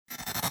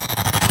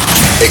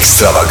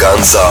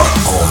Extravaganza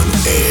on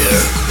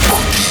air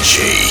con DJ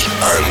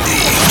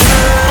ANDI.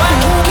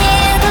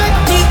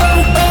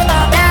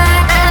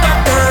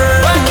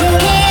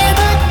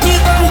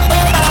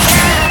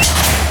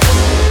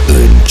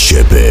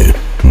 Începe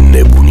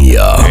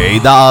nebunia. Ei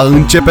da,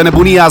 începe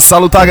nebunia.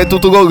 Salutare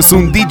tuturor,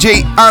 sunt DJ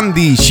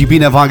ANDI și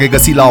bine v-am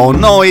regăsit la o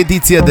nouă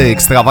ediție de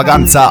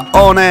Extravaganza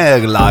on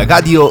air la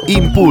Radio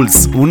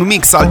Impuls. Un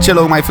mix al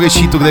celor mai fresh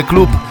hituri de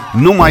club,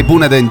 numai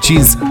bune de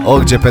încins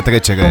orice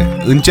petrecere.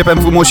 Începem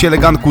frumos și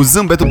elegant cu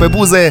zâmbetul pe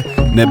buze,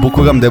 ne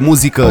bucurăm de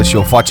muzică și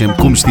o facem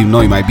cum știm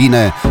noi mai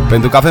bine,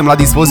 pentru că avem la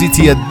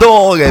dispoziție 2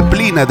 ore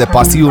pline de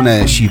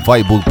pasiune și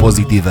vibe-uri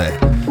pozitive.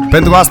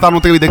 Pentru asta nu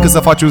trebuie decât să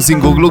faci un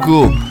singur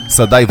lucru,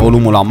 să dai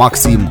volumul la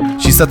maxim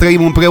și să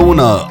trăim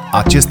împreună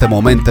aceste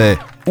momente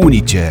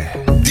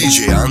unice.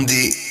 DJ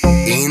ANDI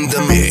in the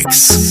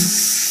mix.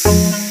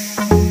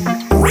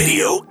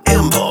 Radio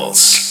Impuls.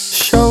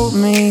 Show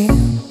me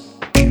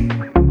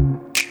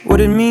what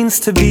it means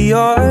to be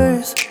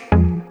yours,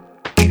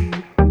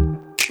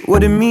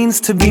 what it means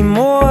to be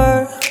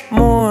more,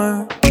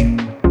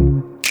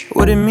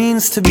 what it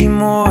means to be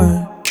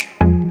more.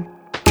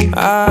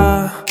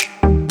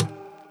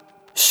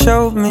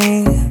 Show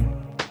me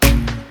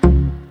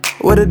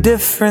what a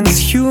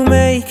difference you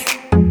make,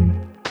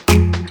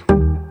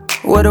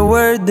 what a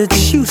word that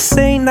you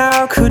say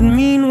now could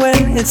mean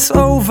when it's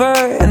over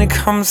and it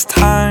comes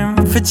time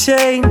for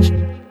change.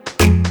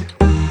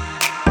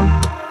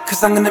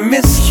 'Cause I'm gonna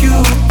miss you,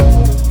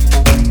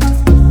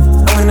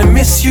 I'm gonna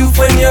miss you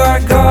when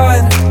you're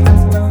gone,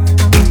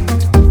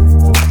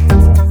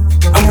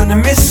 I'm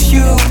gonna miss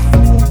you,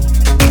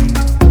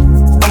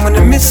 I'm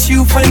gonna miss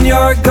you when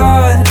you're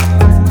gone.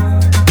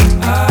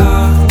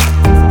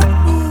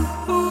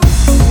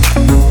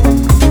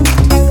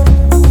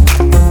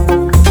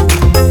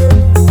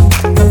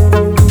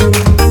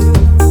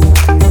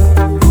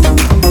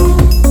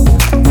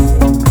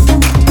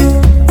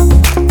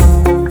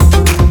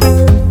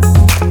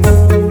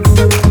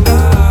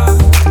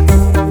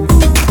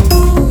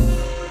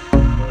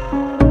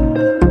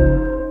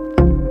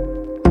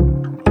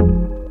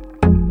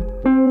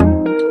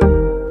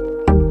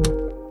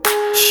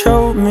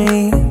 Show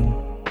me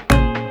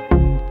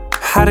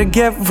how to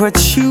get what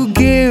you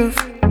give,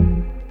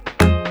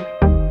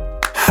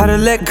 how to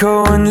let go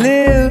and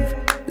live,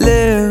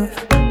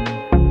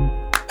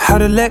 how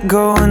to let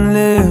go and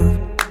live.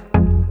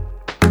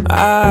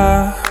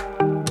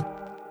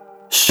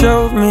 Show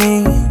me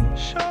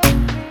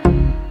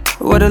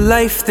what a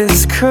life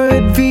this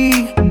could be,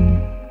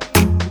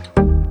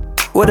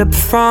 what a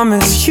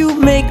promise you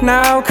make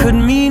now could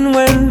mean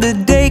when the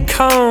day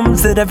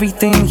comes that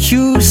everything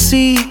you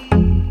see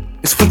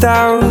is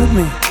without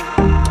me.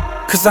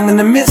 'Cause I'm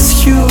gonna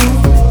miss you,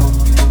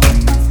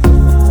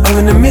 I'm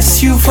gonna miss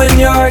you when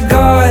you're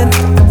gone,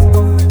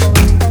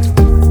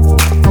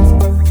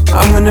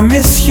 I'm gonna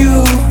miss you,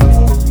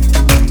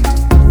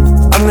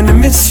 I'm gonna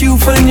miss you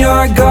when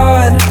you're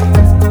gone.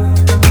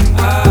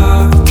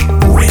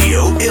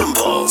 Radio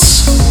Impuls.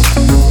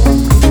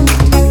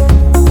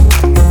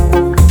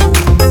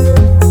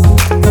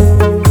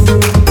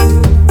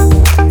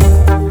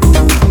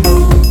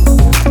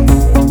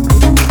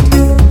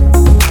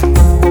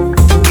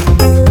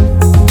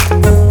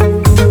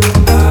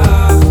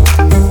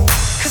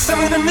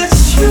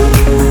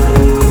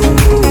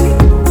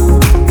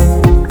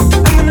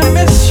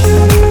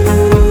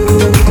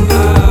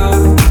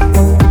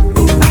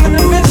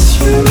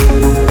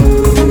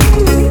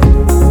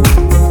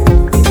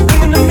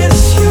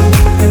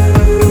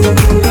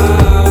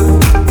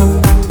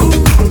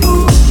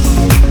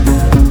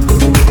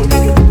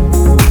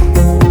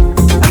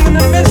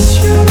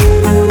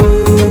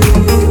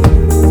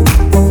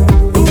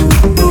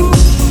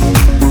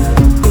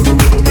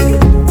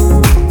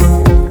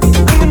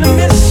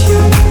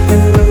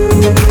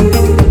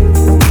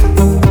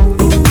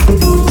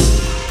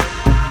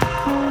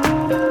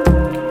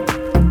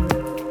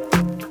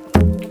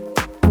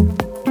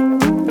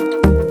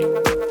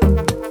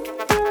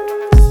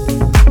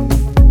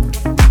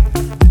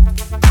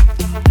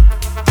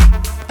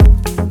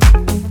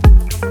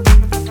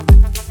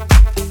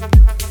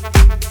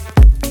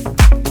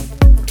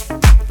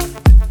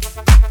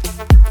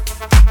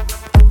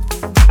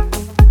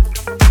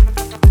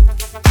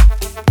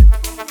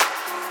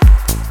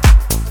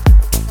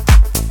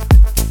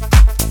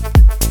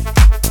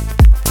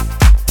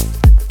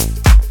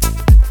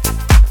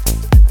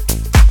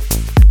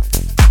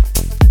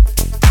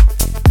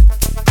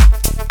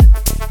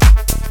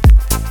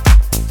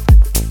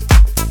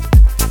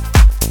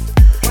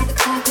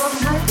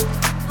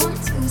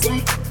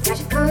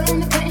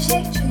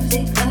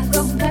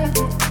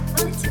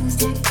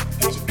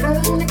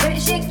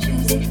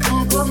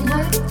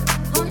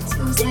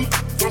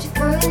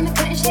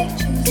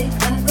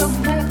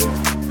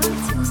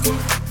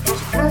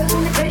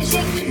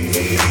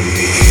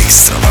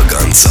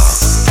 Extravaganza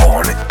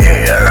on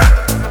air.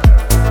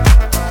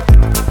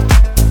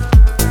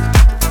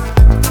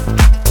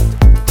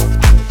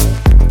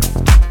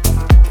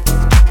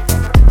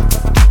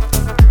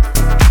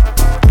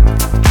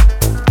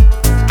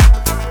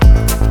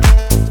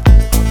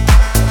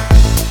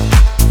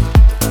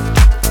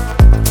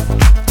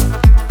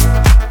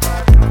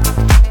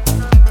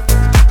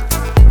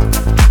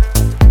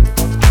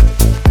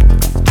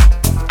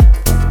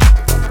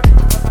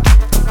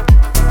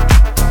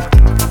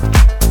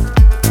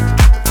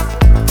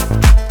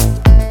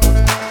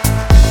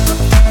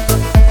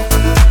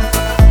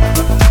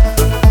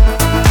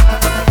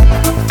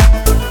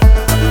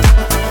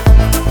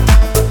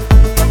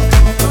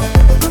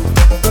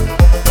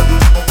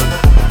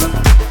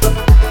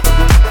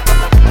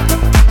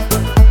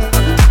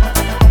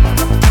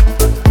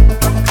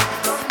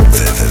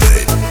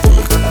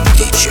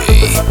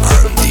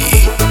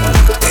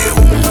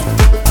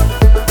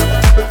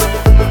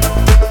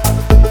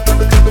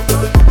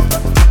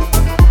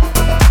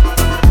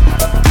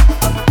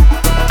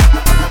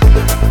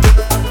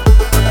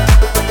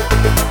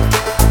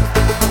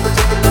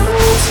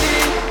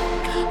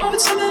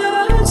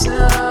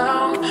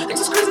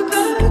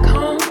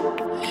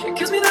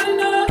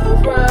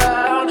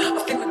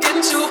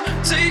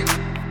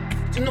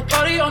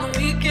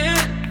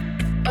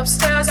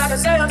 like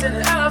I say, I'm in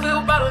the air, I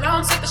feel bottled, I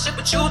don't take the shit,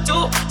 but you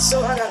do.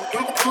 So I gotta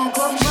got the club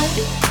going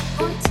Monday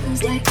on a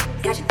Tuesday.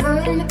 Got your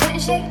girl in the pretty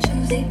shake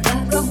Tuesday.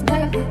 Club going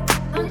Monday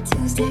on a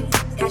Tuesday.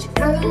 Got your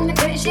girl in the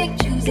pretty shake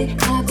Tuesday.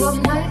 Club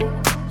going Monday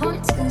on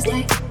a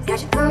Tuesday.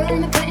 Got your girl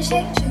in the pretty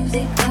shake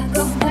Tuesday. Club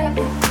going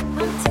Monday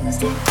on a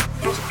Tuesday.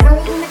 Got your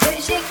girl in the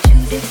pretty shake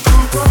Tuesday.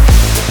 Club going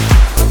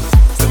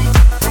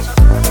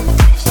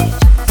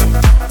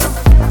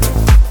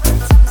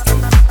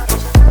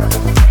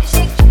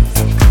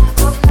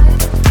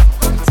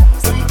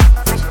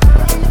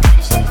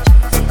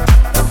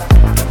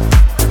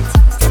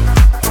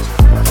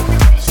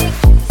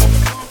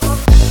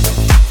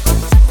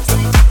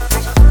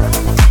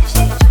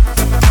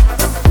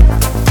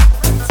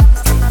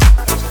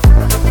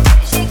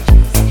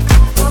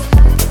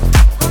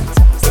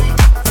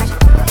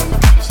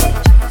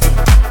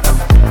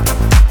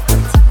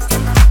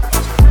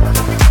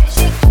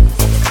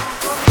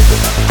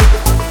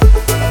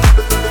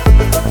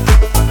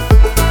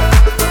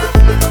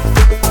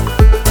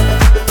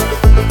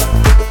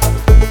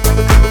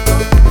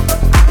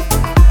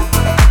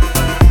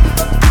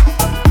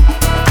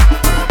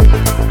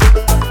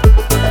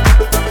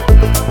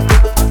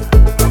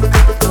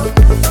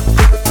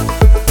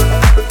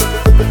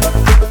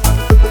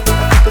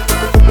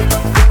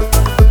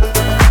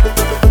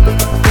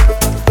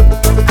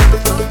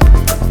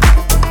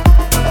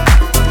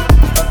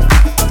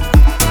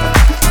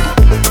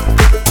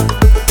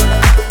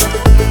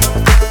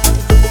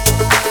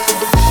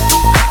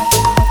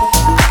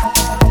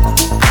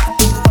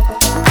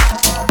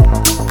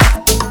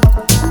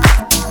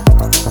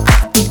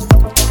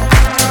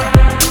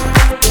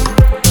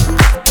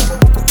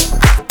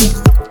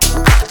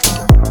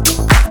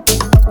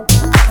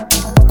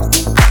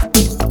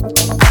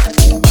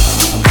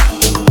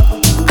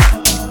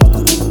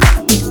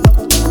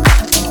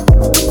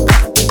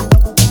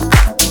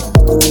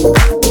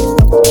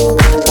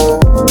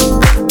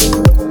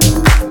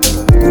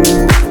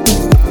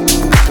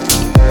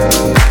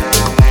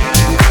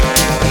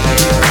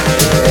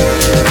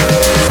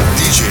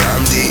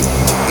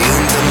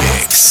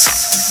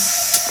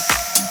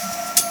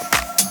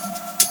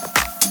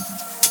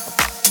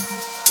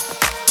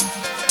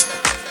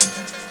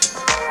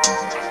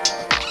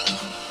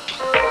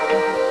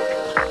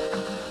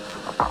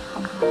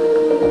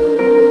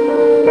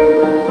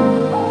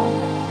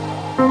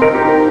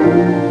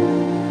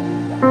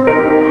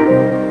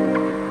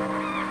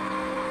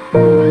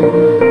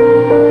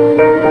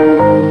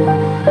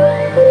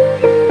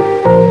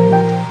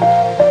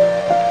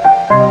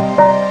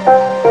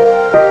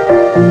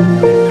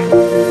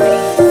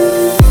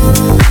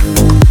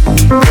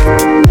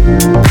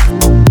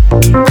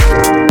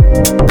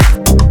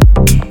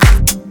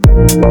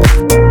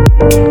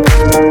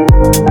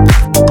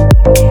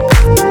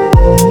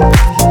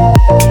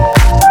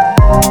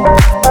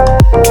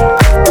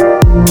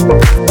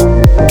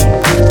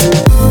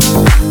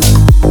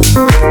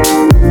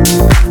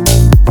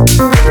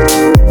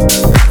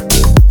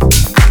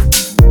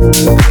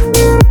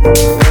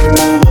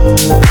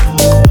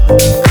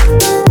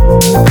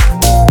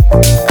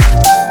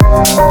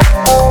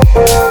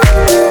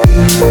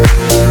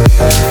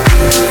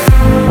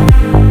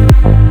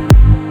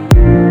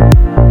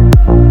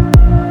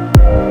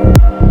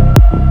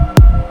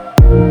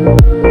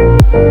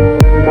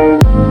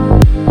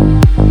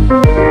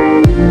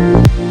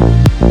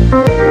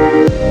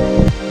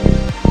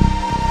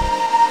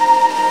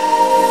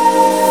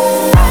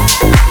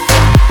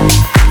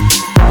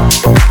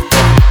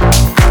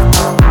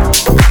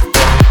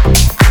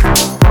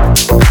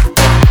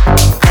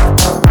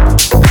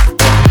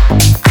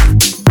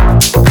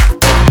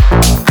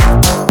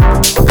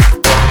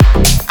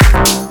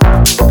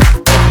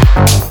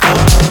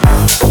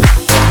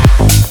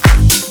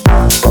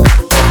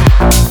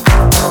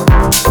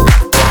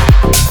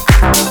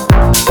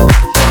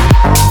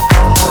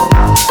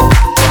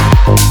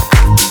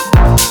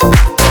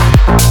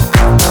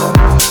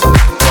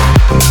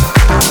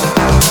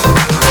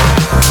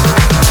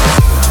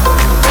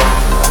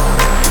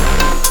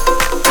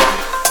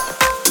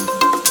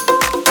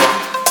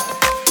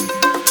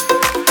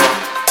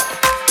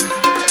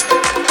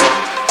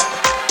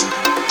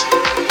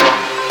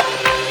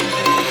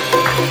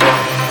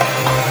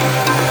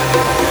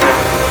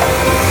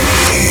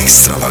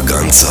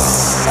Extravaganza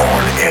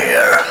on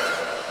air.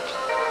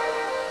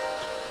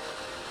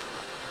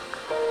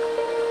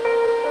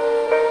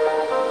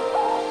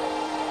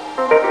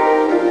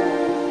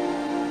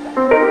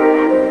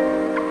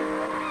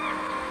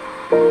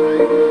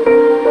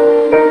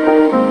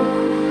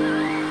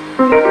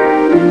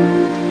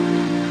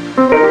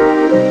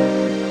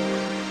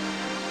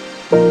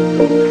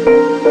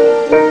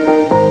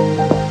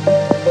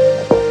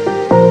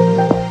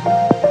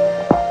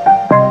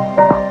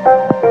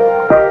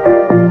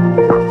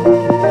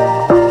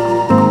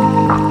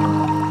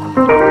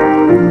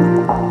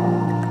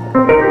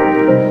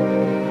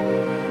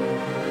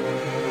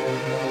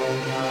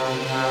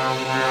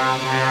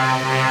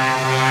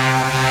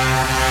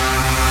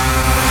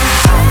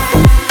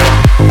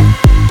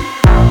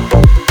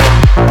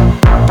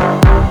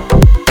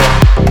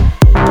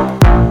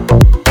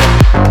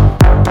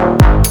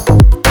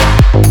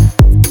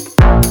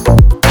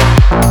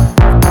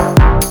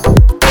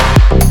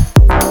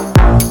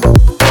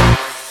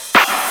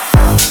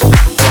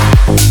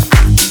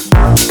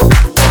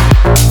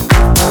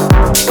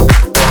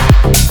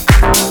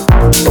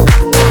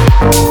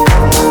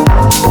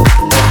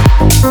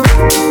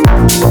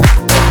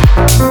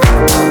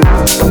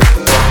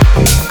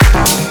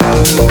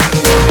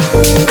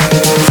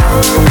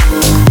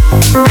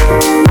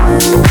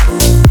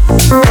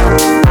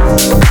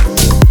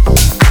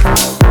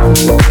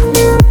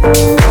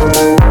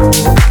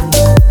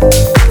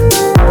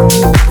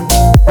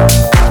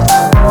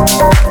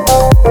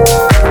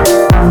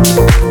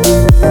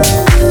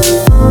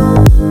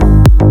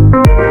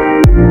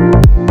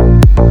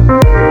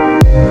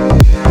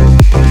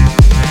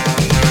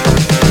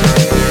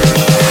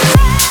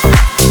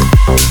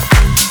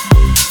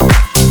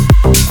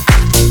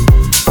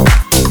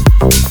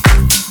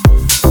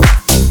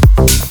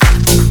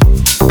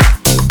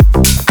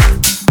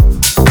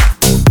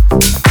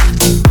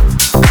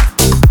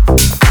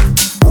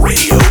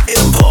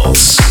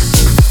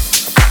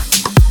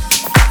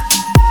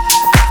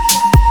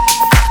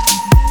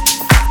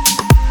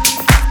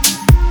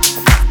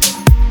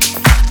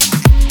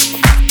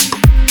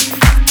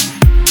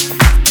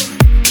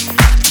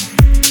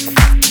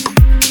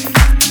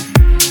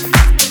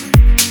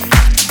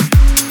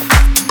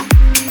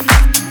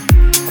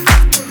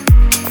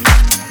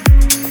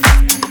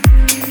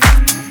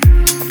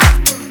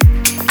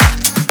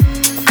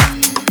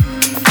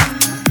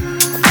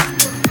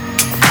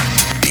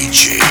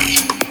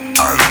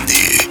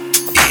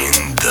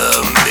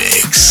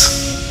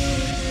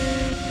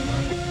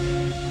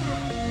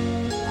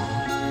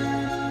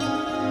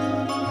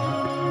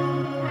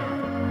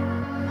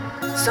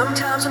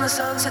 Sometimes when the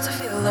sun sets I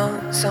feel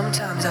alone,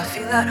 sometimes I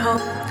feel at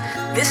home.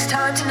 This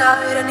time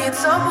tonight I need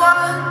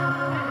someone.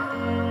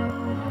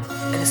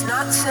 And it's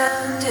not the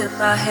sand in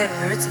my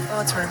hair, it's the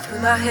thoughts running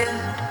through my head.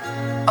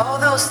 All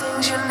those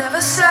things you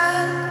never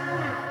said.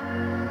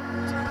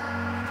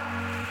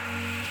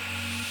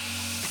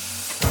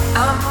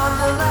 I'm on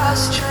the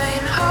last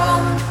train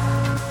home,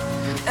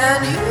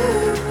 and you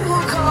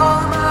call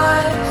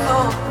my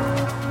phone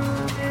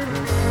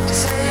to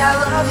say I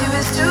love you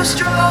is too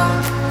strong,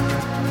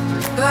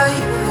 but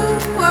you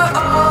were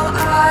all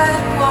I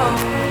want.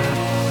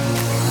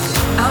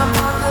 I'm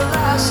on the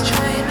last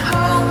train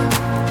home,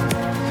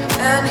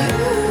 and you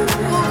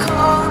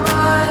call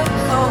my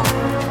phone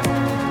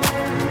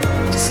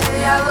to say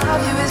I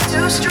love you is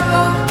too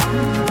strong,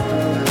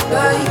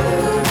 but you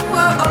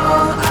were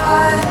all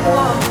I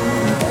want.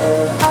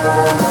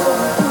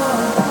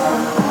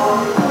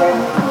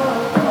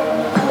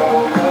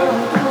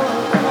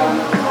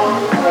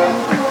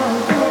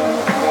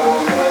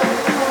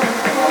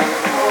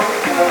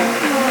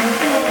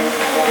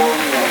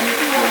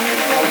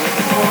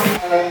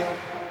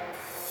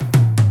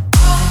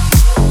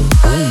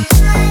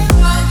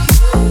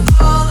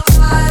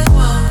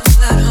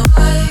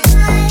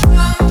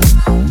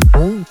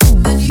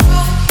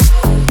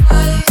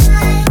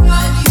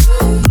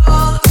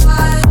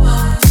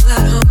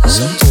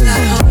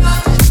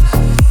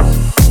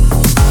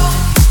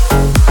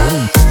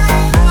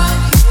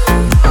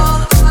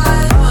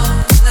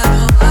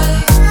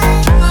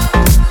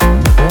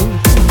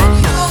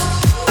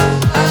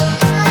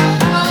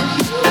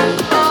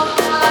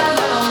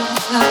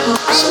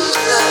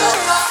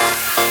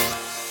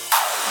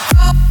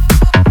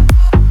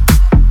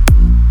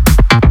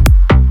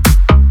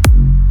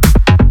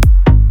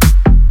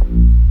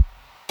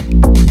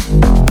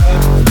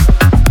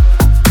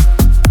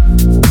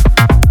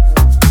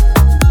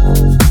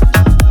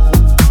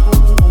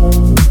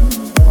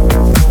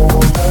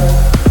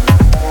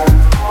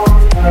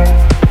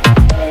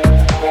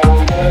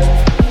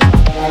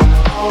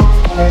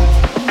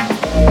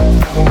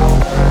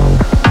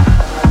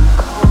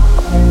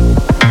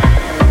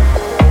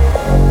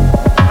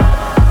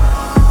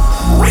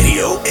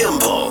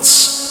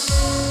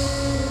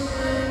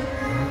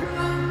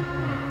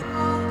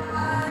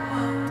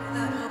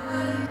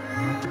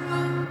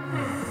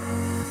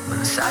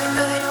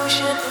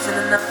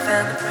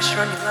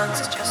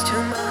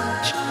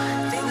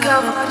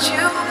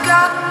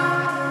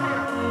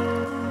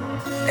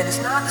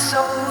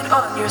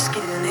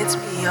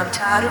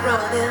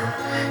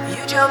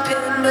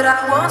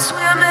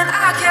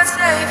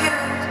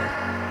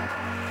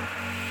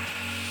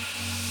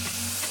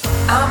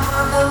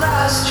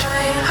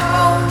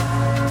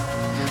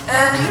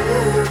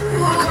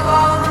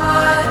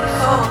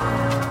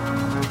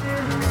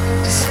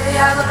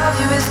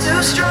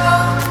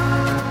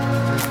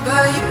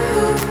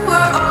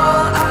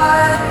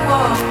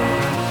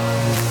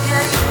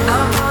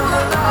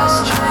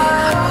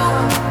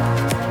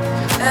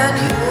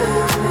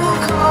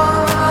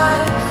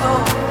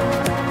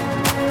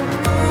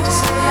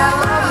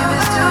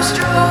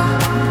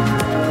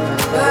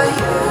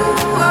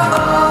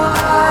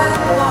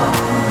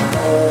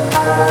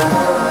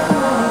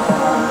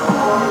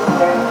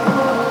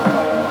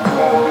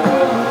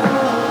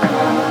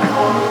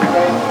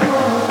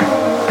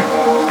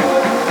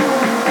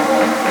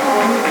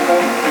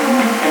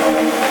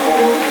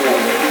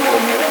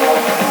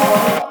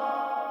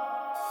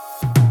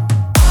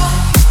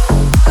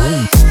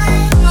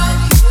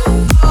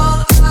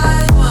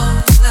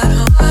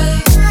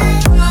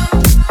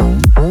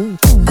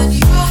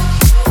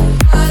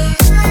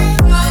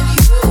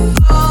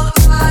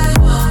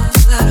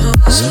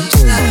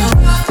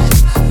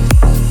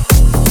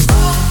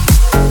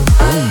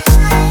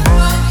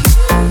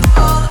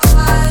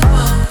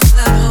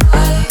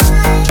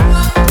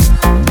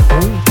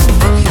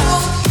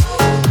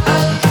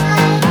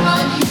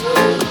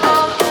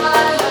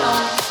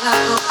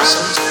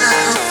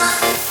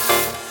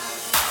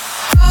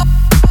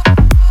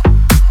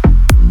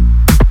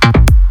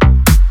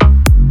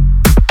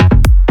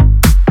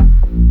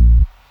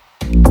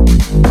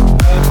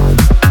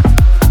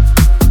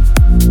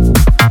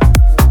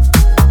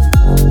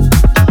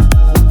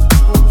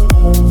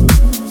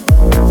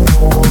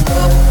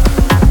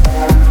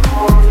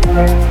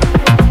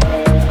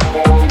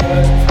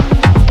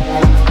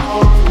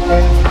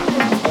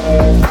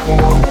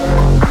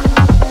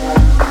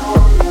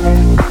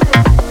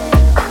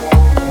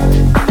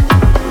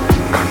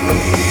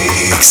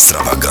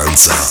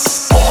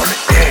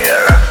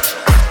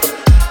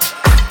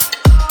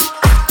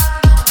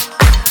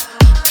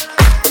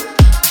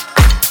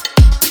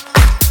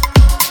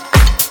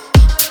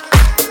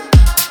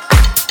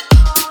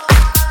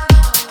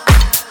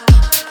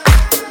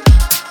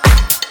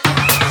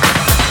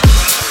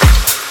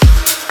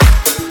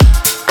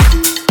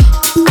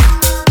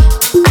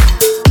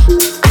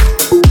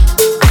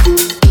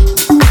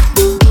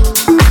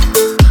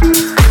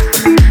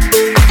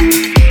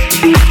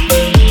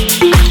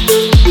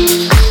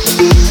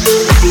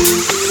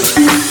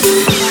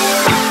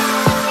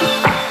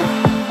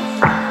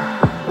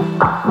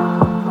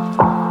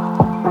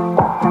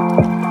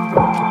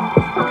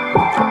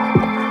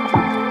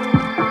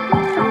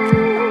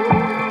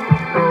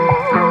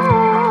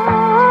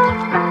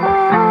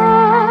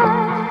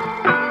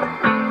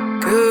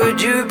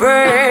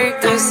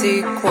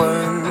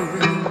 sequence?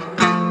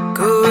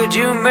 Could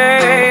you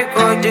make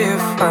a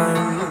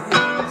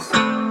difference?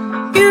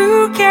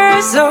 You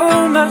care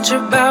so much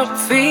about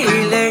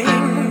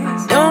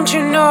feelings. Don't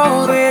you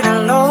know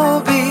it'll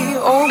all be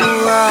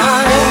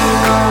alright?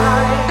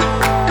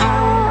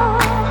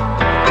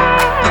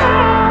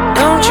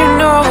 Don't you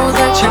know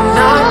that you're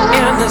not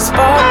in the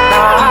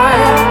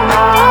spotlight?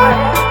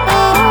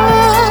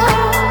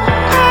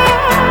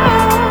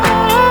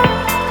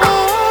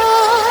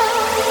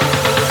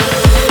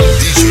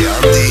 DJ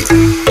ANDI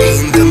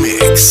in the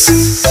mix.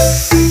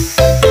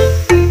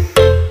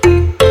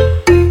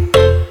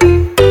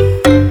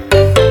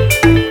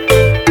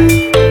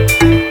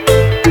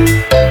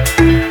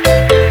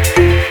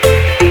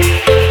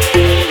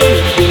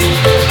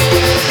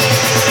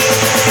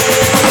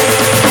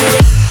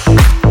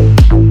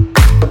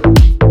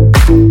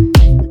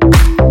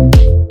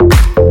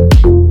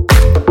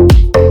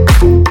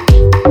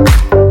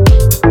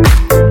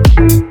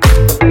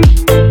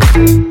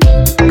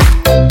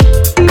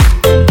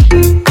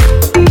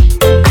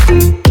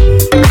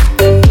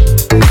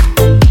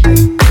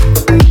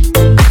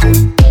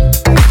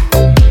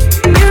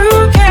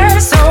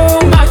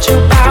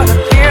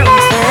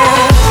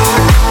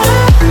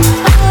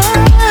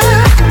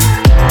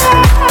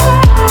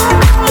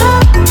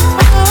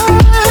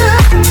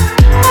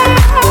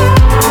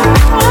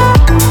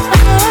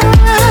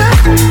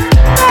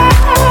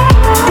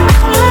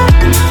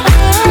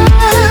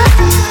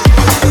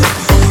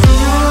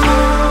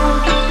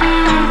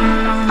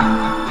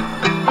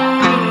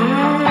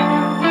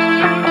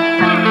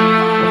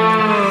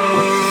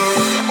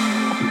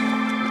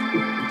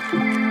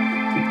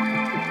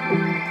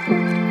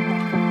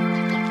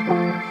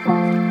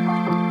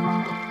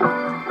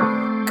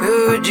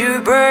 Could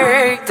you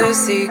break the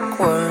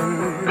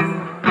sequence?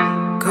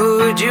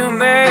 Could you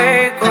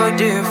make a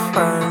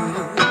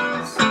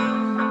difference?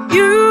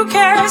 You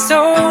care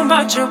so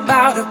much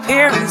about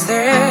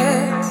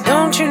appearances.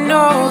 Don't you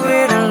know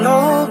it'll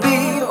all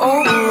be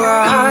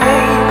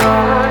alright?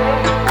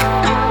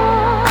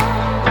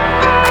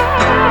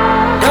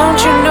 Don't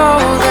you know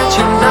that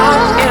you're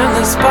not in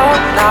the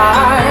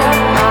spotlight?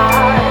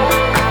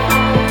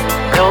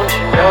 Don't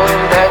you know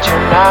that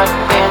you're not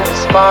in the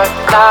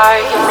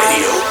spotlight?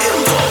 Radio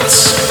Impuls.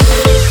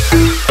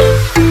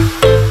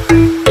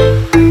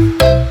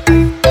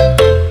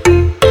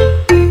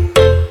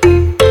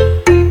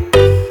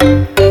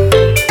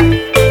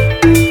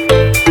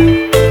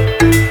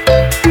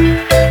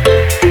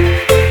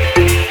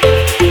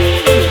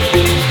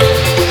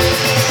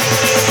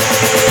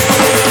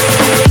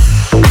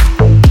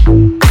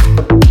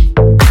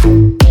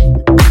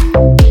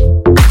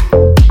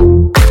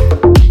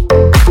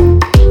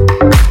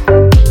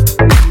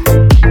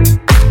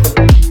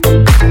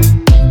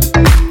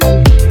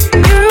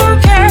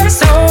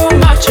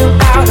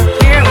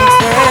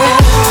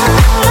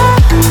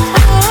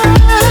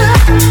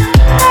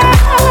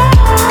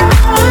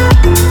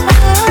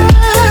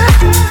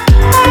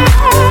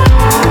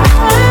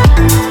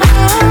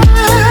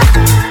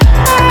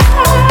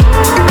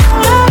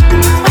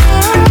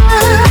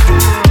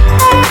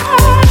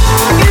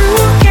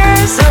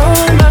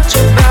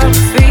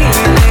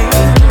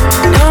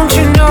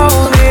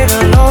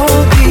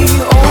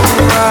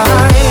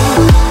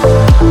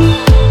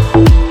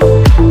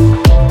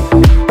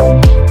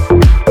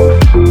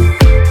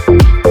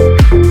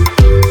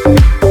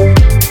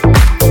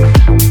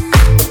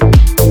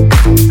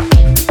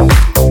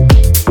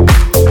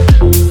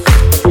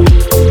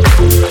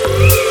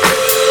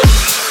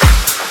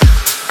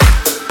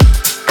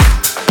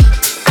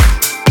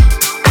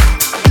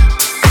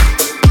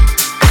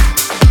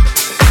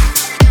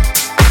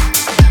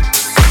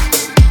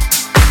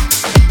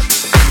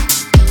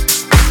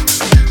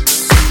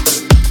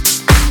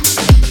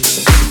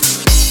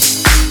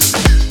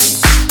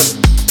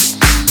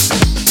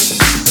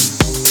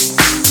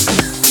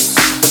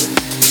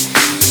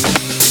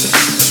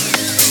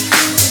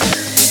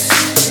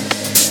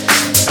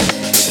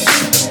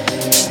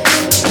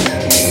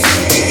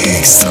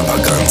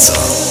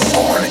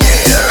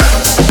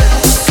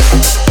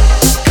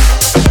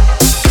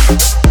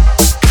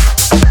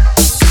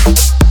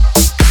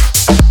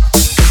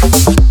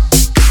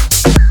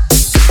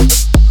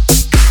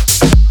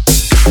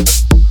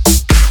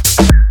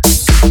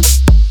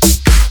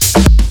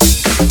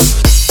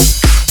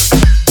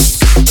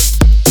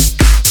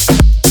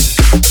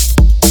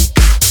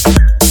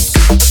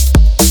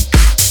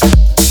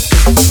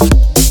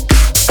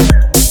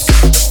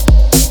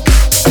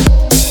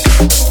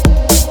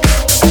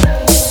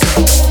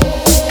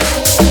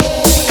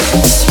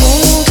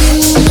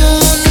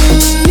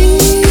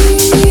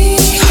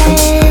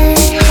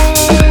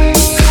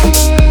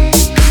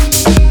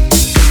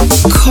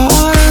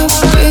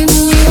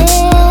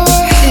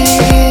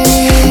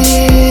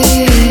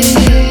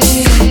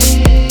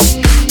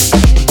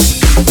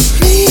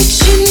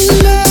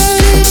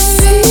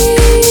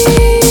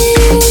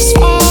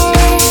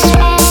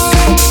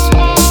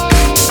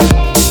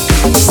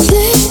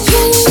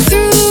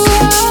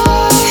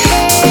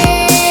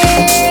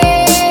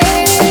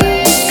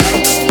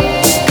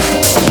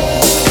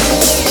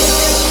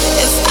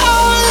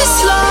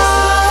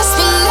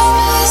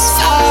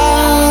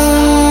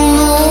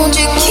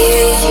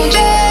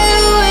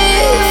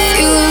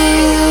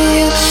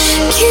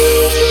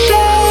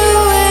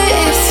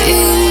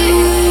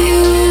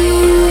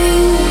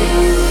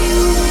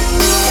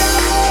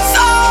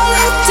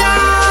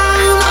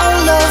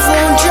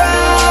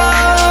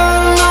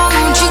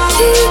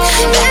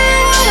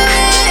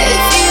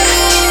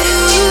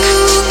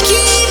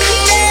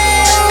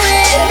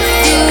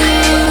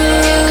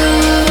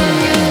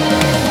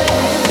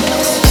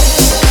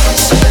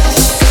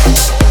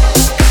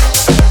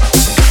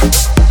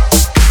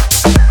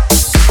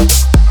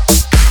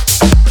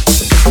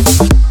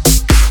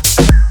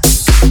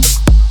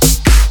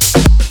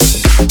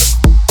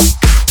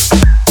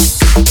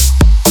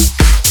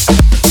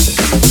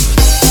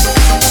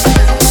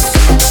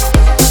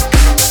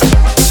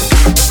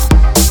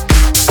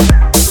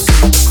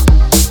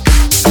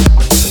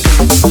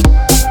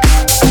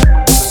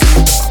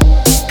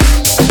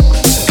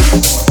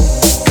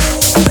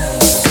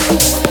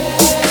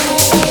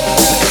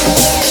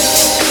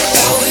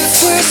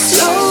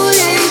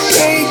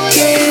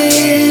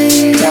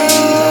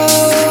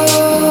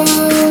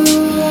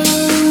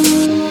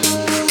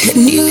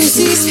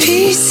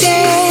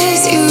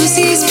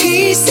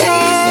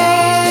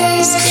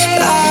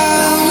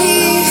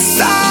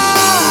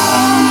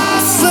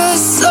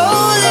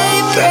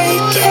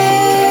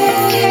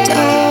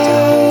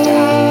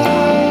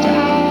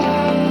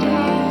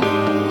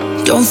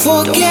 Don't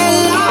forget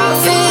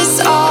love is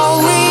all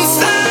we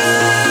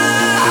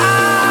found.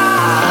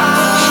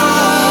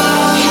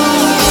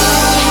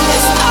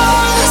 If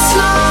all is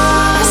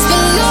lost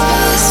but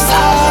love is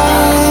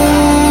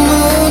found,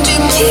 would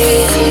you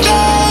keep it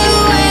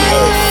with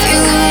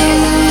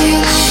you?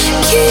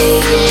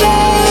 Keep it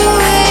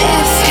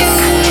with you.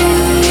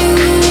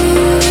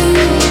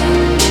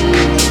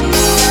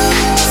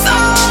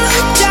 Fall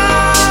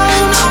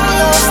down, our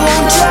love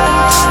won't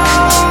drown.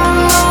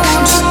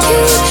 Won't you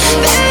keep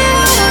it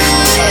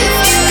with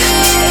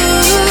you?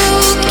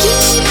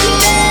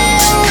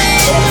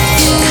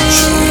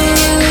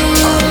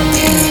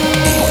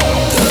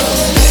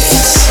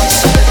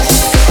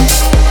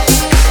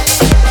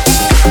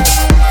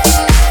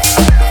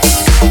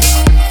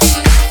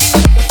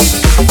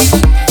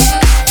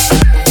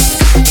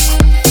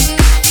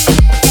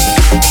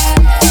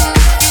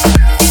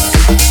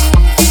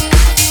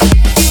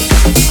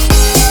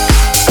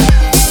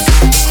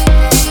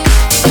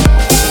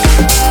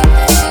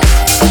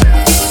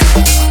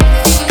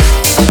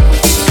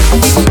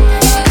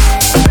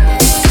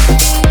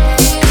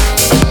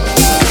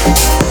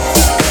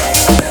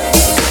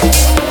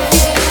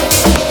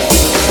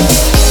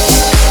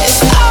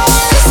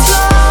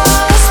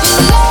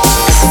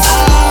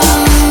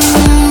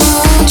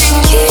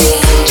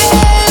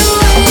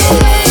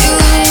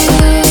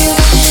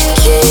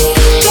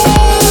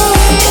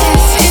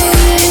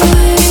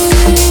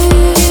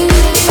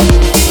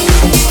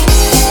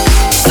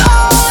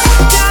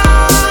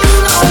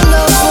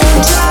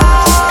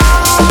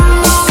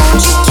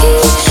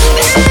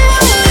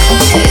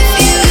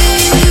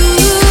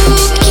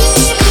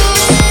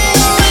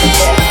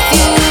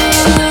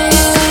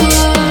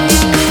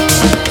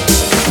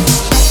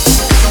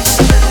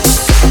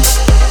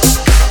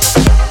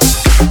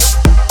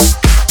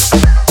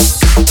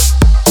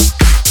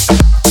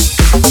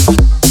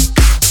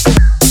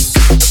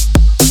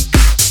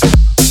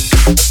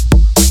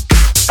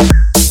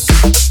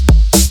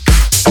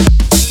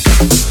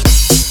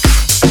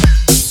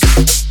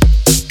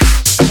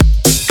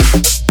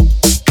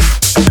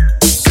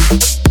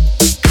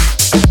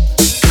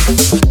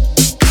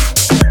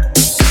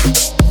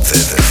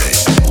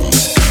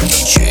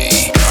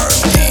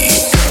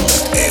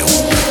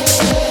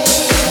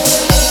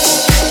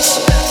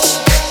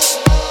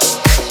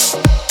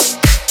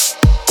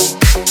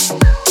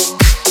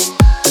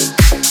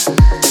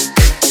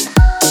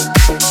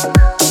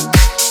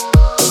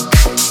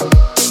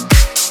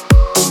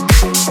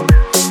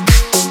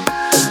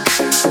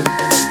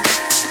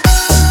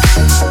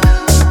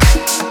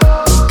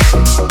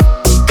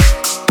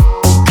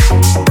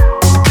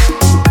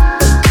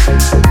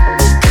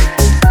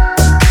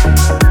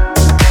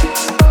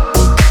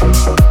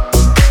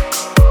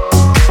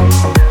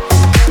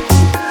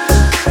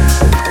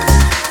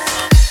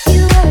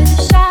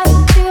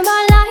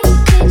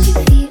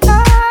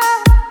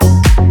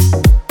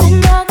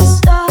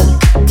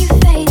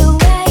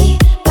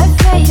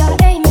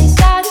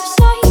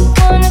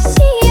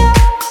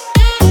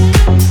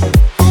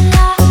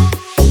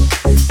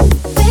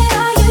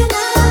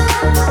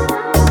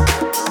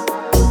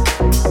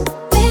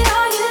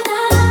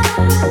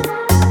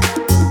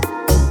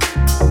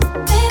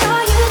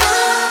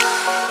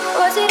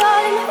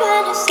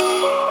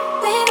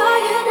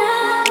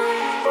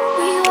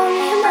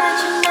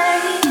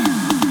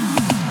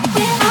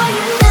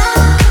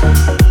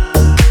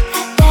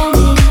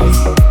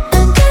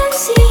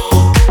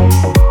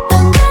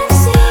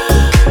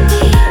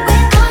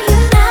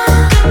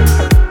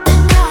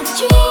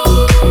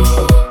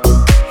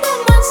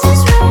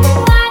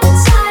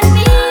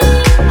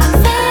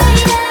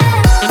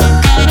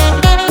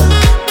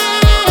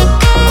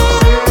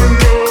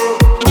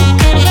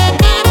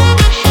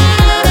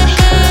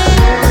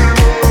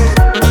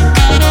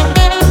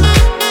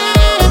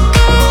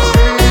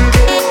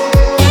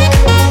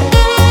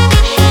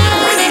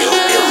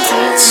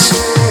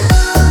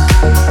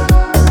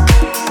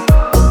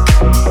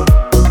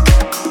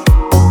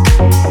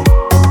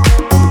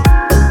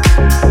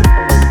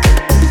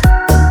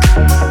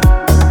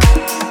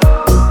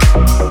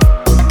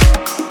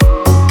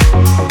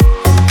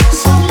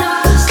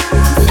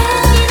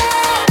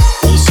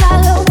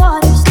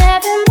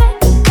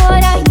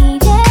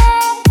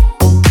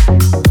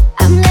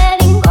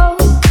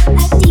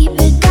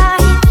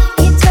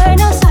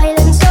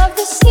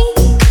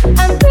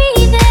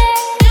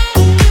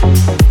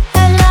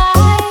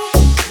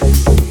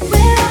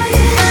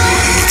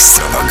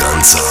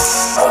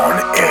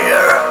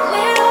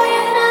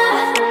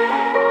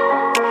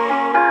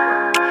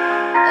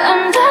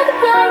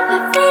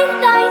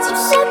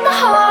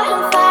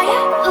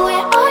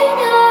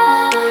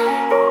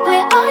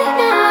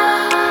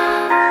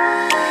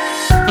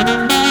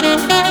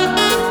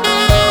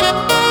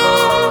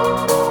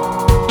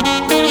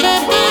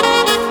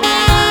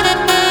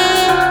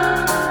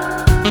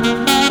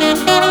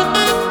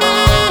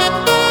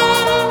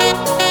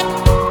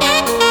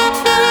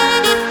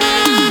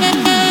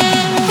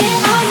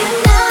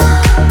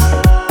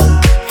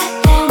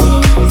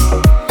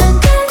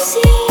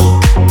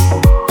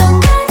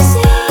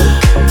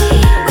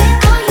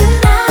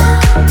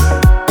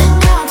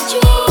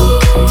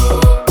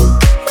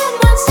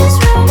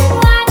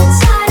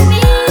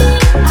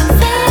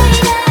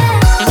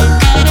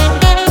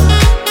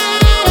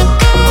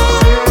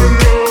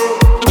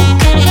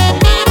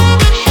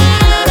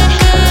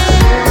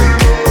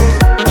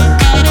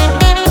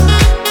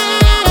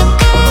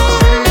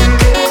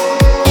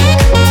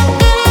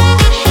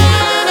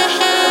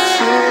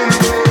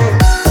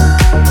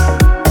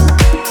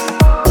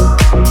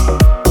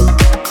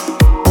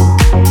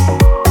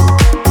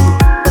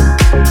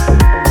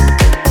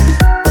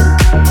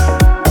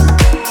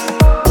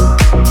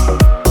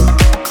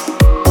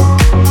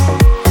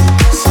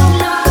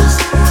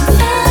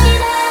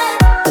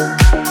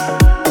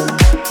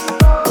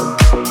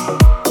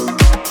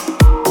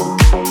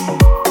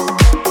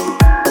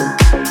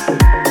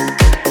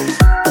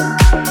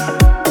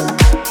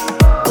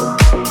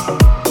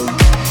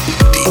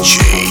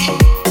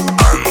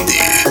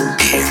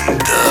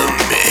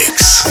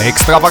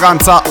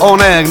 Extravaganza on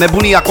air,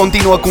 nebunia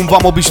continuă cum v-am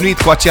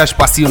obișnuit, cu aceeași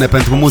pasiune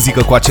pentru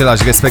muzică, cu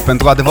același respect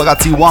pentru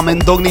adevărații oameni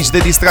dornici de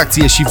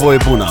distracție și voie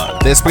bună.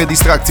 Despre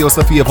distracție o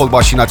să fie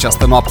vorba și în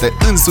această noapte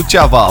în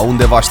Suceava,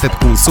 unde vă aștept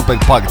cu un super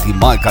party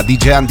marca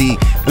DJ ANDI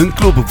în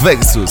club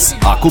Versus.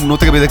 Acum nu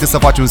trebuie decât să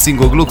faci un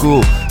singur lucru,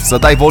 să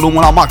dai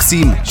volumul la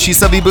maxim și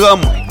să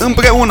vibrăm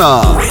împreună.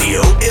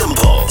 Radio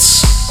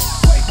Impuls.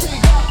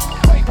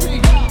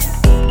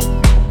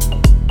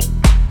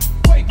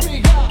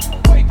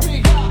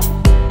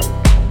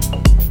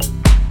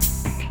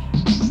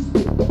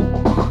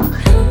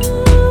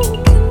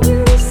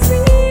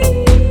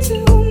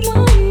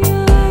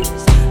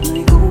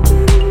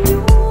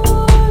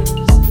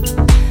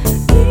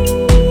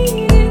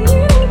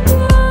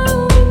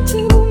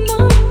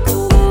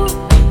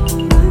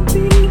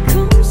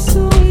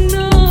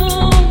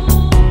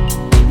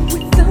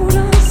 Without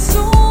a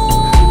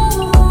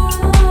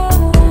soul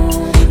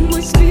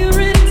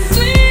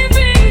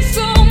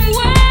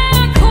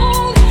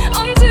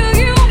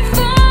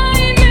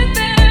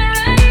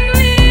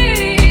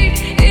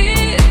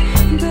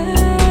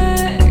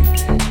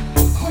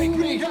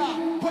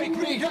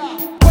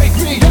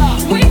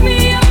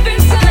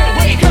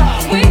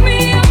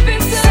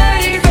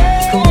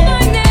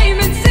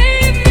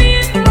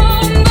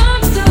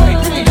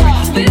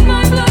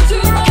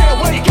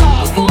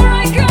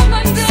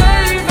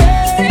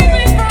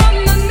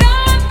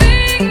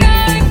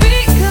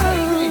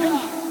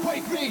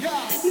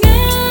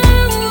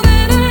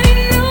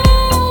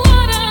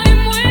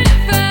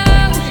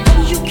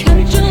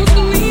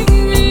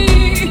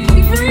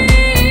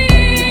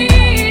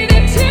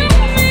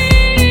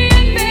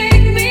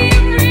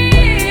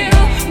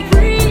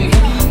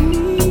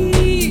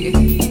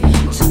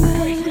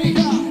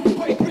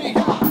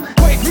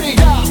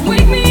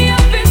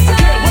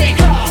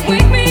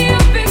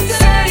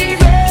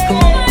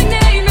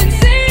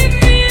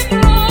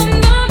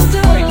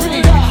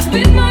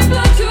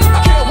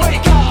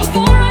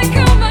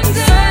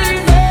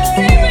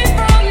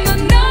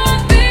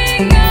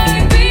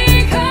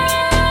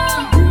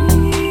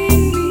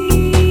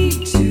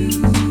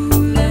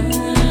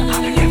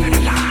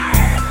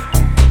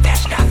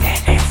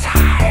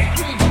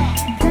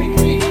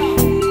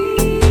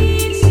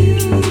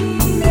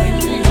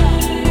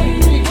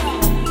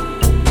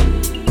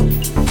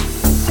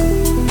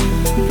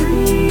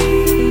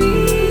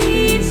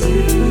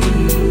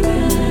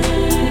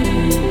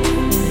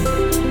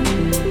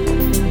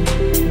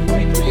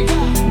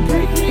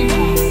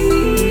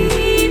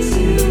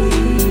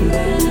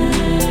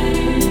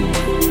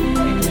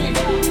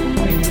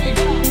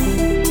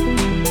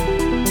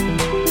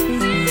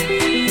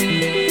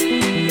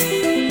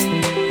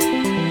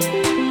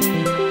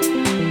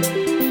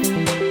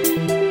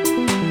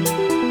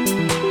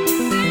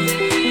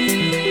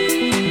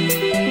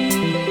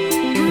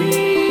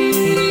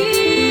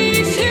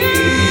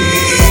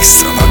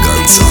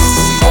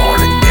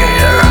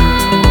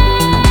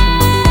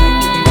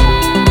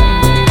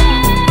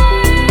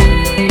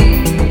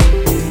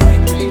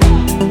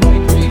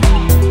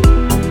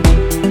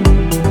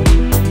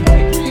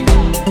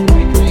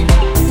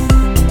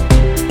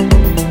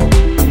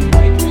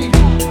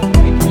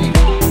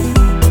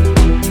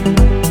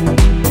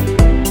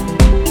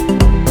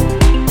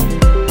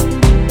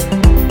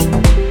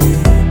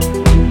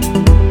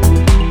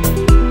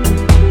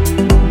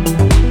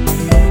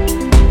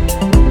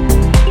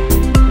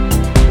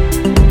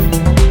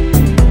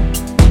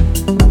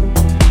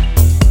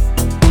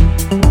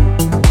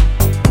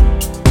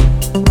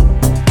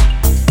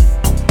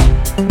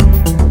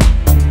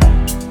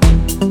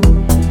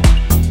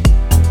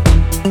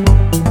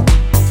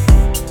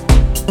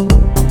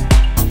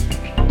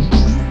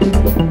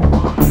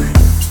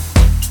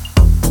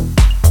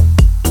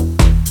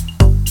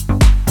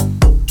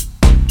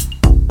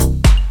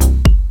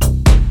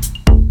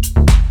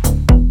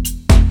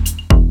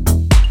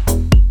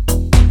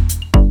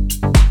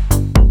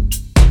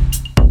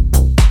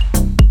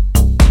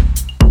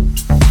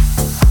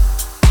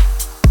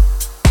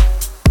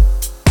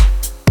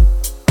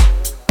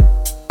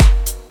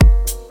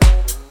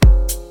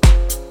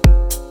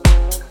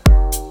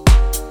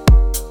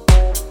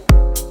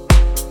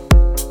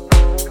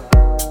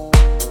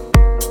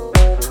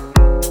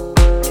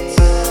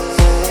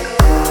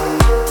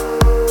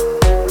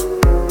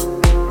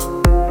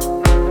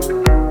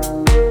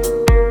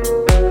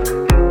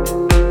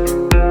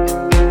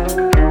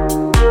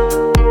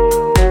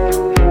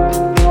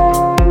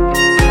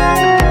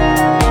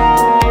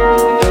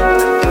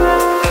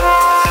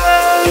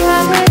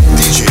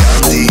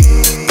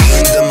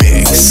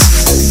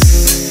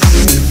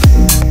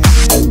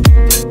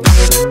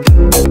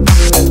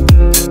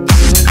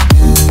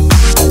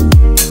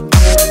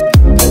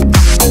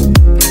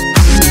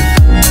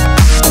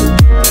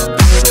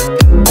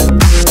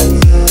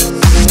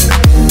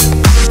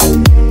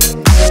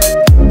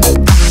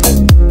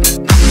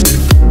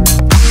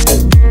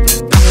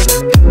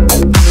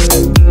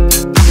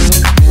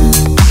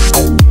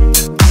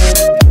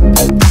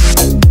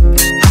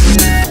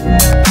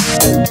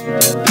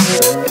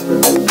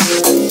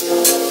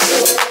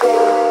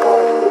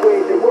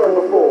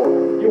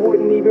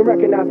even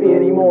recognize me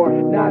anymore.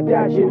 Not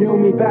that you knew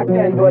me back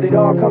then, but it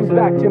all comes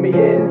back to me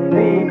in the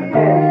end.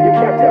 You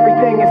kept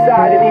everything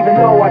inside, and even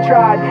though I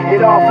tried,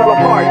 it all fell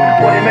apart.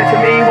 What it meant to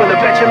me will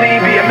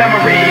eventually be a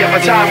memory of a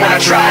time when I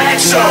tried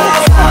so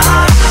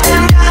hard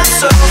and got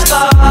so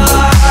far,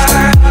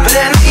 but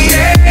in the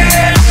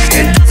end,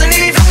 it doesn't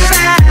even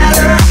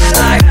matter.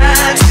 I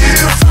had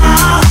to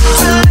fall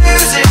to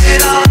lose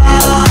it all,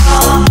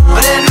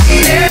 but in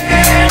the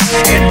end,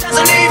 it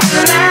doesn't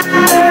even matter.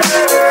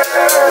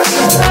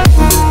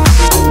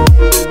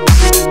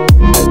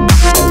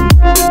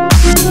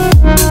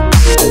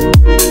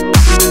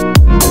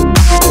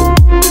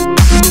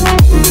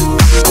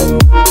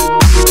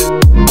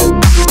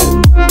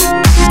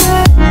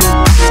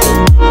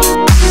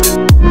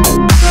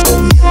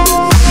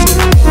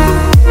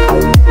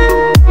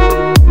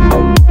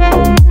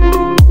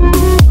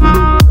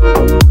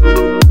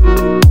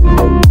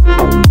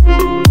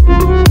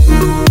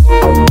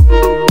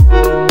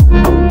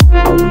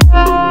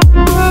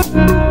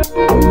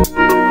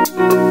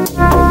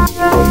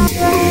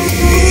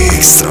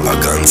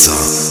 Extravaganza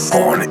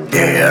on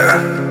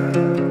air.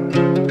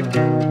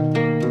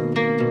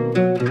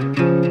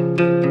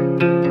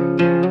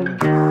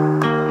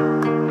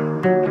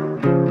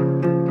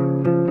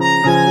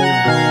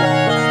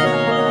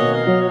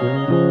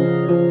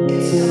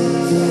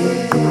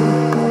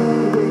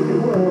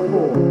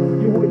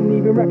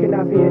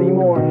 Recognize me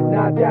anymore.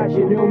 Not that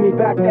you knew me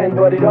back then,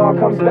 but it all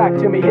comes back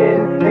to me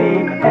in the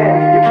end.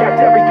 You kept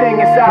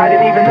everything inside,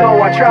 and even though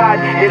I tried,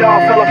 it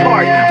all fell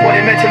apart. What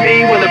it meant to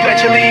me will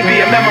eventually be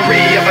a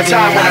memory of a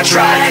time when I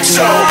tried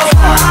so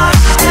hard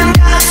and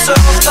got so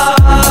far,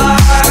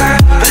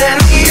 but in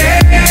the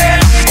end,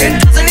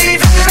 it doesn't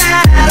even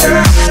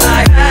matter.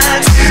 I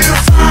had to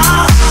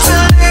fall to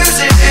lose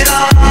it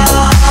all,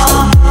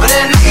 but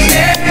in the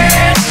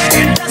end,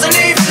 it doesn't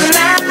even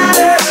matter.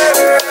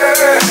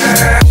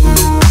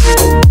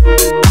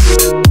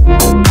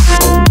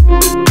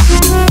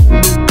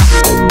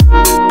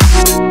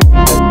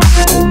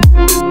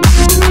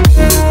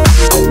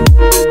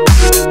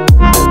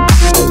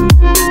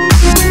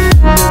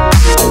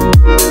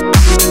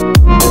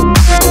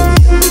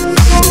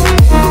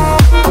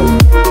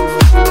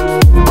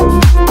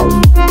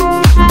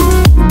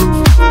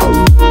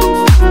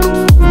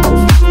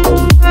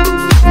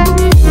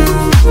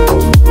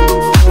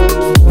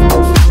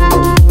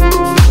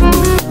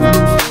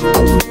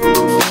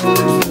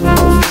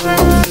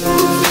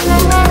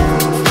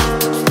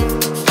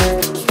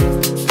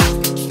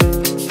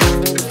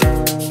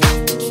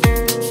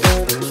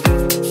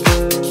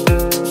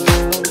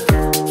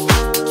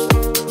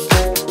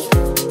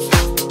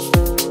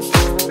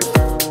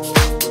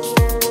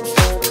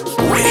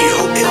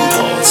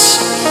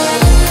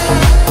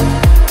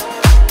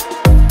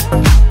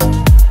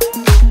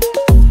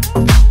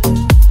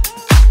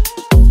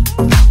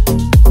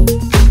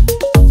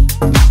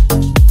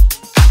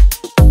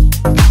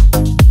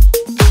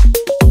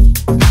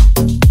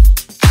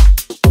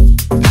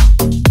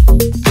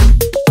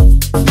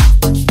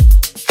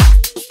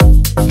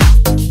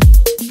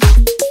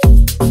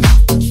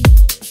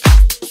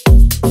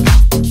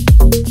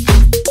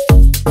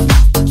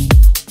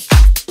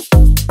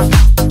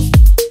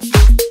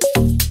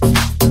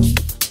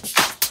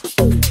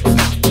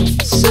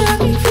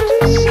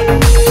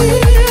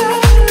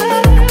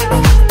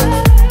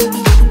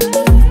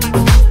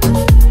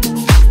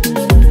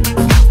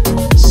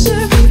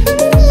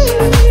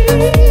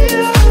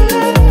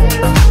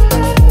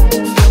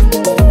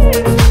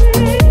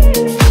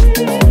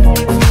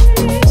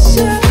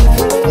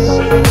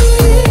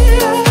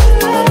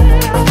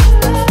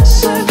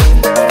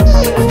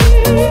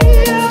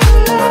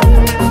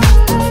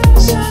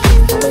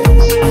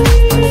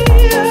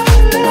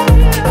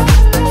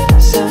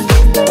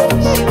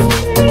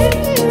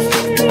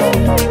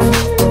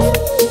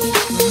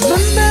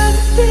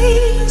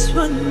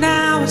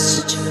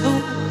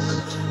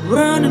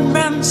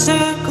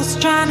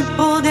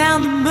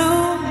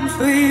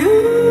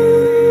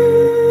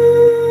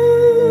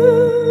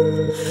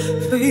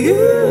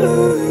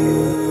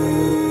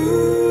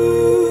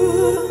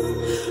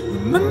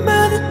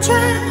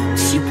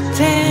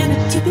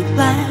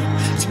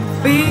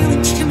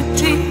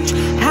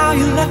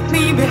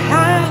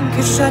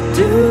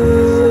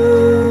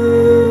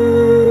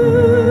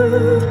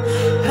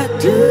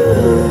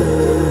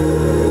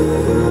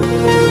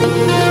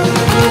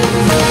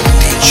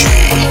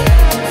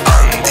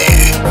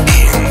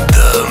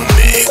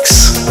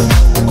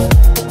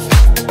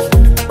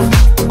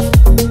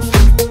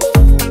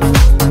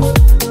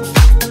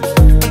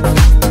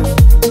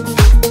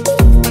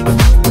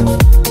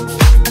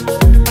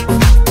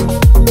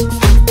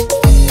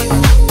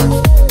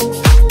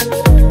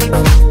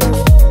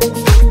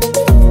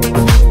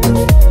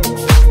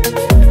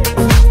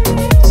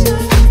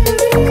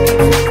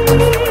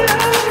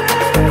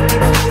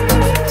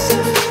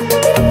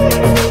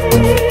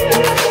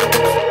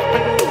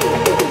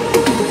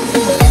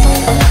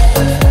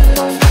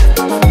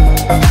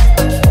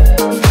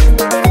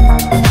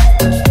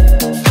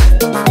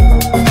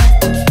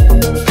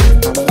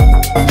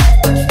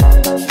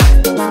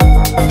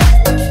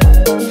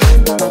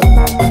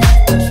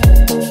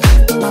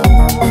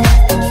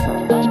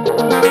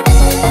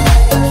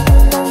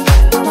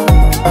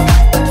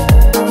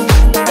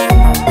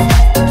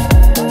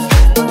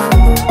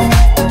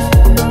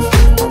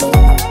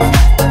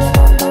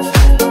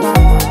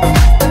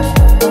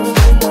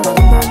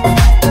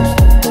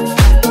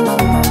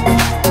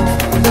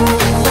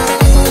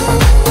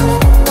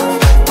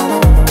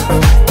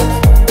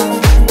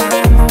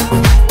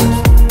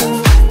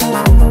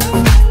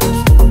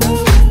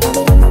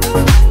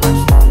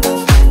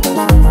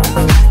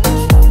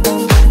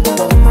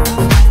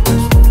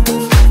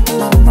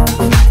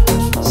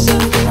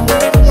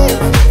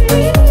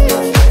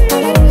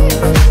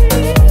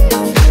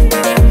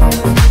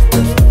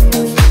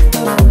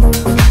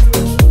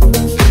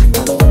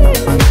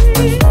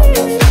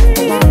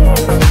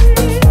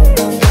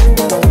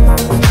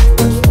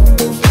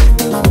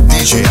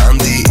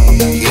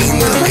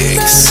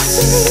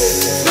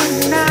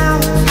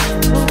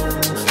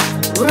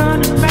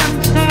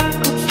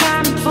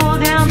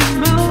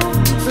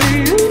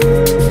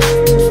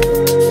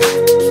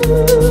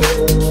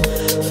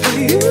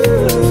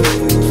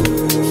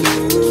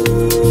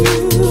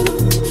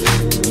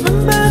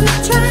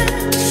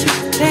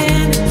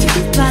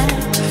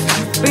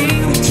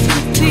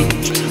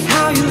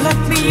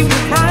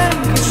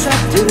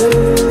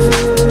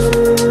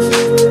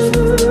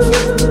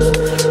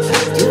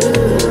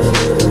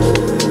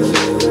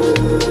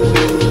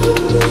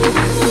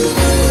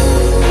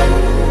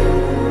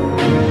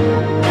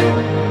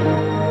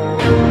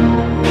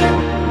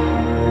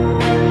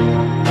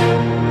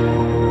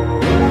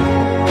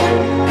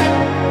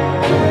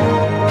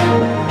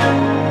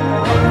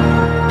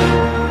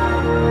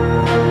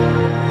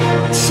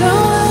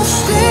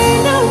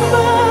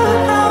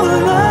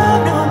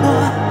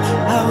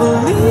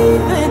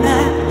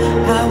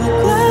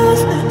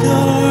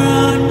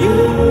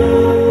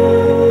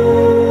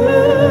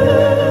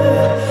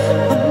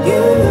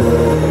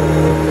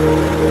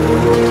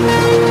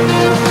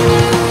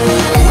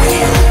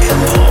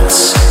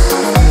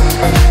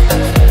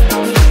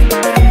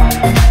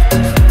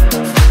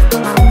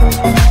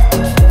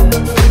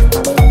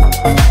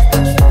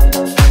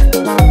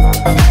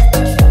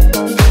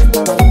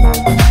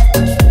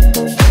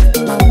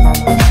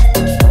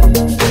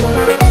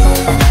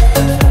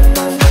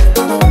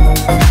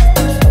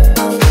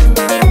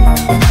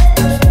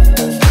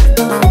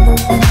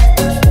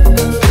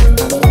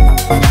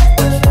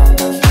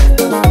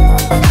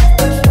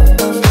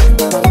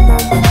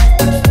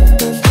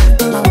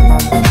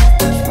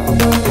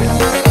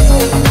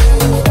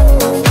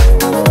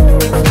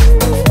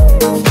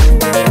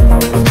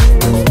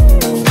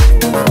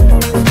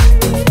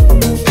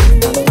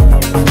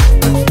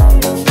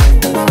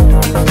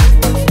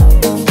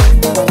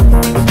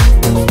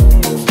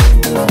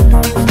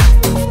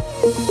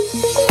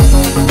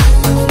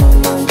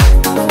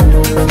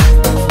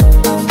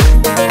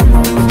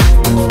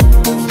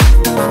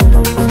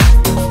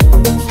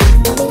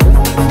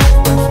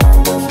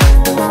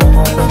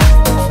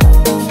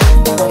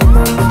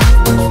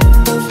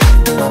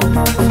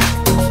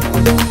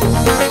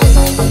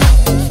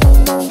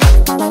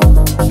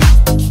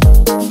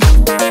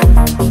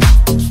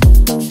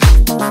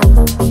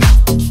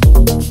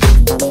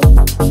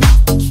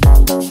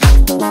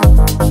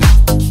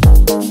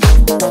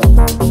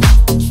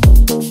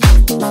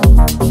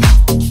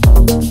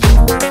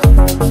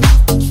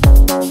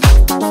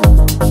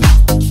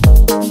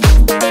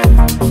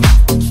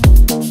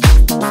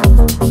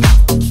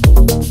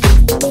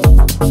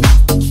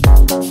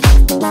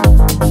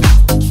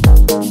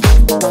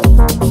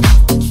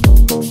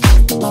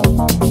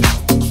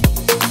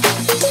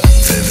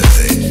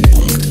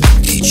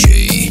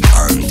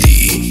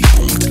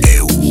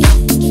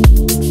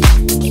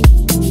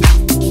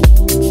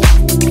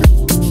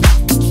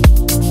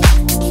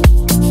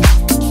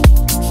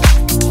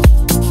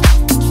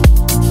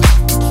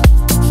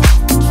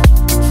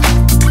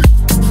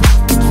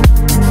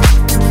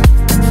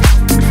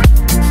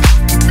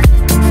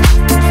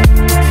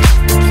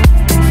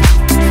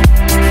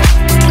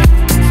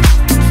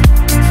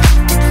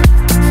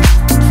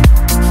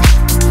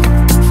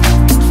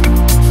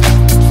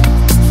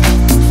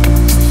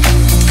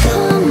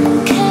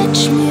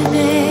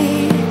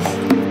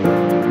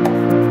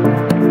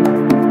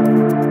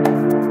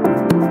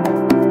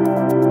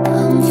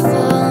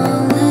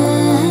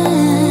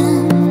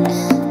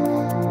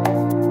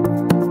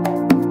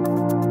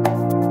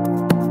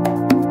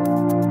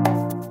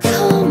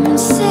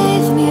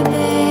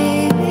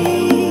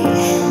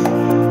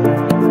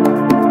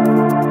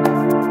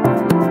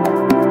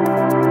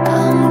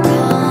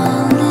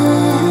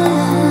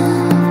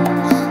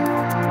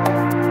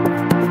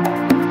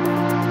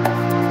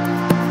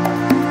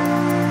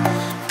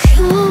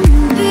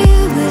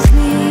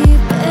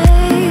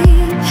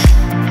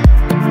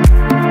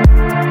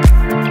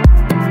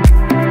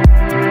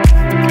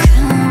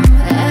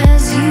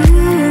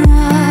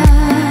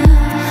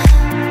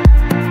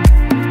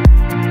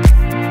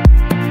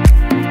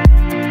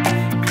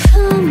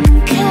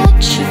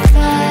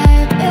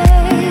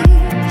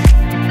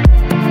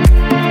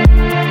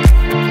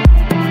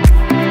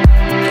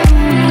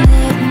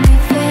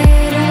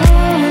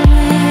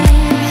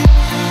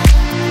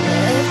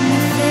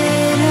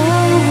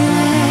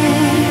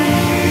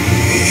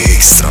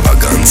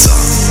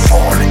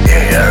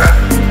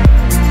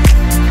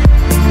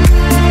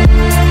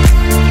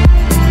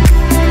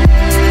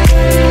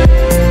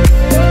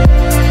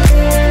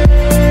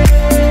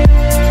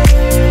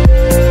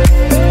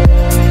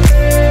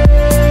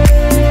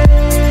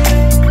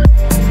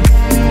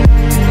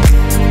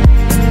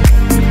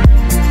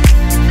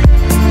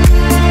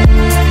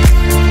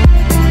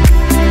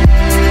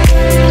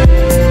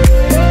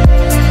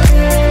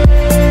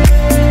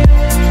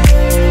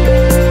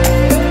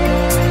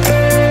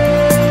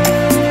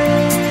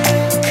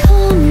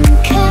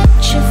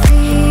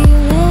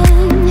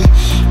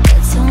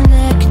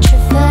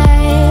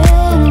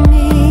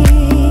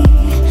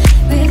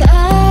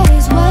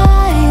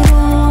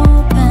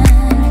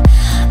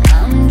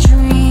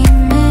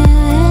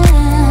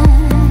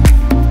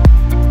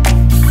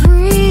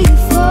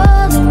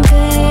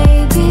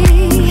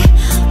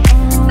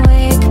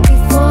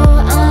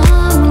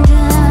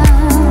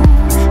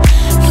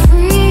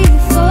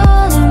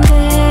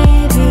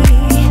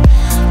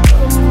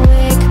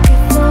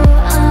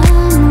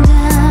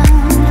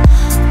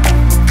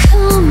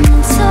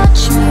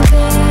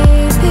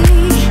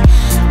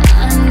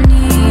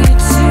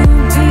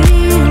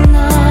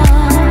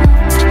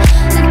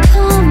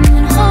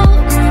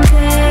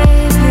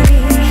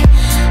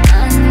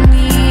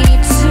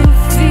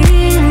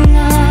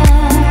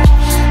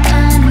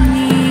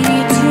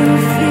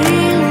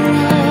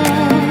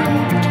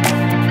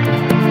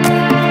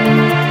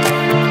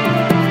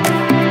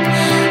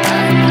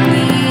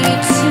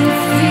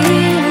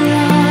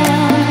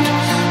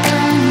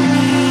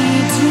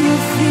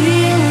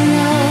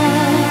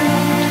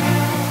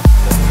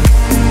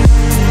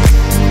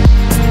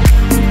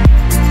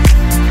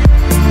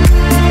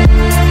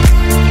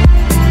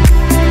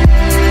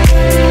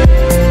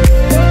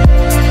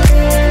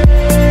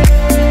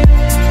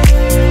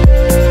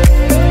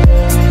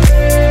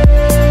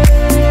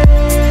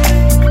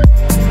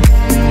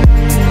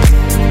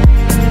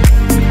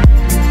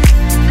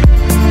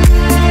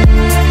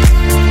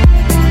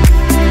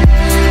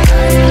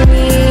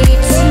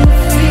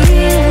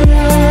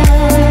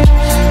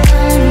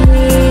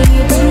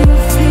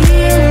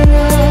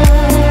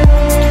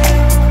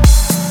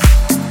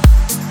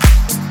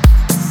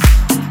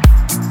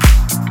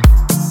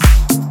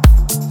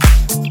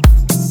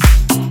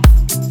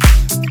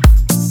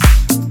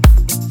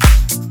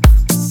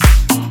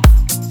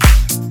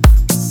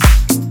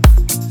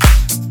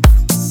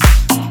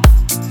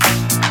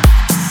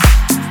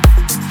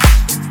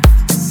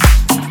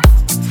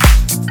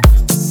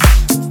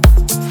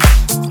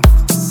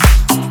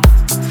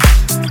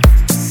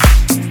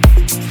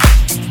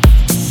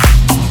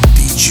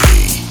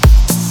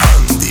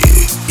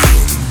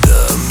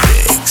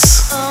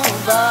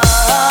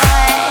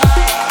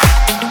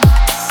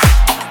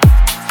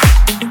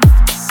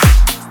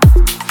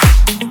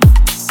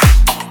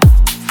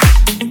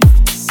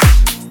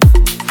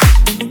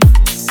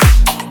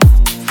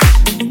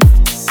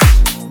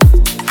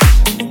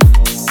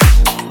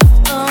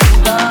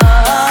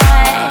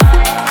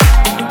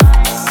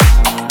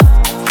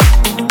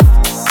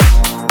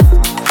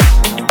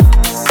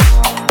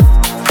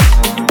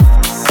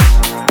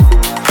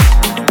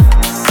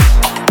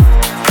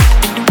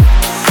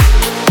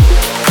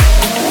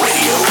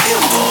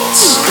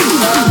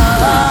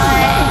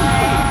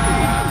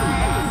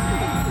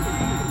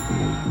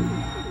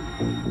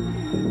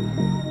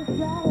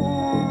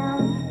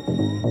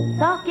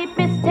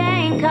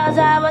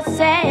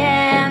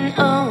 saying,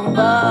 oh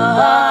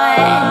boy.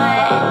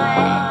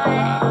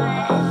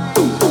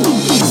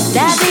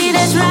 That beat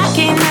is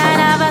rocking, I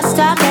never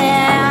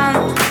stopping.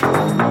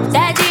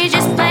 That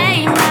DJ's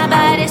playing, my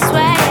body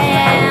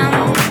swaying.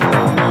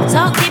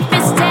 So keep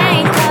it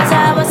staying, cause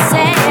I was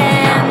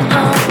saying,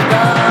 oh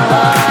boy.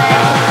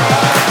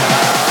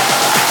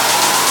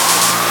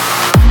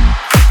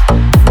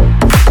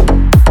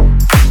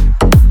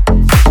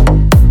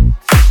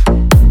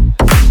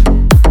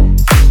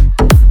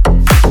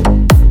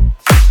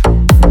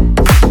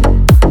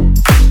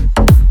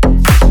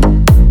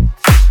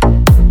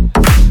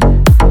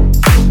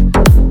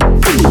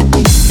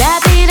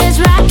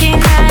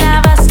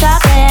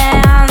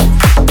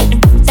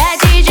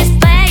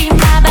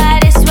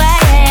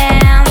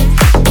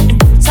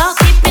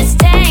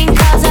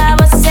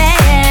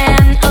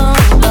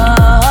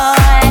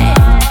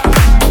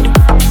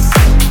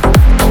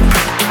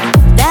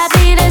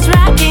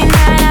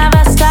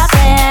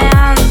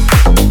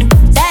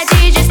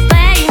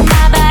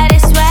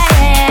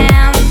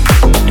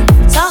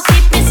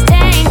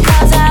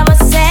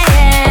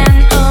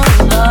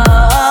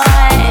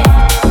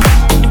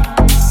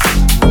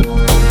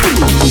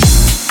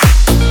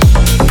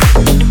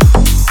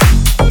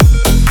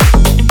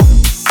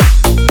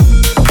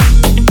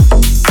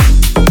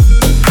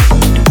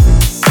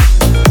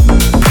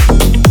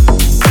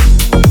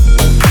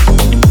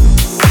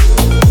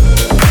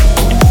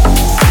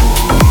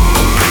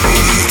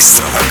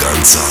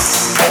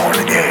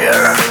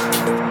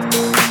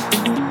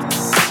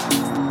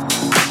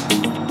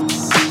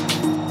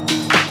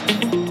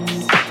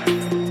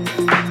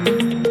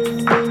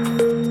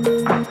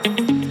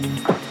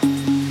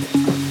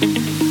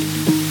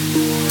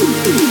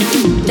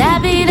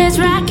 That beat is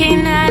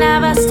rocking, I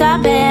never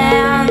stopping.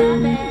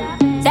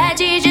 That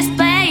DJ's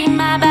playing,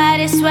 my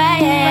body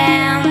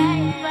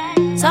swaying.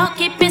 So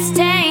keep it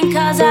staying,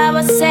 cause I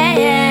was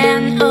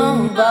saying,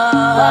 oh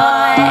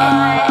boy.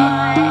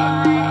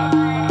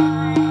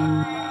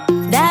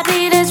 That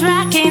beat is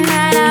rocking,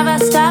 I never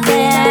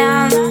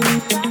stopping.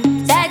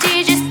 That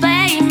DJ's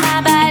playing,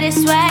 my body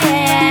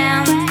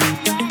swaying.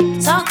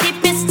 So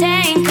keep it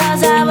staying,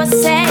 cause I was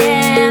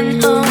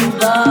saying, oh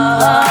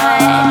boy.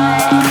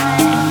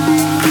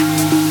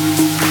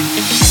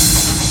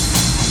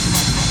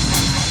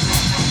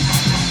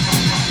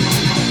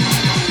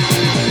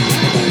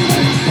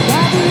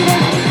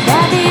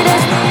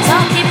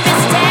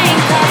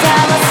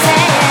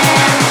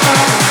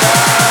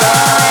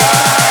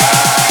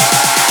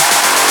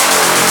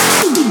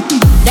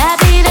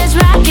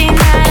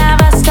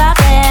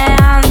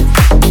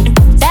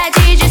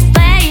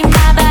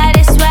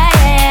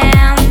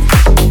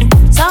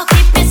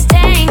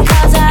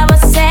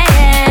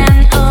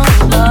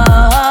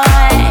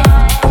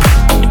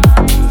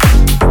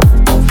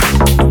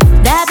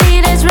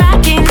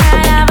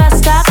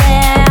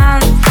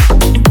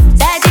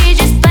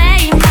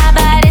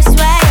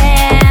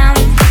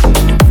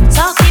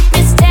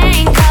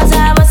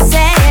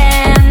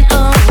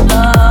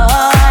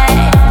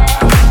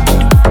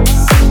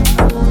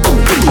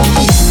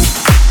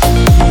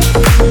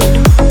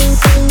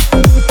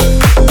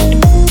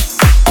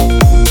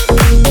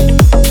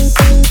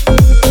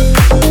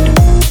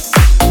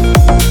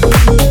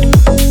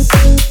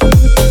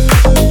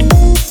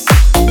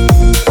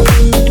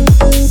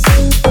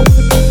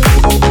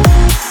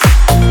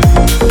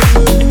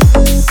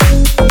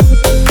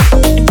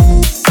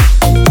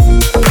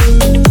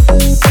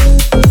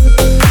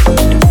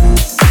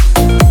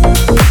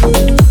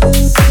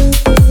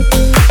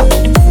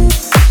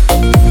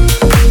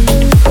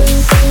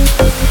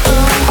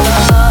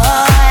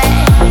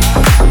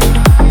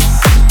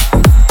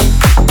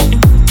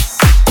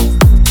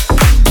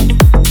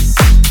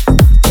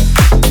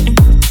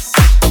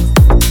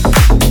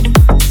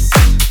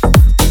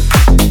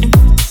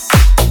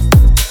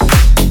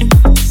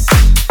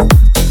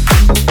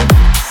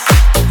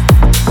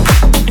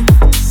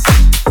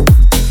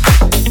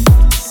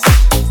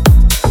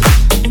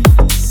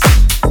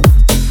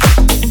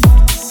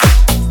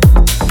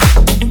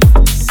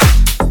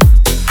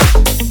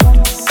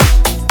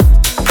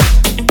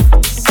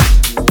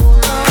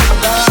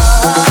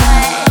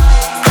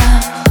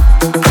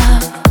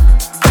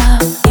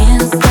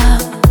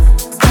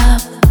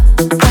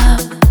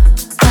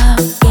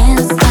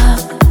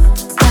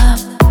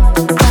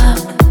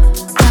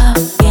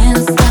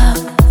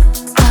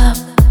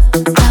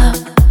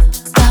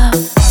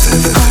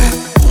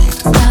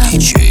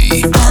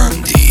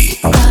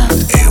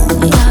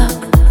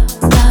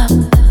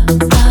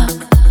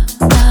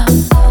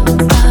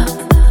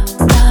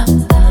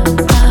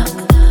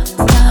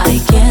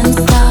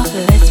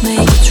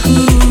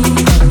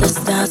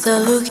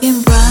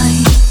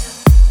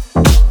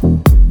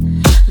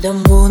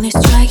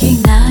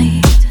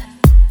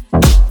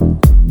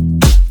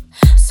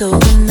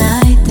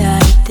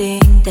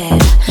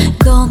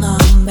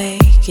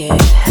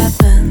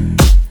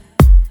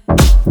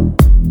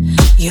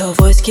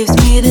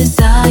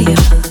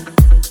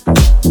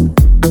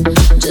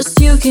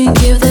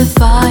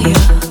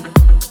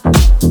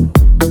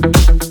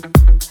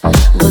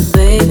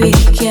 Baby,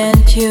 can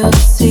can't you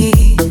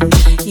see?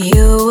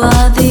 You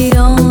are the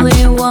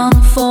only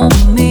one for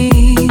me.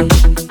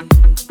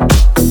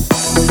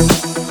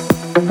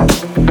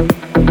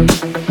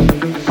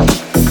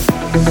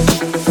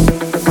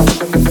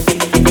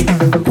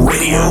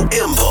 Radio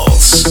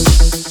Impuls.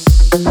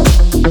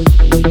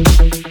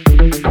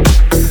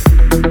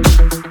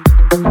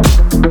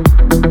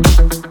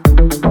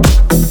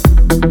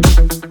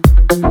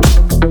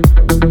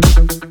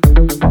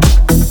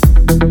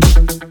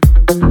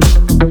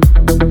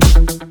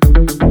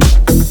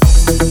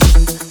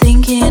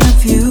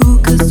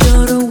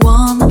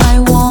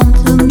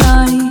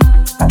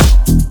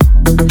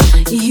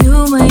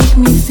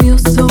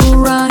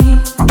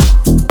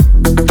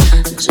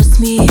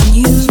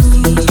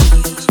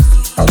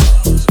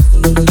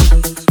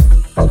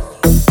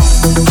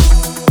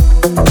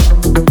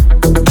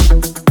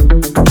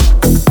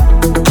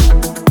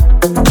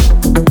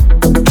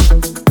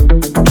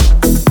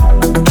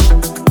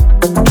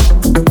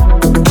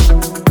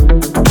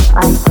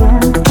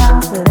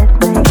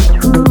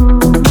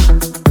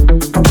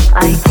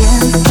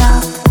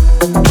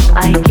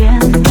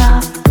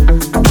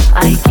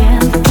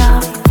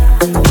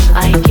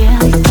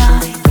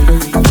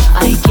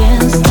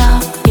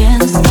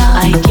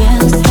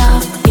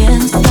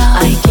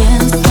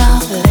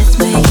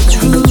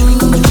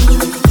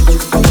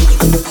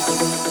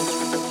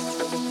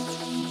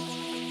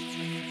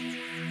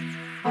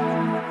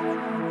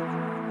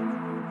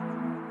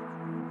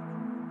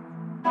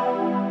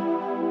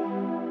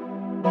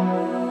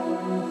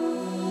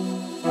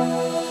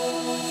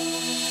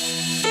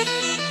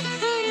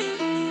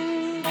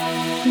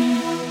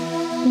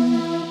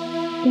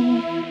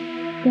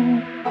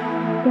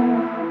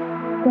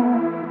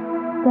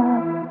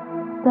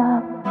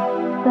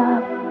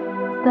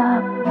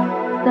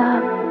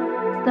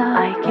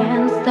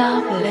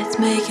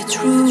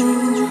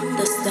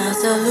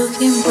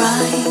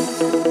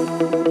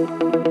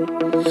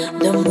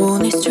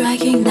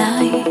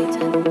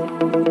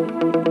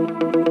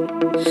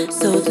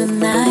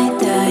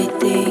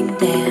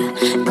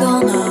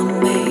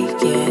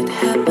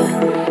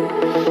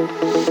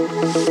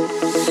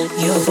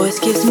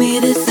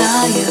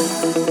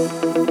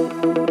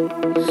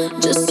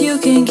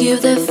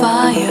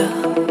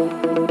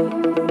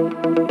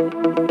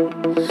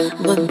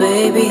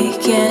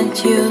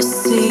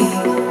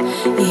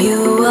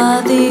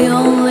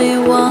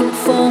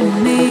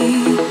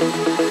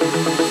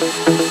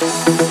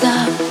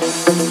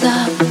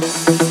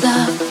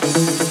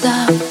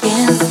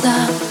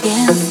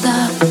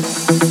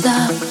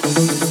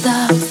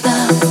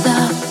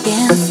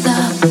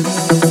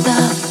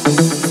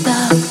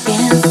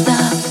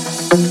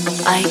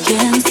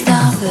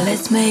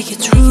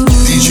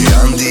 DJ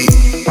ANDI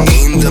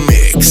in the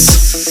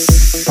mix.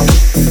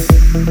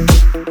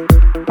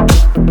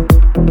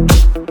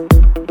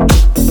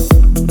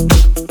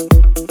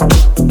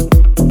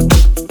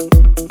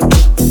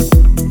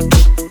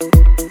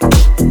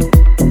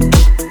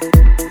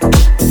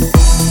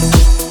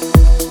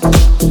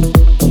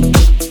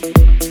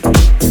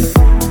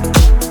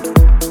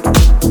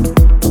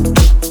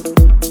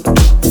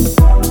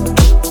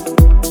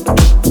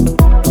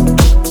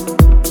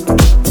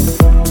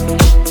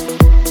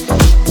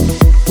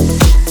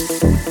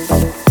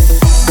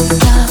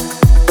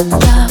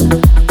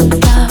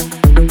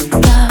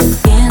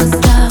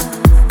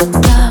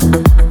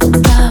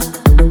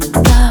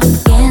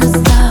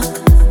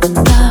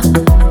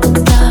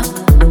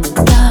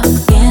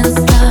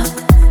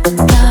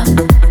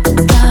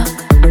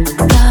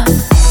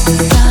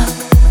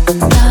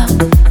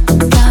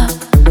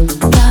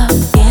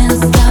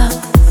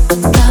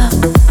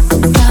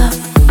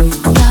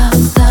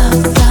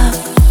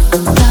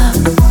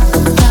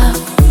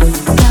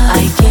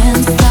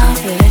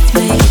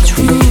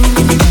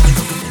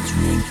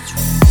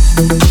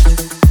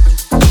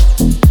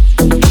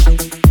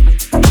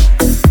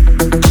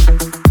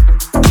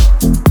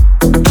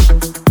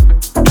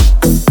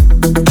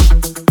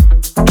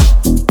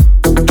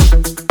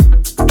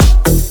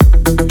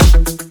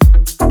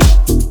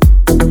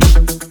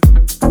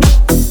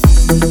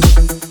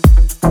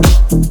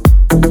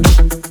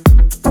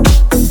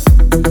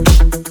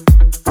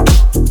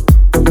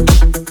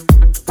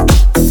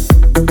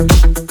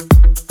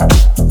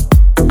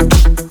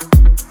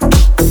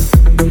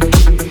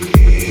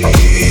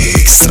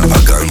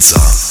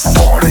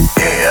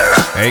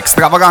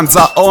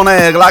 Extravaganza on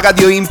air la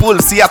Radio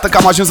Impuls. Iată că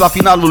am ajuns la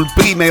finalul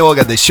primei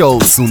ore de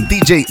show. Sunt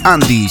DJ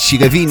ANDI și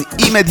revin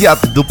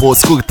imediat după o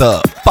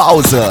scurtă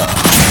pauză.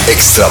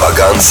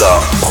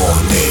 Extravaganza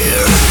on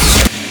air.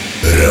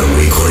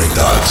 Rămâi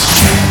conectat.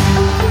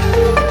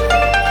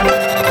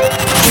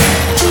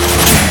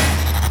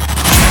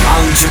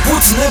 A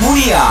început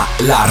nebunia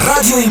la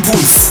Radio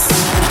Impuls.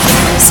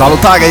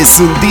 Salutare,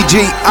 sunt DJ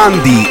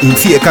ANDI. În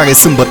fiecare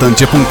sâmbătă,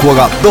 începând cu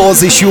ora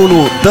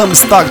 21, dăm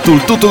startul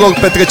tuturor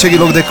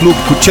petrecerilor de club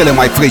cu cele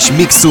mai fresh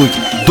mixuri,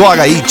 doar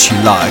aici,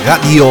 la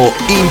Radio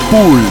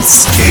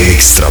Impuls.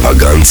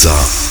 Extravaganza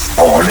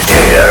on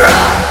air.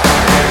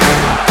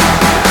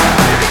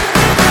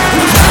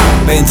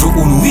 Pentru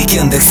un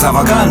weekend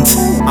extravagant,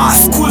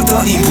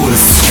 ascultă Impuls.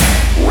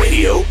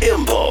 Radio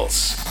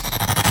Impuls.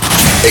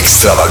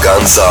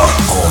 Extravaganza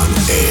on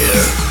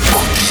air.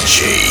 DJ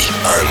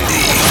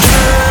Andy.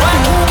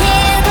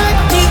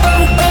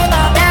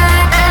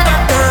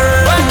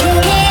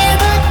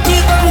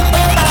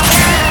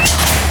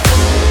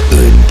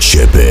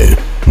 Începe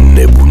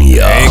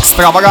nebunia.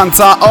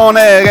 Extravaganza on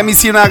air,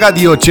 emisiunea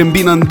radio ce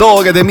îmbină în 2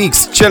 ore de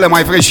mix cele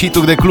mai fresh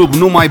hituri de club,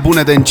 numai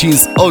bune de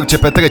încins orice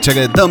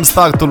petrecere. Dăm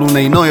startul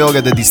unei noi ore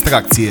de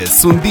distracție.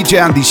 Sunt DJ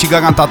Andy și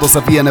garantat o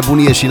să fie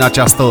nebunie și în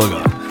această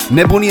oră.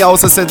 Nebunia o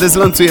să se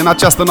dezlănțuie în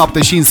această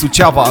noapte și în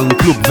Suceava, în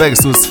Club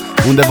Versus,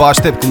 unde vă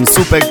aștept un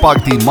super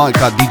party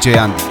marca DJ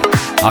Andy.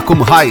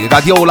 Acum hai,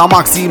 radioul la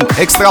maxim,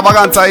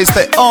 Extravaganța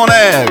este on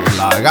air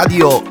la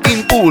Radio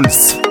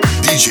Impuls.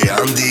 DJ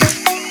Andy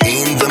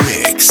in the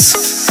mix.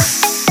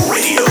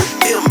 Radio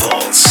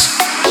Impuls.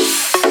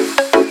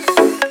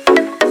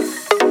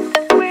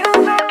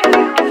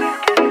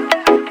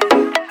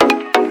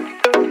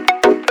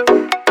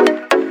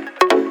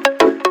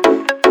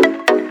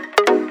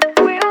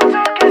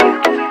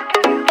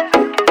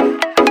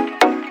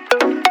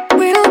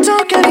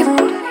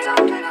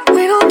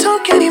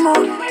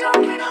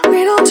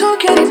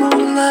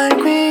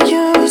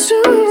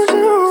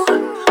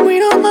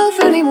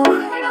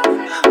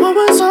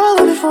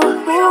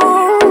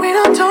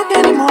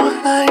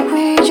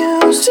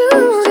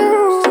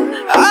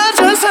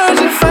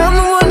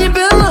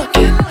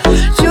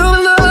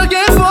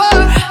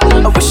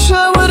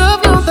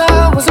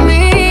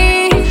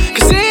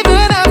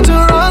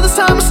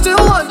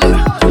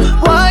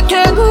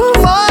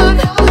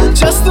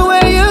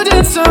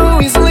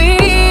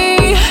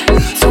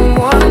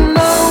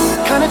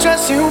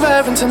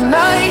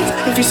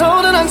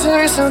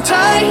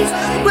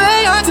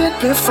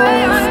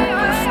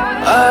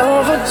 I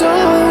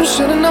overdosed,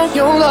 should've known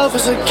your love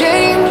was a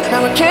game.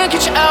 Now I can't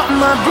get you out of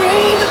my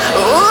brain.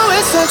 Oh,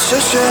 it's such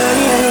a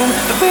shame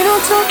that we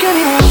don't talk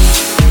anymore.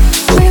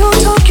 We don't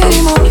talk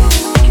anymore.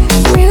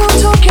 We don't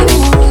talk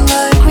anymore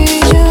like we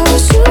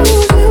used to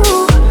do.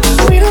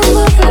 We don't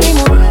love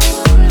anymore.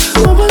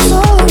 What was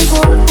all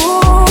before?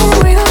 Oh,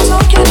 we don't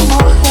talk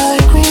anymore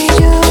like we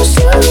used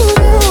to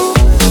do.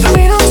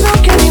 We don't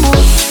talk anymore.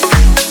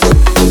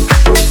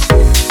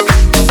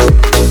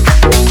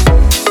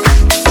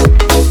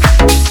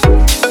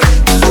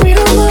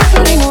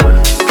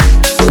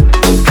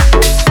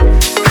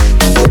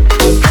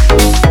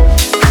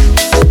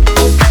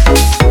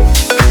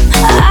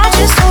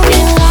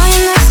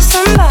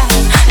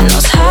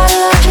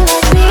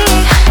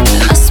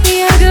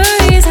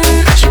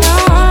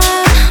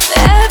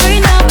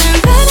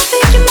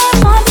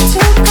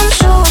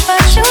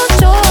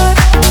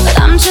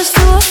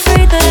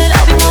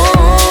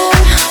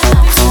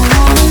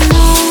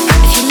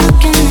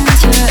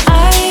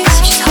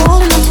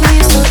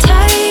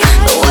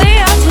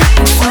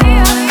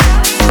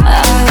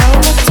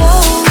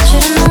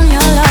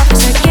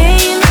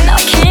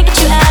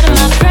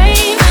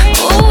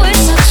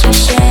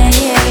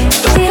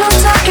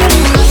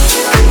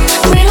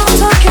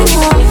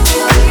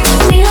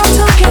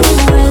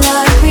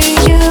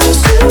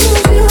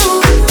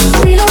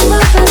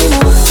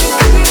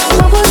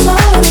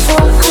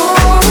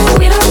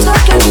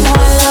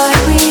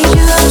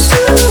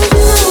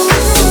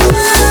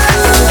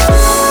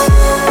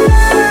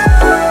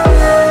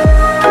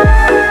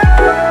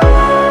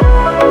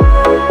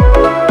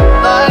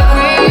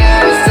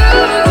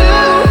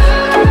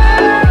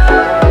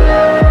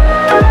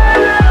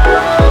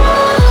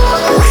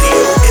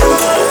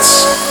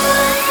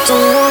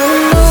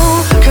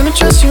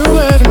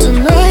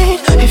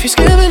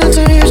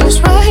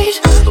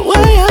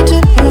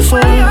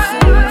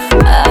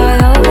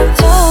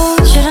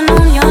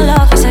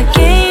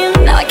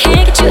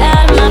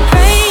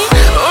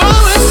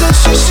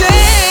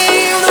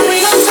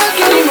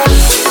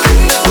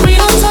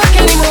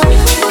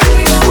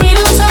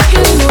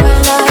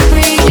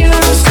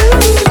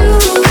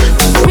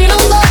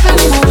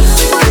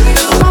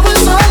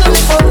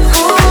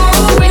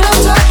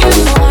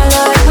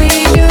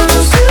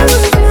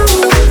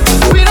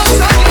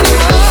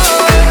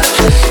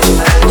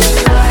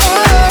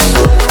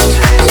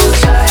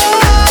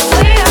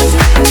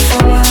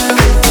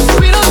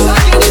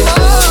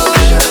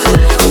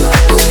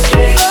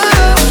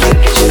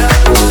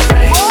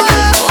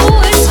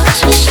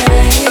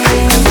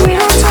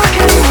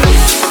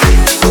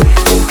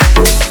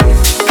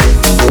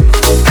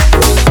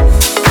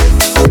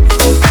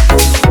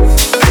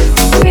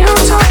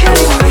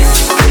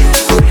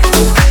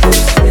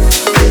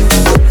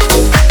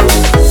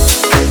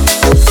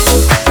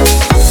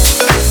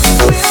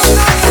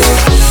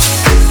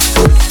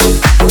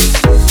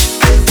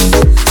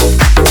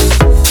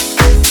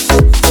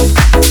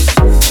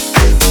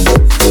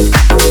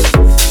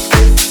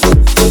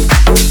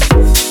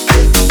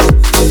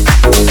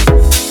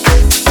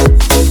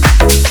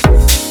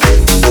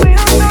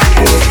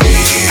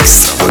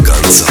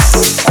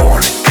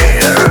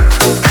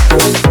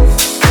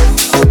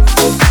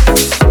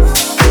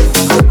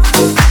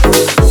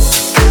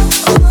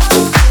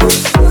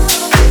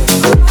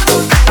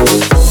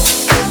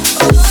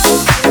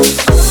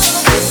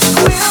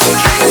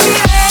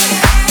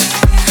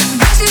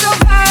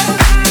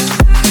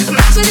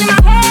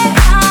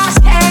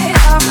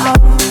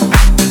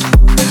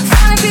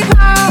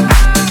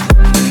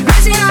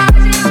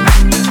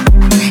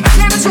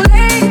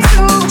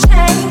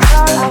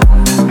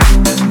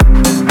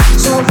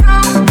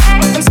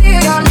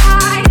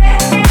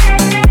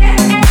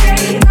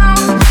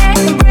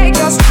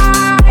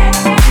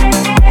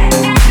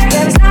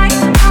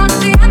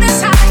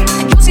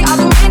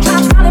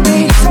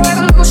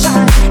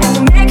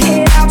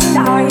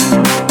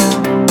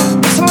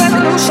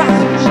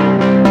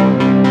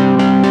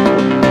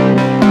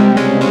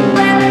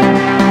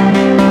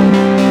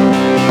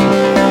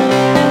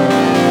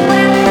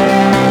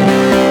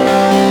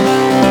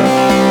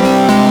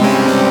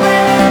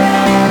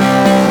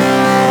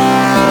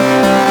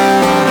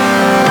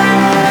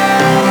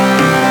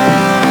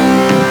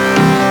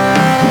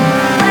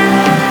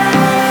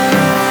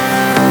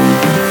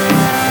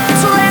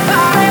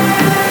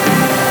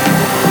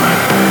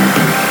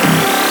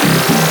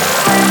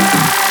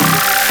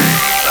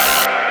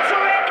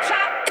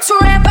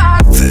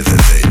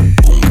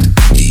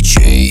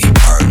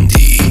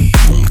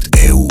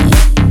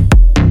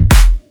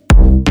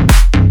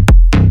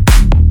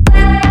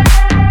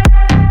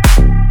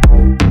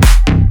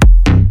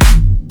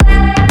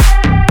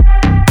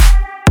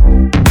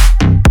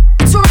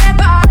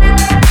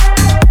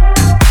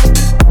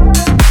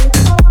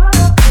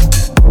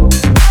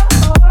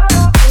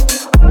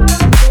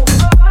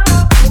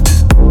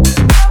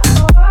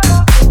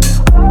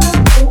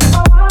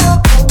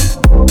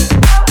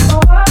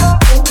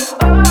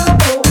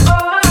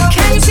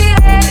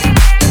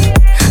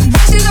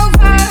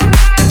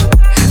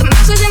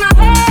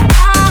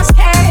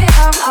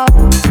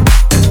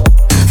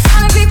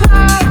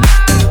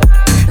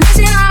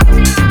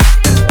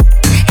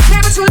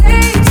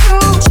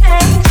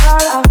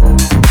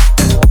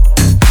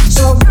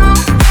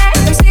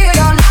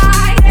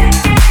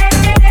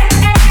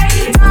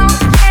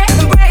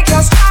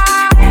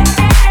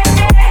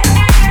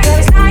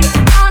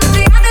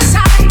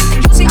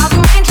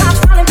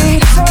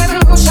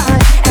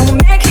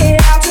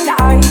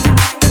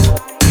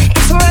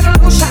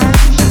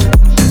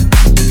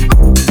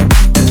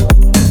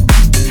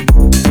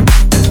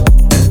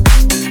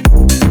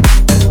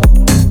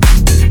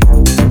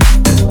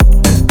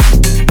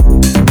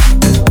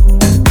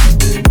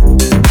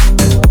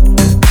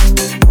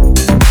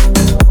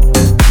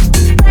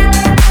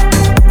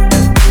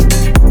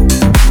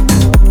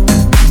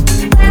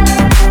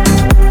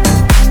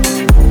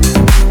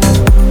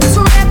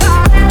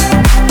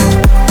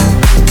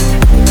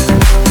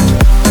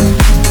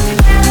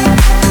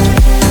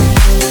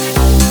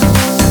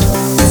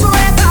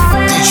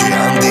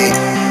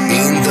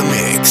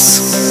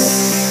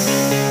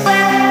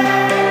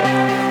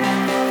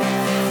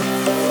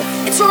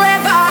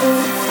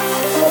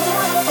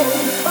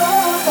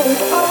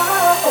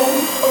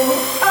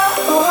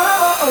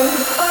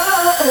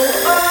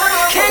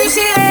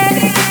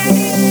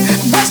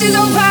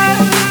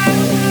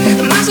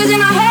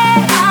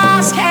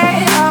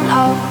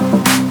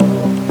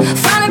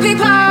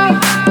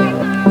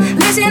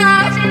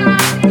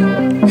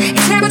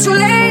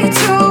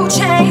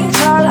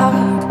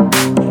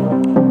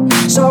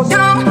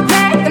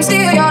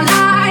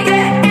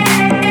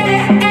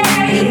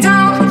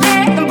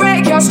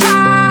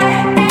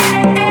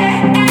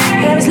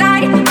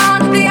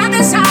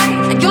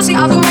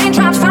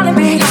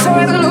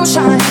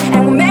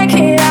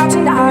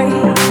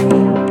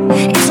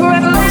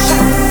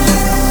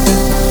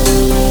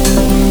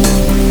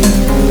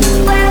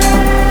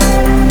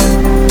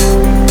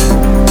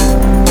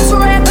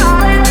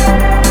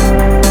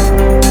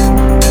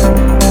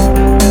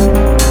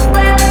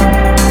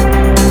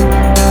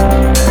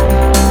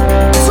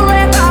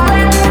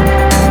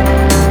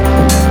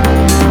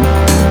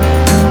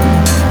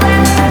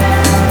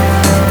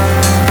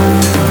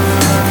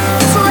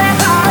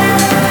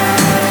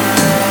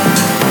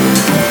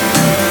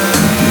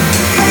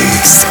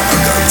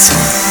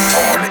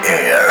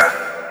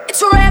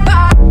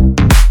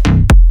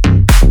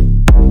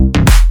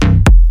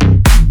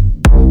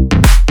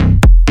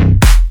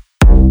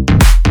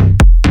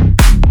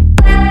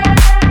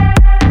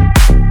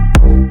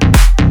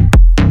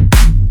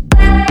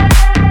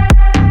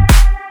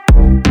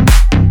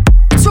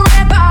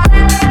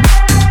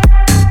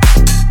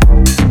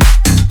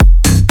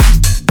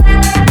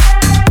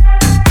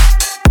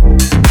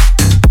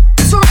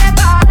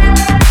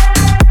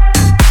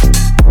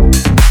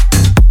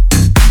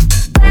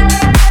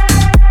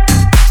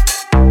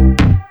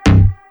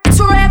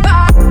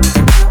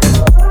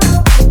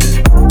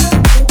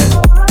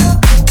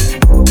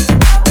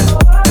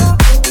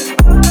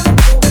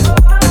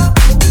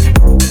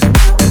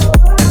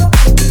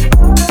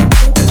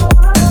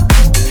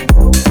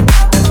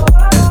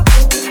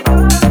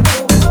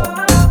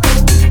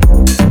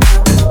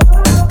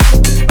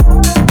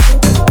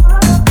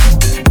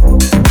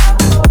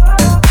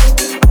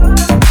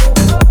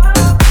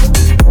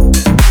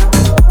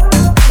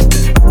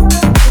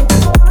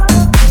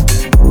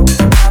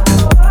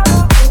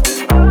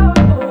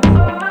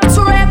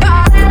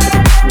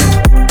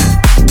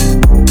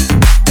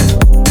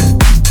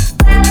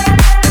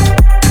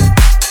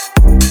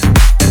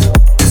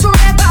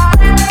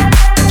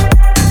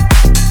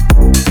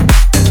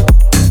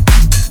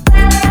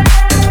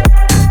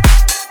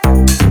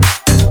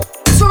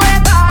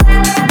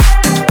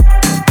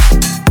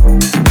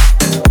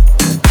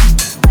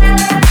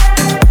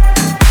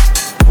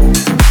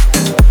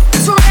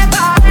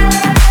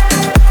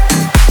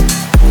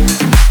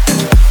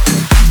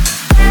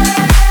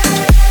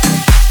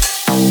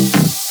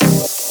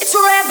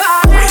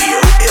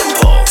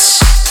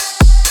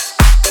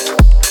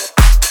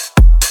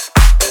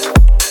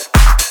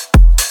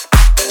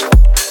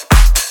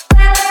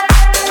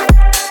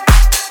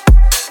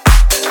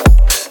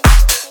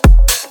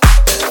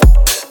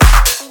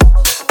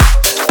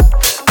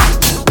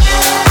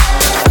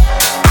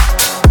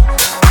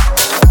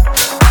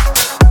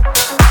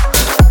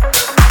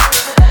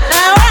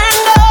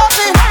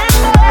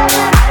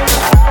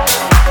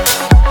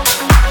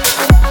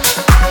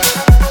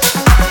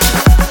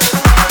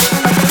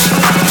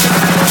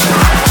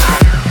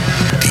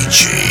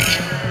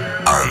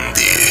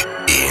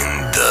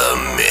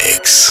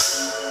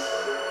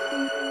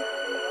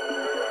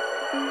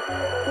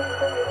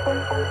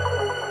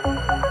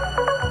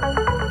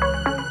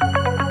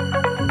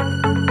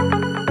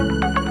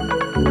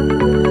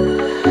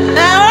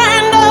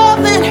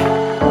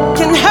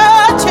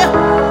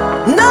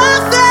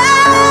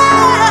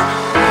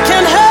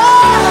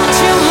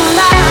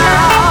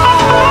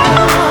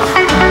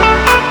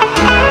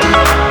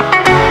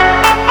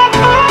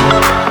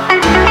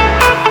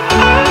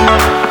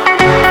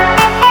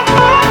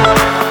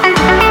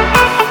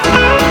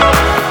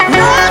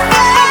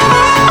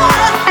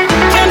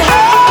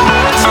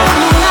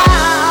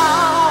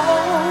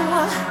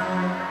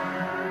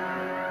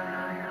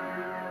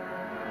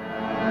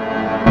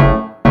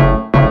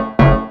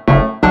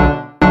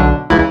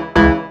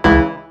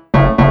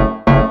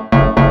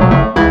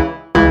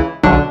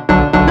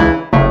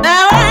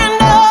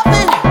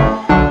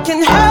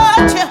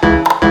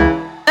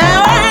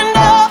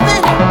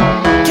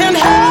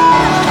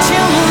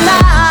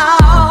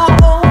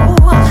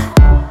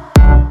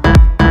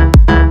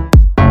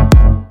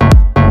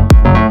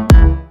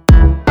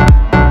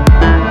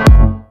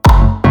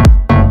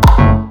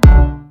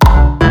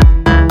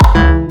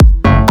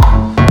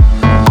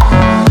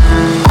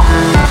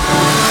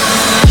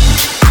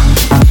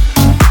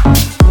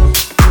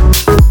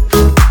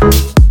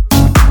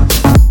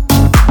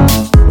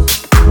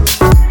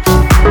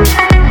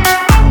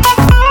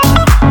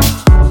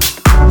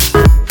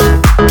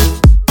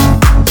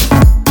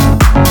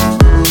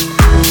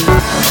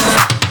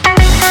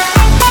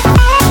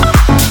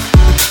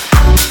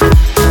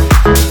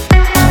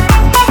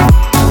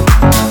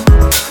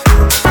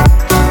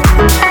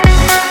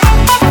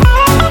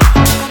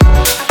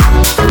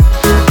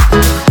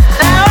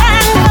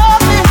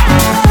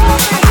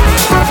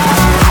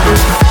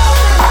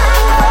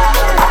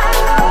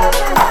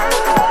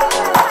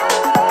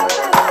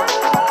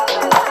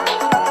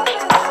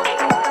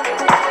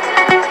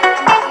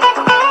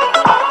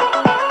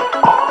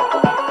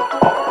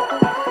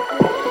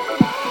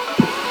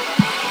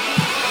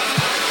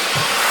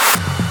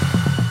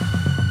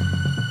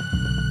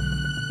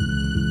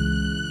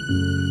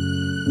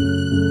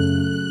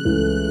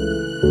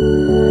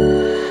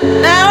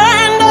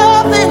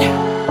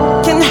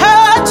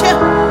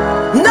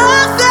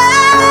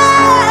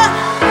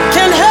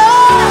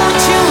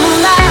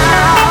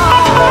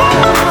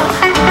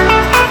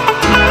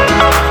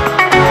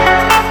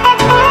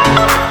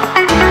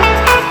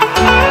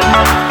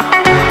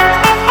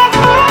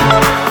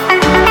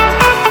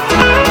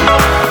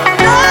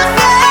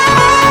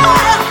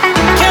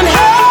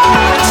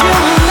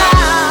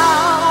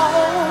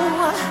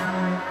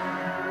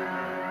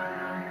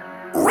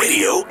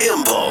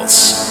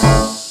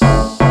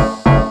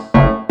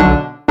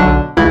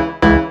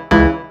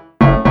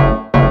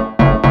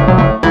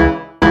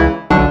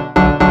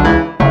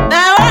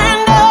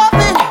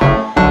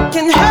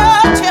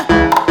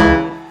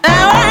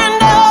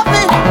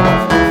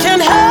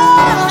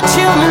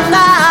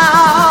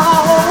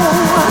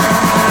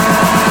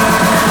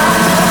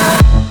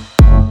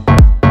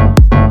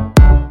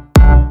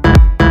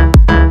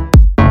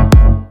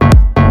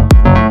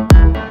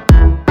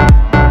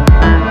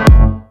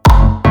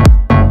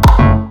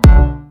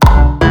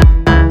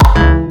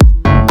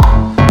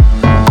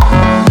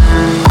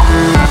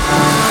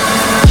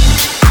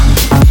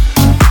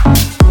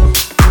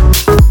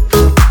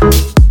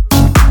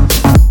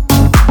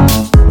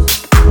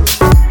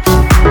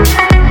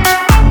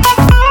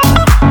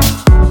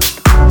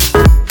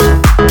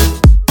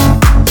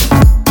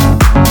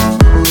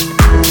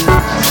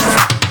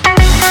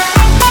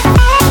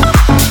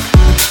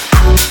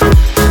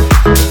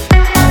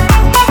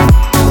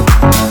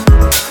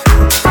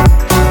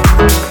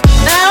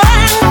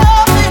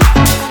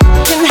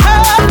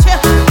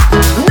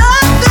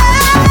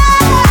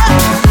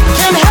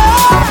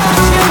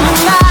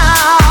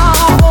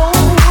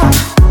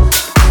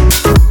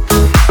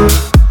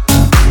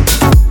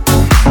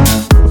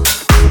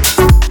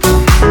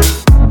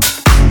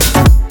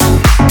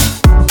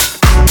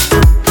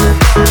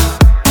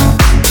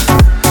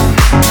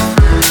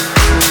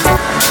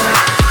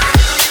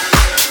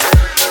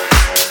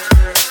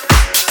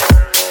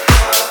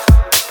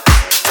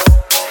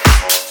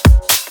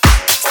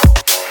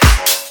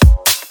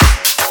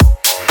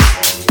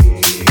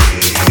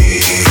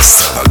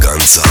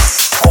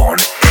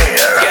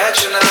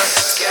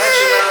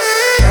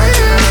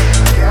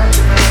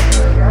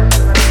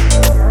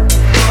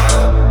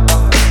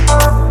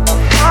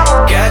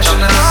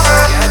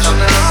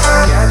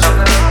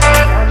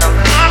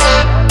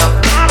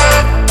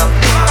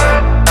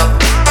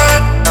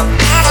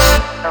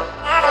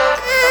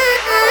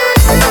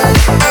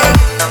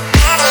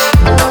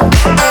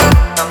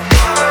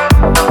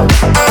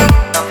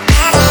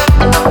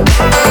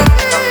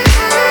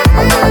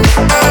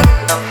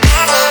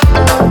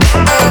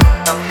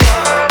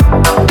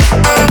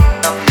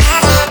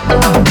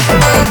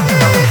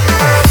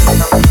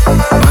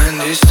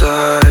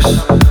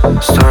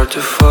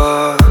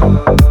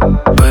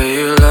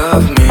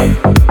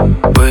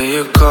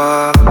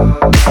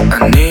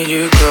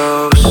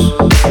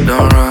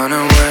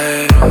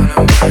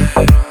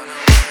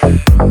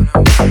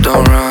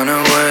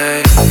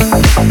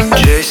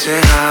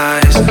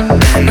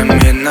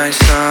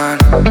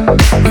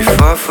 We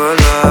fought for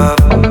love,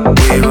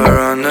 we were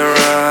on the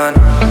run.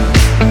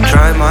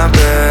 Tried my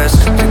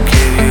best to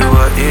give you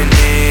what you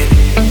need.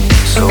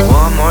 So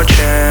one more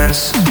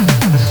chance,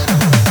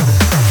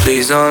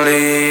 please don't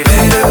leave.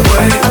 Made it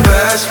way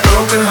past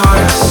broken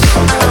hearts.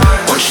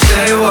 Won't you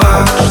stay a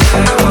while,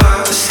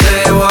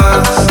 stay a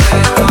while.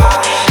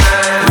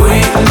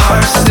 We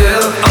are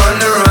still on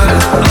the run.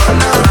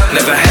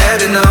 Never had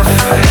enough,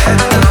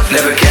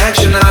 never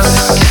catching us.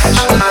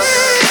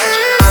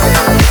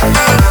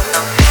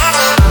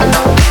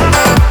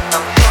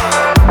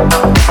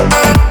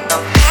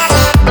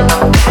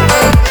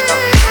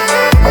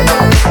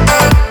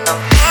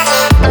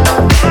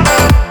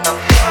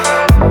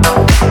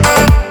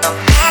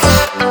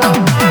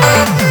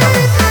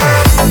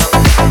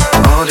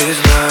 All these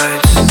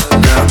lights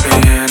got me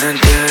in a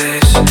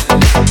daze.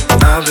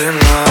 I've been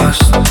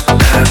lost,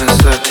 haven't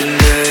slept in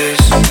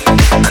days.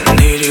 I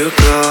need you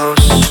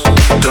close,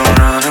 don't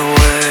run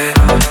away.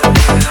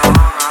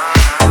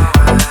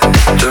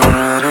 Don't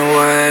run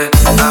away.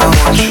 I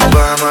want you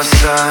by my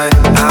side,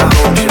 I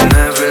hope you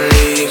never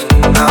leave.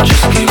 I'll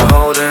just keep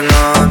holding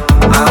on,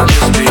 I'll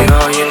just be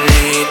all you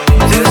need.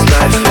 This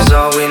life is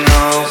all we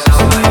know.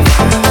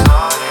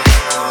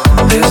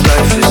 This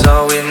life is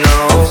all we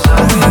know.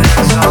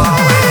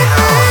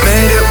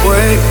 Made it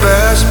way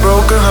past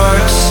broken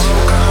hearts.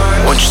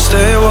 Won't you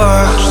stay a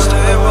while,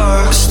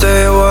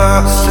 stay a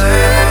while.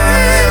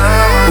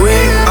 We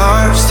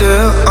are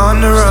still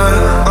on the run.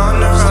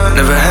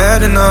 Never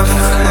had enough,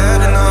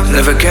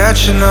 never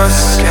catching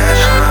us.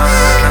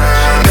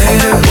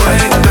 Made it way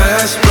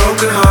past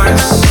broken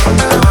hearts.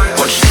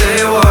 Won't you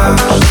stay a while,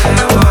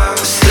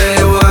 stay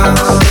a while.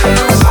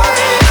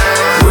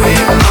 We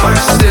are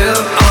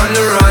still on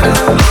the run.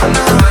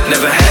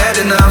 Never had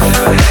enough,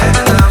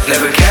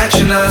 never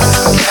catching us.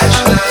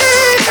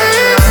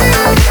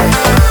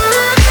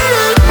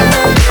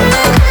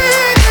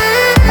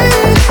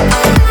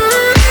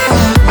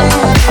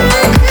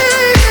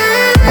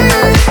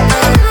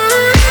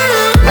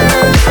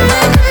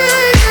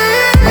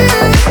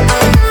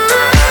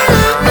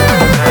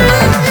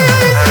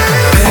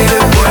 Made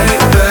it way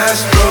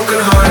past broken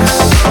hearts.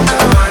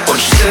 Won't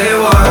you stay a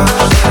while,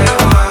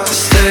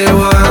 stay a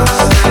while.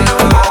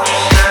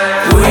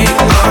 We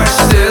are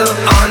still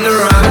on the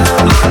run.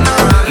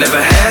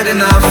 Never had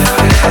enough,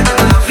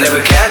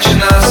 never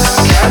catching us.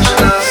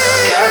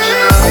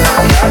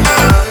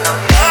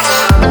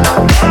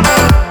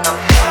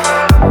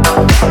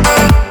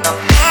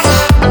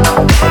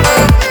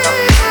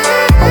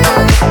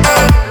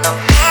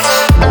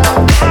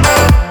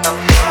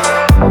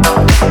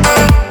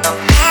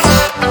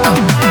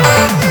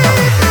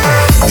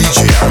 DJ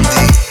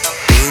Andy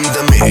in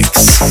the mix.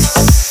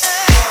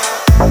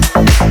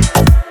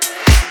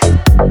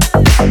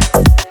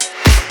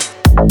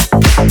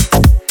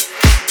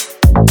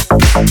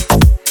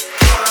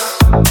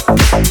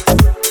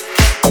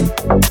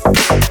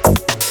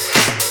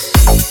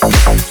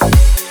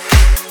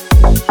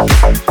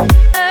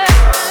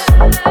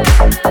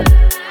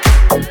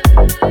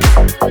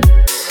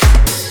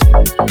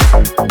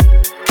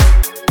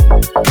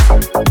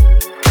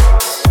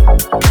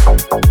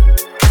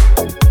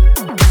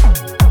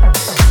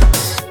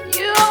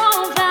 You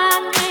won't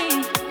find me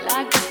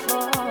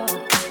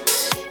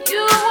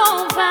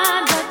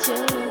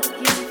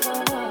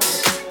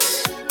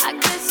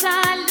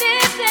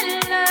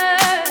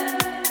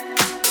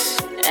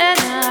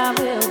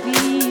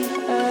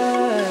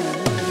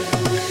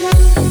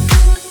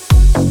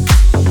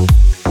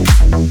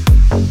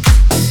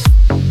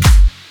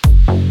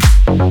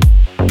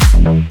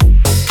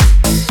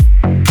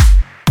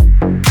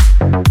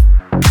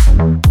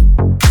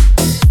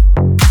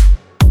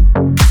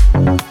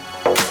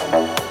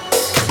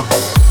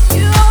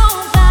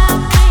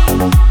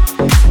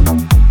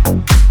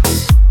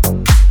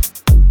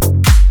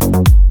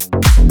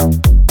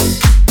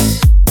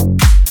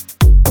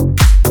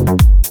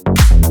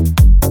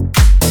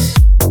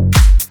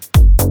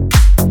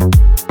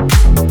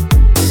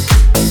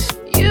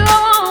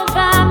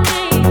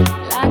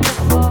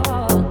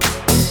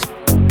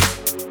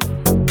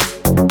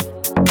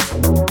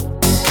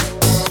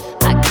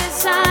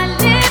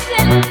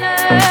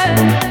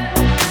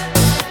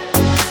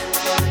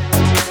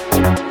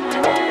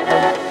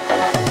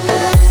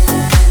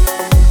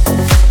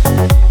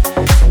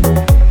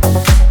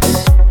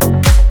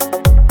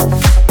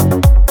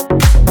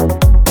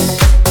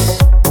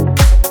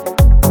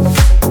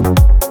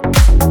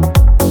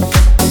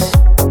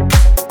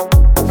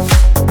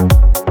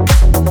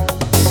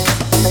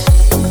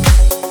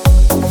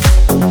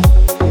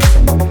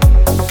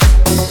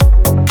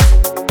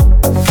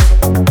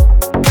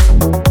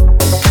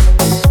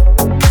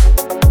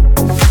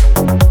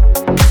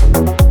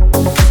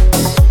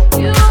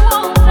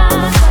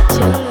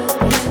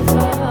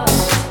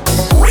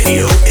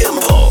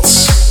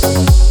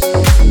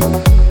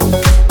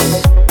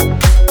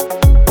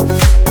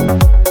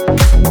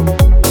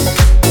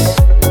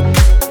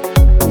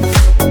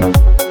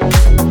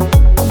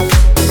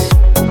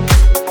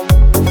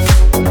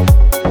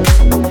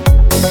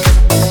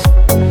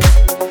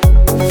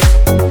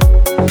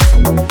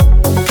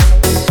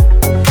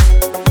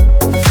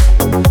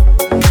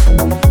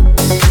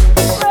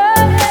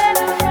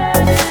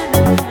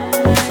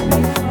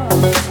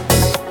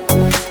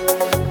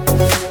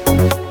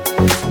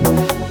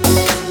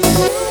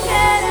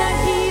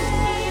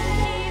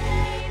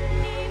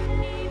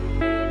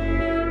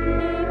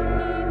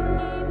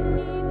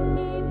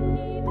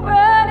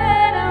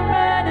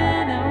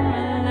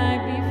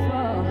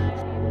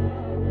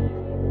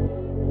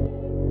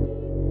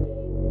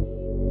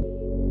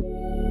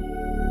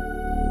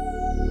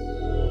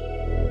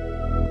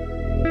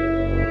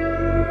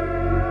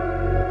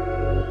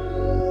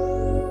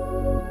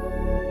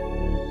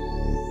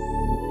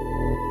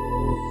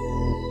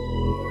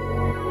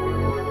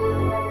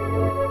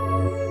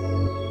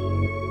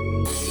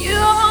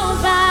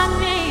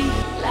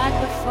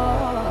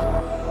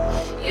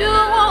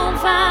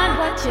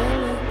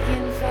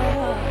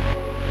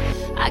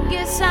I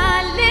guess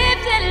I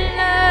lived and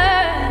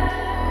learned,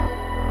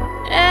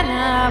 and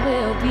I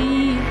will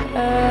be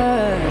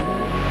heard.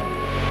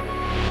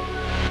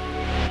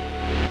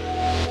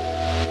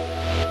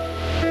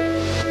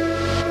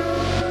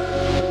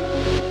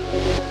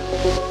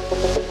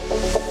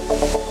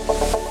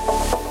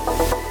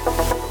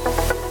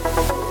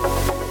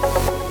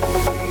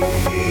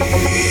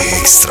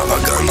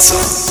 Extravaganza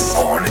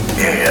on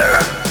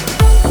air.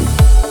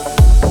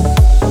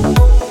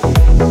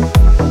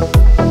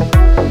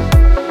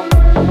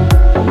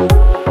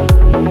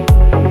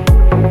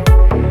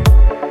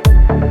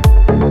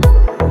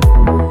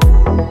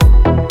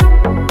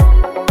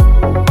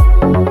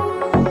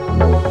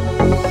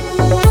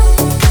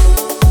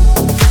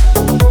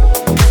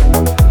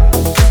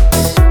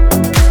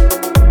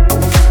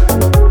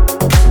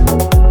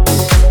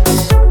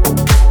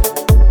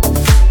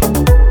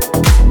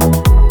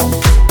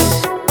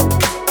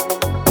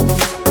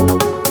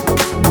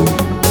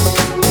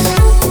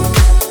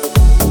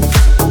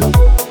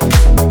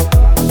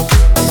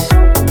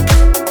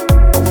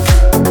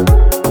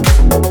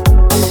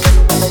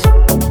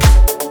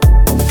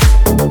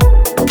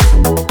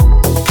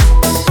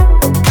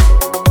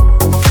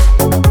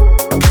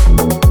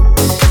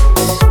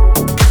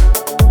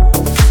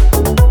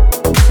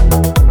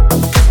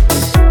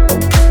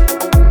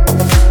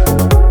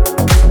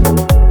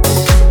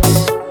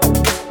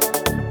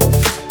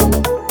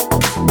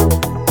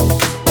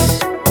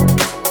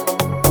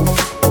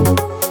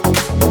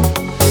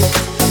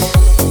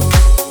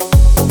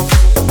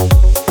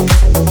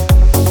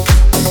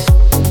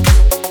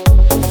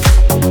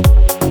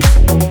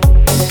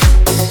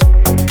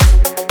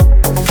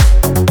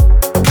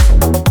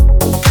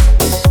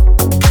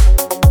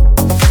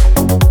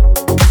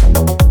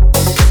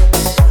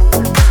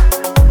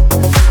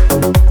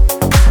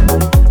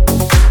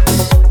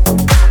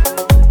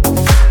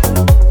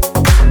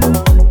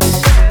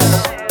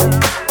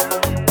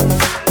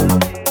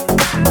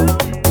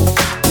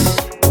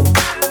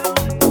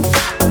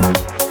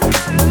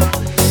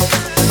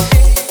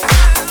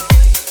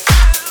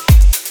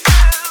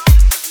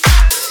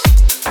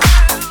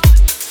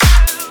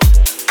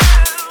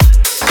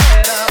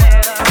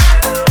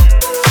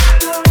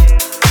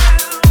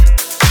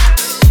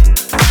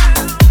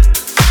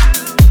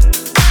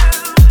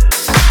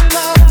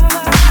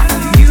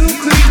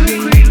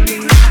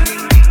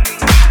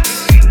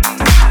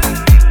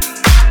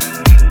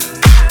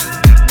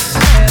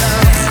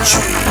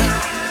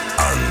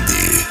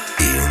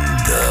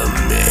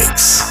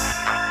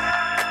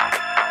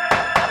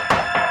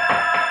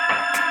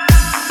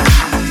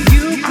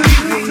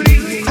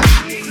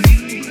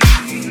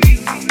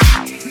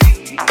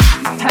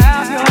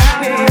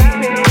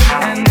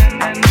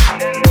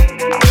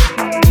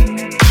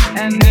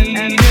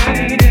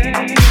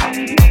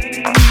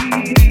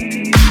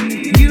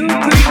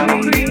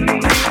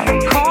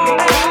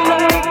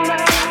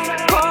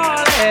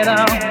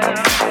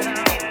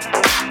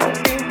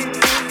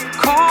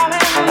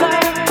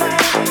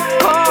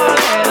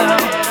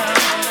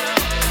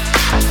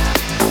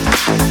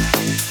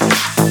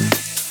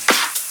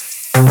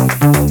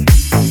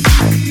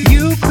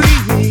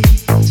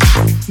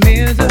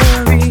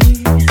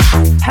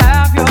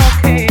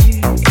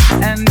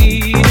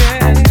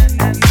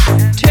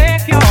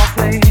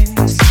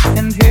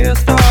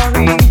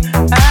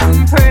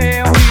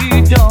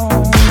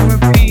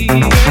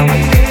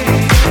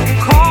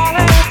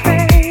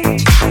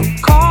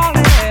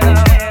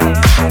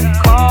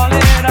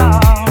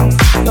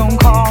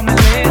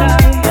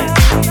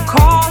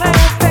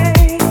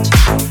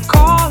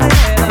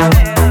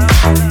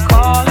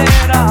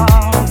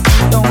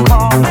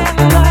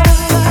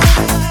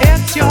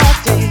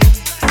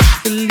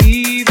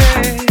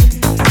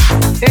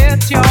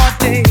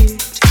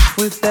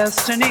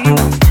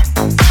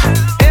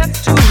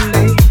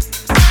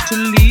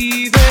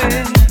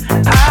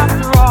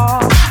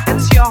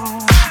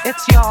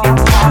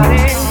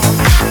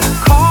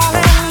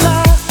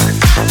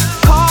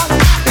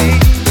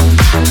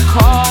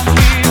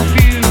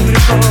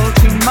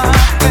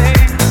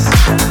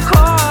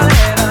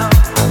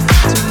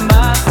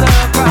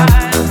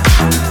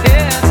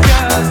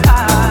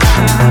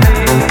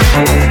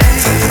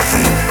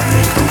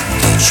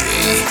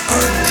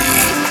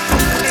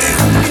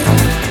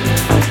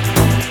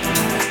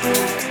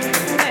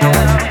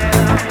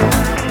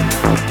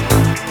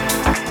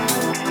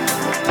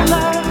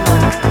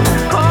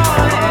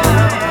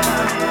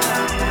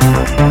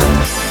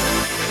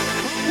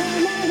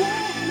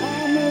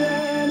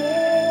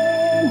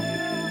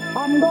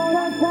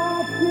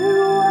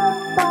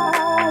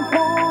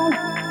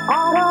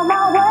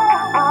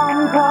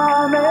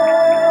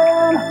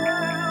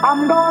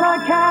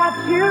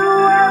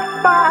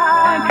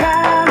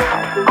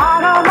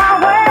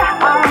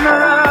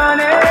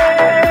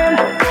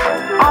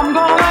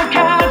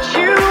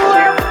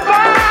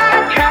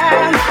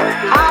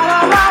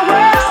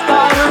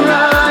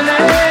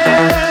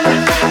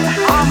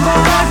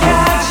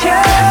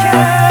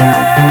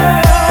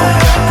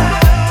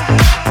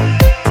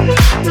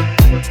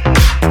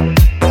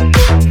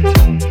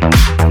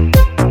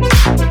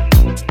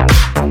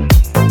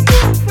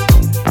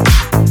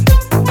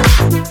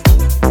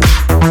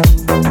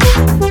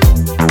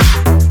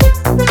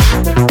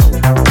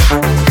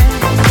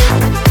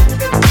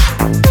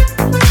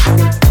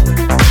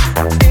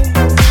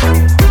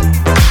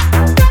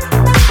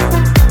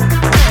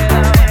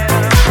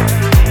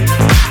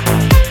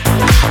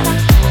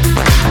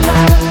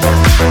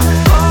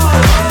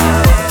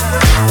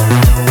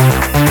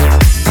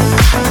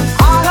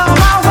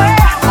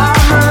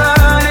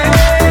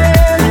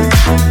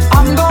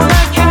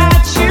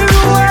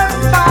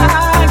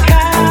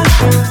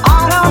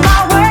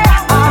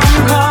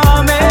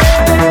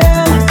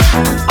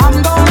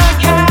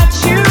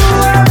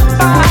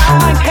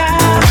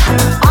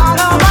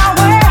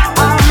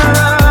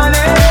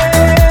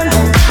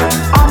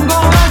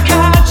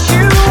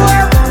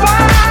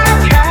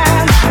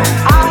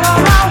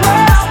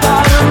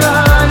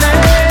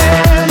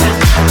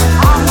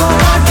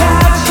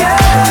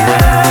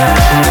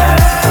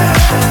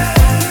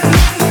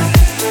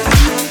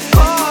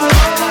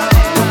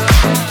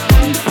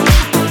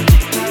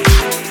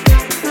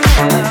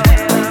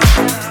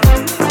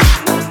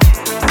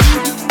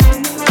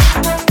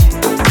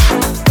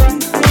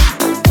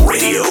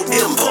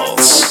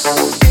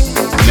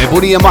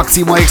 Nebunie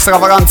maximă,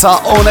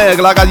 Extravaganza on air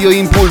la Radio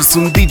Impuls,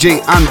 un DJ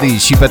ANDI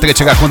și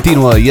petrecerea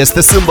continuă.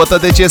 Este sâmbătă,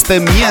 deci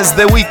este miez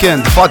de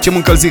weekend. Facem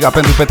încălzirea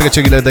pentru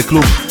petrecerile de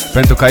club,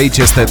 pentru că aici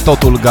este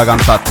totul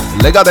garantat.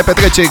 Legat de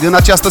petreceri, în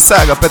această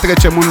seară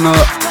petrecem în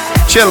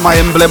cel mai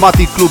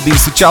emblematic club din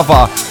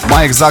Suceava,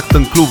 mai exact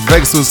în Club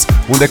Versus,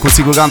 unde cu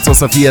siguranță o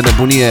să fie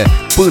nebunie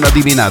până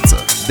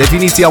dimineață.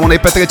 Definiția unei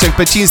petreceri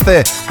pe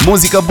cinste: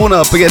 muzică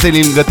bună,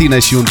 prieteni lângă tine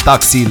și un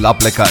taxi la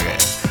plecare.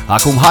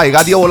 Acum hai,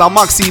 radio la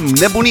maxim,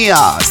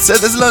 nebunia se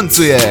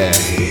dezlănțuie.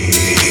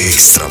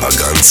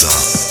 Extravaganza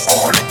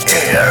on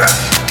air.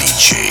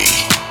 DJ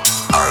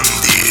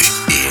ANDI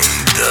in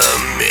the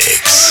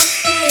mix.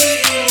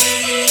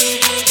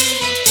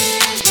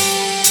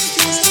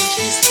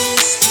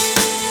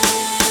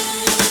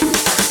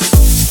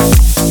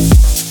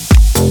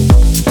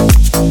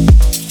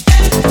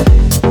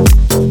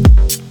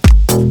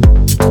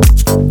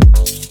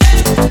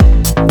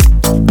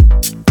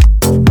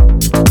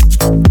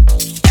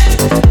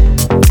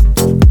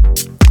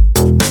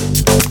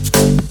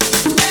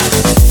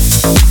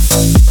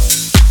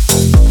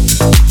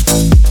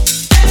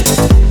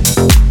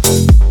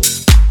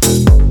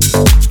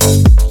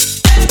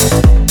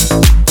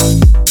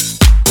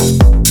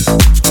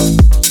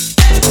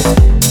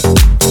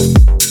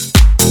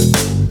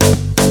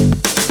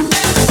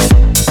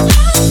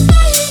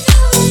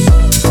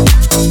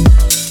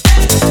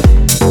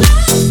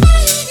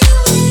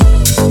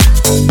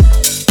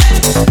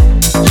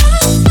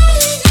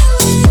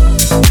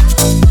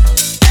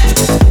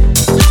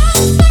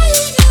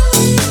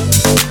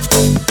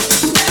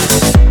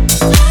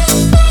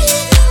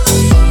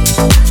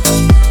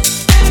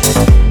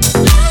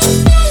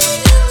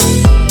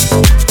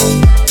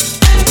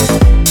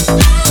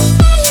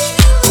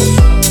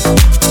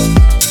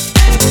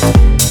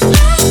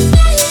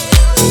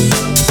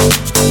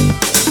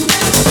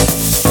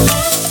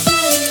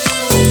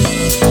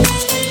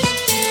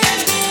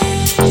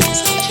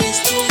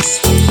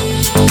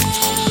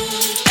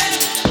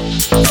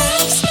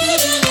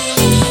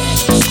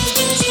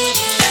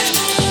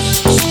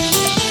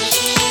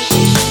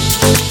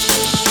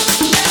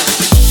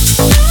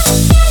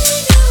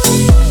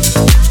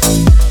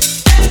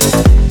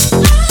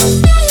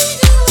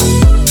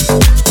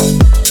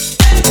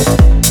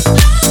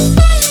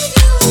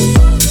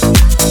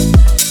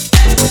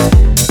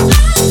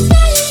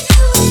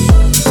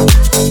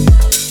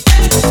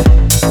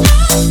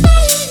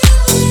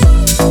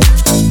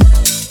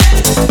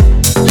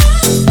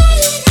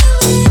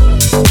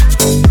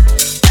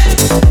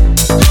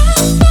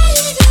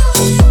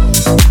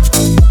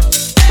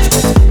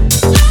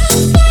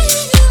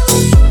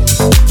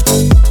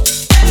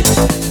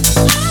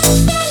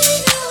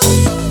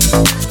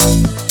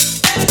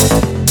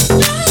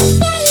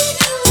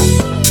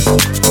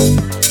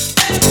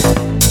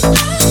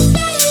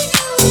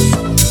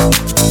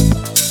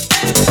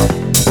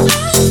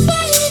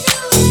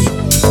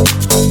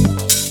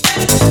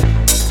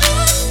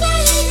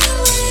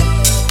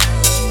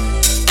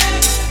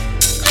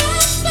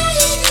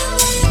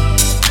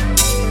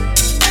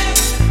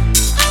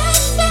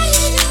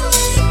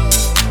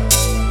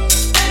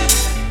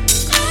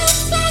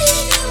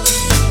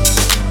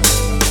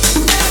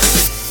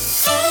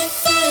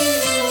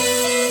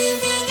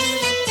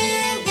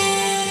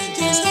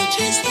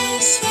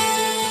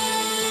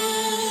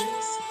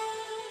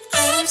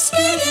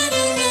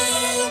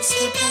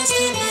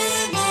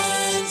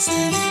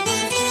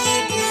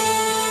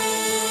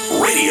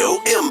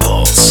 Radio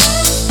Impuls.